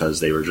fail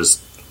because they were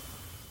just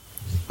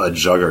a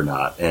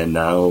juggernaut, and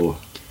now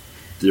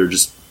they're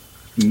just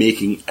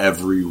making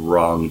every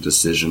wrong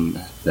decision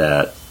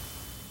that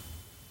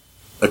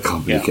a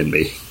company can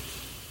make.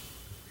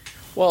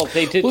 Well,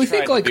 they did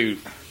try to do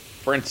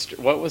Friendster.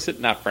 What was it?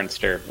 Not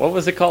Friendster. What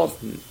was it called?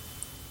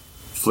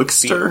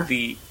 Flickster?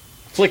 The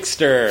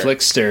Flickster.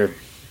 Flickster.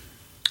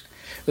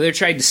 Well, they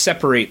tried to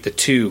separate the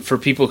two for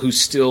people who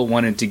still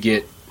wanted to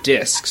get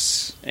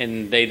discs.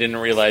 And they didn't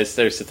realize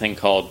there's a thing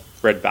called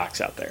Redbox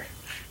out there.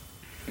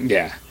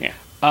 Yeah. Yeah.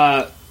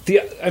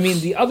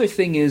 The other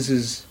thing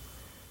is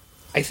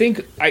I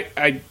think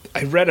I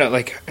read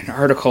an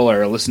article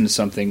or listened to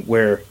something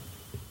where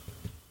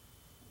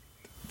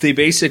they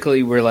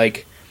basically were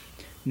like,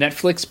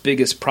 Netflix's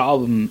biggest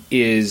problem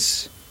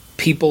is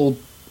people,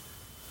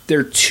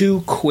 they're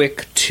too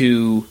quick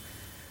to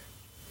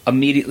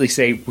immediately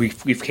say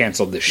we've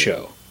canceled this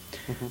show.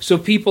 Mm-hmm. So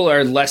people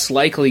are less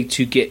likely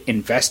to get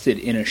invested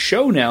in a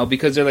show now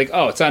because they're like,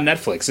 oh, it's on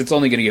Netflix. It's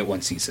only going to get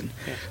one season.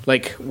 Yeah.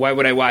 Like, why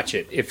would I watch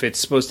it if it's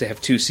supposed to have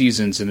 2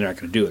 seasons and they're not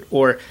going to do it?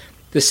 Or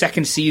the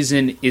second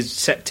season is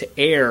set to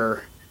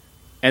air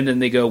and then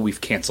they go,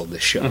 we've canceled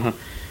this show.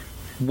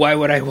 Mm-hmm. Why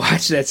would I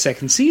watch that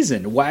second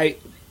season? Why?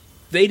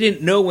 They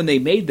didn't know when they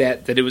made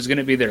that it was going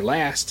to be their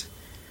last.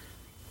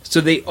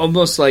 So they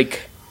almost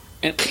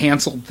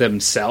canceled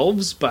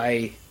themselves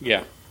by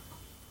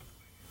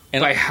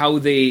by how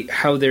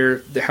their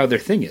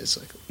thing is.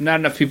 Like, not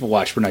enough people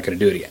watch. We're not going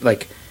to do it again.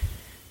 Like,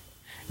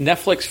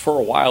 Netflix for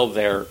a while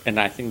there, and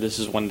I think this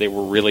is when they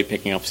were really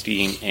picking up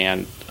steam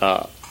and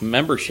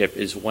membership,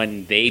 is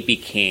when they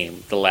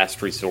became the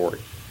last resort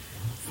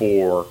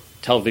for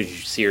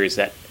television series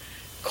that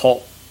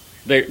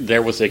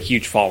there was a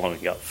huge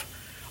following of.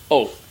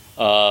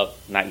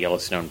 Not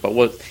Yellowstone, but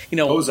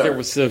Ozark. There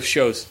was those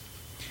shows.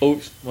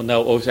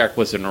 Ozark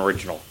was an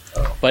original,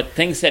 but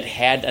things that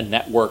had a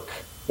network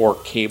or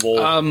cable.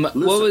 What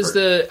was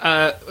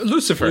the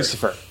Lucifer?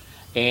 Lucifer,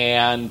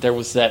 and there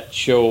was that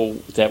show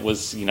that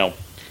was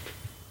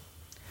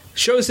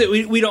shows that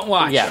we don't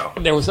watch. Yeah,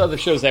 there was other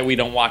shows that we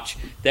don't watch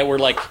that were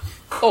like,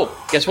 oh,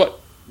 guess what?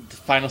 The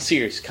final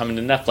series coming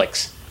to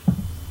Netflix.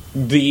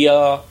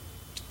 The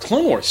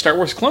Clone Wars, Star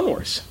Wars Clone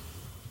Wars.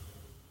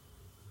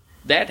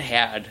 That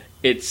had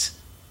its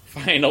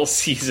final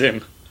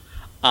season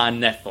on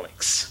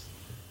Netflix.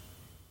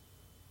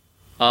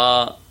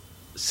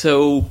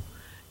 So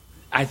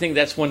I think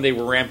that's when they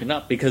were ramping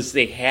up because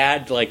they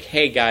had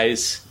hey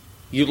guys,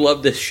 you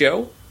love this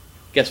show?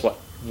 Guess what?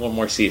 One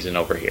more season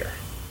over here.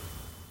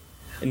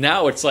 And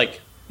now it's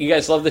like, you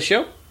guys love the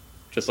show?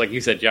 Just like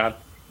you said, John,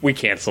 we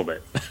canceled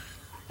it.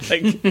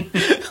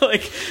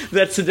 like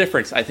that's the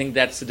difference. I think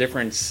that's the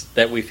difference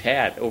that we've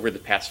had over the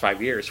past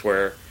 5 years,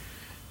 where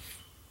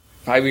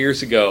 5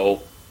 years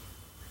ago,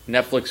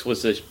 Netflix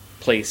was the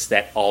place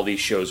that all these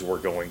shows were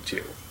going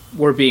to.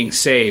 We're being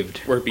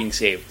saved. We're being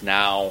saved.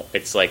 Now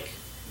it's like,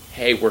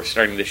 hey, we're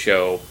starting the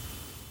show.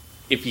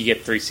 If you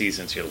get 3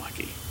 seasons, you're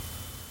lucky.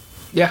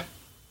 Yeah.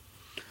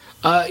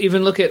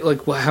 Even look at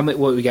like how many.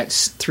 What we got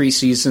 3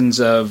 seasons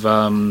of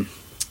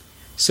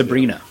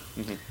Sabrina.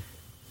 Mm-hmm.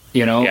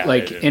 You know, Yeah,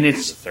 like, and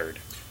it's the third.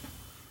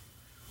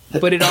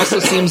 But it also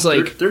seems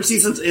like third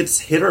seasons,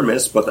 it's hit or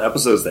miss, but the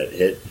episodes that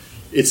hit,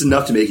 it's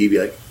enough to make you be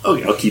like,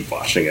 okay, I'll keep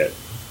watching it.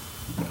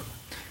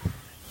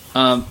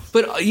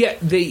 But yeah,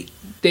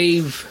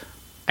 they've.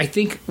 I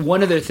think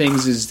one of their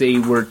things is they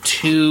were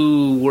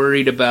too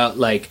worried about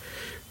like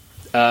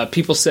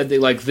people said they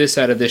like this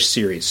out of this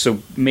series, so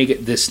make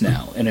it this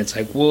now. And it's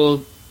like,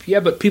 well, yeah,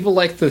 but people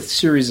like the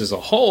series as a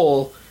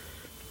whole.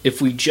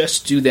 If we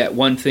just do that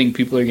one thing,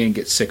 people are going to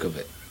get sick of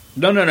it.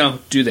 No,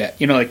 do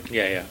that. You know, like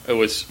Yeah. It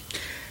was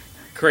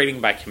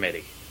creating by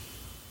committee.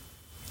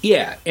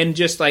 Yeah, and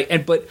just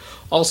like, but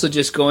also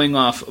just going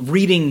off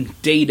reading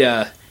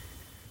data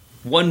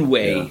one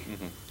way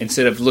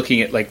instead of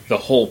looking at like the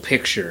whole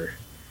picture.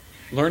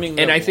 Learning,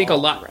 and I think a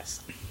lot,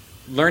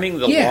 learning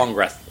the long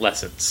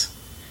lessons.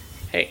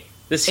 Hey,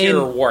 this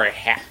hero wore a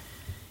hat,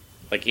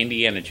 like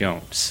Indiana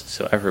Jones,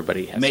 so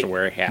everybody has to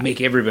wear a hat.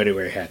 Make everybody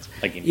wear hats,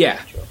 like Indiana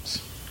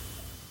Jones.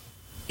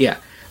 Yeah.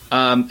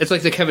 It's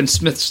like the Kevin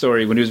Smith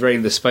story when he was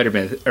writing the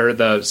Spider-Man or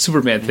the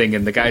Superman thing,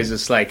 and the guy's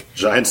just like,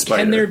 giant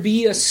spider. Can there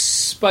be a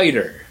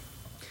spider?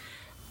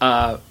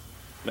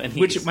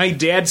 Which my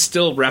dad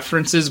still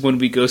references when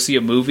we go see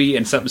a movie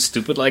and something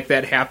stupid like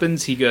that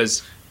happens. He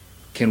goes,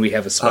 "Can we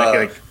have a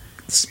spider?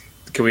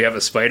 Can we have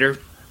a spider?"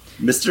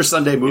 Mr.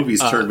 Sunday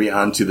Movies turned me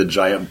on to the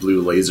giant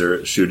blue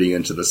laser shooting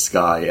into the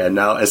sky, and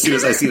now as soon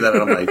as I see that,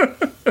 I'm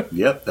like,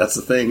 "Yep, that's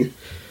the thing."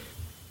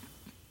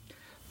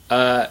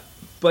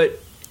 But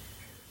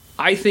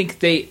I think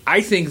they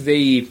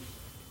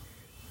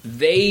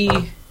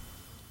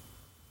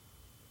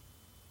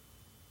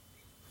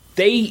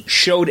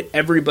showed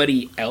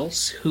everybody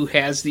else who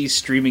has these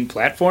streaming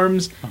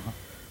platforms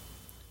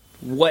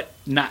what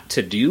not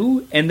to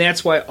do, and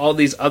that's why all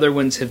these other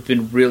ones have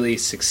been really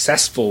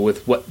successful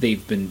with what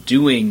they've been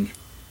doing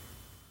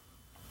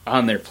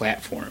on their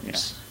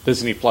platforms. Yeah.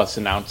 Disney Plus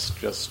announced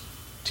just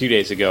 2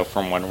 days ago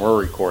from when we're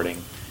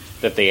recording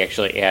that they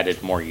actually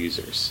added more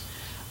users.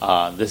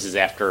 This is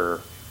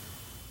after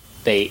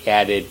they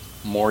added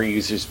more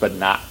users, but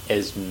not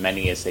as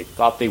many as they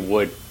thought they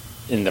would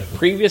in the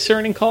previous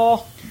earning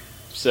call.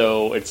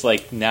 So it's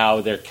like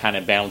now they're kind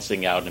of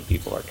balancing out, and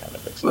people are kind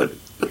of excited.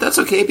 But that's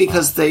okay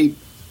because they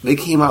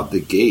came out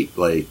the gate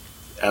like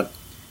at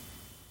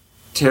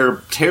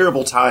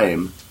terrible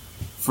time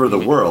for the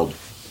world,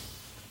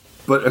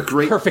 but a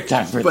great perfect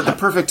time for the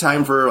perfect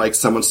time for like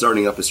someone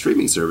starting up a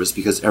streaming service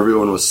because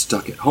everyone was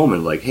stuck at home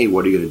and like, hey,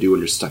 what are you going to do when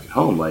you're stuck at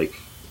home? Like,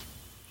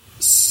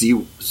 see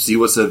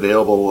what's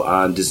available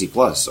on Disney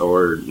Plus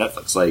or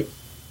Netflix, like.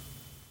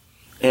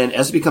 And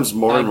as it becomes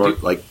more and more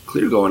like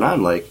clear going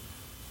on, like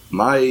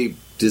my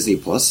Disney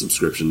Plus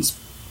subscription's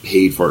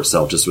paid for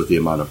itself just with the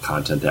amount of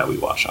content that we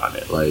watch on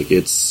it. Like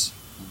there's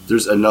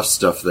enough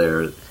stuff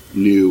there,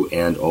 new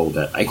and old,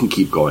 that I can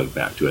keep going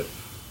back to it.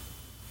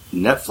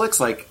 Netflix,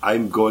 like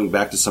I'm going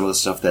back to some of the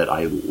stuff that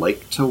I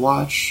like to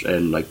watch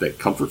and like that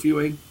comfort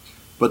viewing.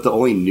 But the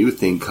only new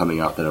thing coming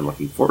out that I'm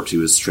looking forward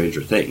to is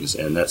Stranger Things,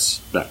 and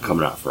that's not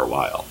coming out for a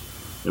while.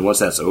 And once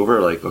that's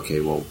over, like, okay,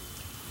 well,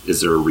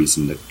 is there a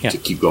reason to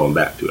keep going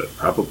back to it?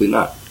 Probably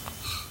not.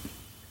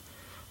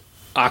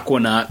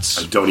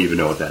 Aquanauts. I don't even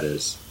know what that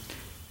is.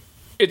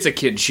 It's a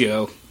kid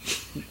show.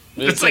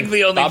 It's like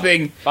the only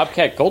thing.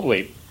 Bobcat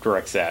Goldthwait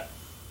directs that,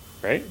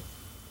 right?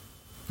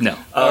 No.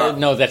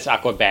 No, that's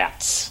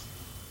Aquabats.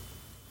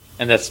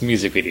 And that's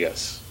music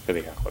videos for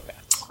the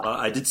Aquabats.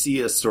 I did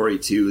see a story,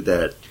 too,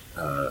 that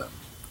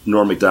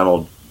Norm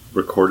Macdonald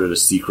recorded a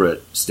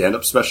secret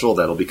stand-up special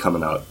that'll be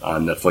coming out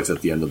on Netflix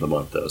at the end of the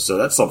month, though. So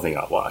that's something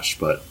I'll watch,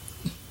 but...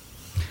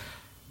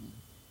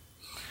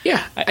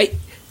 Yeah,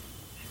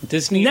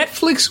 Disney...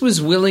 Netflix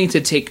was willing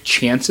to take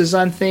chances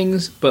on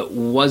things, but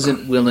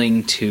wasn't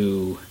willing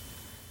to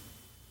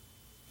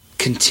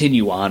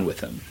continue on with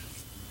them.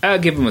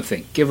 Give them a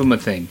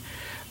thing.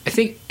 I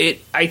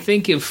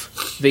think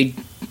if they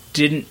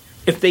didn't...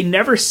 If they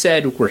never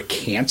said we're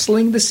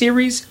canceling the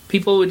series,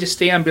 people would just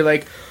stay on and be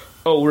like,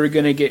 oh, we're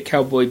going to get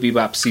Cowboy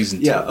Bebop season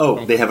 2.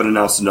 Yeah, they haven't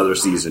announced another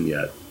season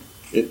yet.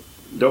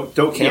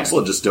 Don't cancel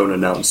it, just don't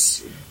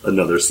announce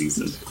another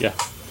season. Yeah.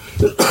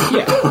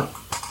 Yeah.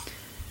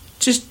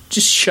 Just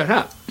shut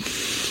up.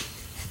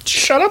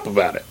 Shut up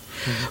about it.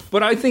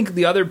 But I think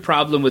the other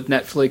problem with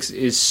Netflix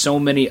is so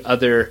many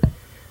other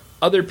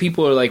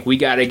people are like, we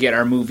got to get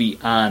our movie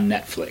on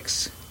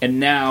Netflix. And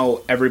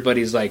now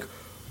everybody's like,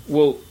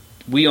 well,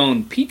 we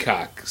own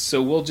Peacock,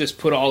 so we'll just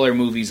put all our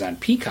movies on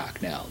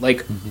Peacock now.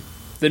 Like,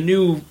 the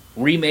new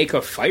remake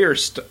of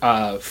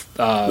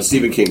The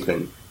Stephen King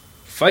thing.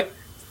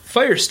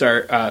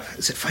 Firestar.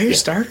 Is it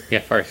Firestarter? Yeah,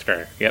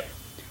 Firestarter. Yep.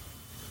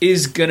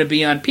 Is going to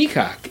be on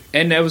Peacock.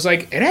 And I was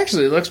like, it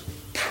actually looks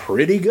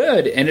pretty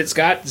good. And it's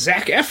got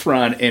Zac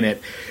Efron in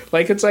it.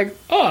 Like, it's like,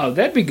 oh,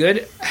 that'd be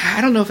good.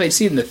 I don't know if I'd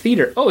see it in the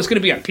theater. Oh, it's going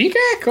to be on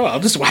Peacock? Oh, I'll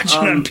just watch it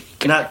on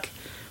Peacock.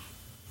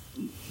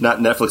 Not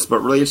Netflix, but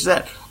related to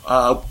that.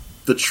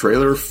 The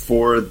trailer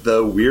for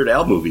the Weird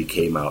Al movie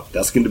came out.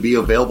 That's going to be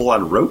available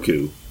on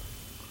Roku.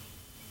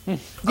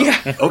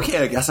 Yeah. Okay,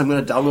 I guess I'm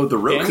going to download the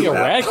Roku Daniel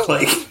app.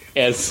 Radcliffe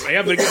as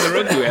Yeah, but get the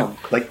Roku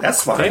app. Like,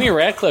 that's fine. Daniel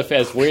Radcliffe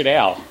as Weird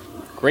Al.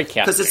 Great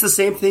casting. Because it's the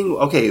same thing.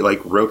 Okay, like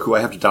Roku,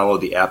 I have to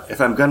download the app. If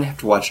I'm going to have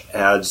to watch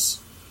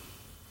ads,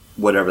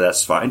 whatever,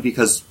 that's fine.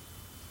 Because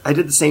I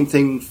did the same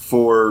thing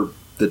for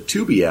the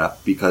Tubi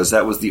app, because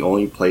that was the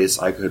only place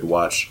I could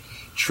watch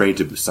Train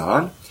to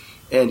Busan.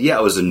 And yeah,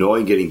 it was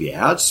annoying getting the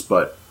ads,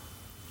 but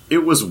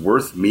it was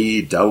worth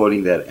me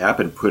downloading that app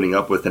and putting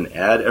up with an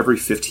ad every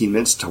 15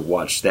 minutes to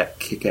watch that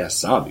kick-ass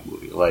zombie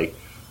movie. Like,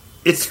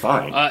 it's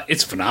fine.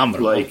 It's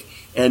phenomenal. Like,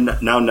 and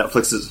now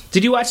Netflix is...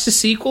 Did you watch the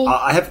sequel?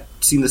 I haven't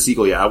seen the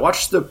sequel yet. I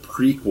watched the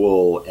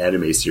prequel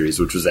anime series,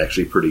 which was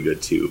actually pretty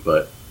good too,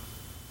 but...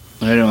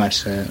 I didn't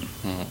watch that.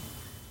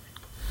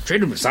 Train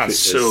to Busan's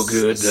so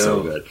good, though.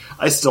 So good.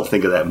 I still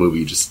think of that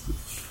movie just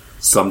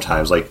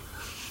sometimes, like,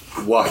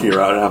 walking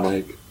around and I'm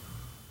like,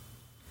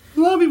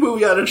 zombie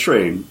movie on a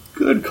train.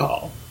 Good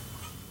call.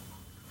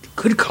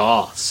 Good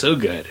call. So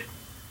good.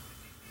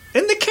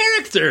 And the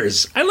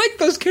characters. I like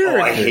those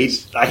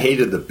characters. I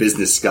hated the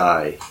business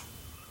guy.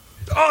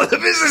 Oh, the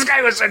business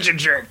guy was such a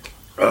jerk.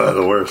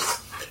 The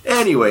worst.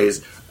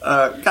 Anyways,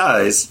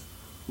 guys,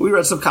 we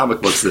read some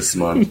comic books this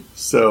month,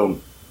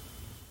 so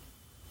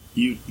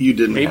you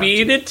didn't. Maybe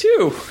you did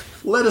too.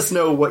 Let us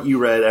know what you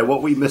read and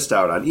what we missed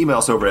out on. Email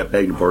us over at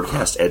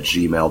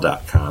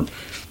bangedboardcast@gmail.com.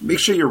 Make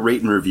sure you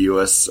rate and review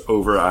us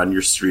over on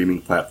your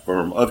streaming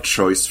platform of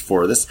choice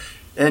for this.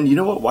 And you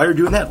know what? While you're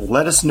doing that,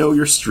 let us know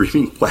your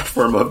streaming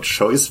platform of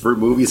choice for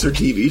movies or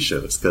TV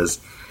shows, because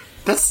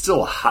that's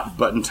still a hot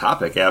button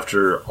topic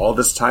after all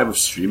this time of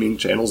streaming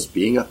channels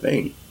being a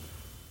thing.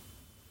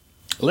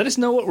 Let us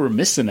know what we're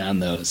missing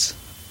on those.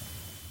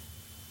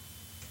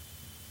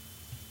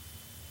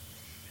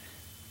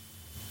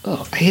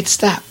 Oh, I hit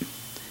stop.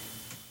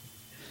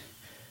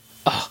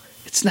 Oh,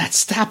 it's not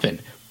stopping.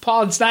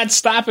 Paul, it's not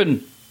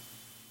stopping.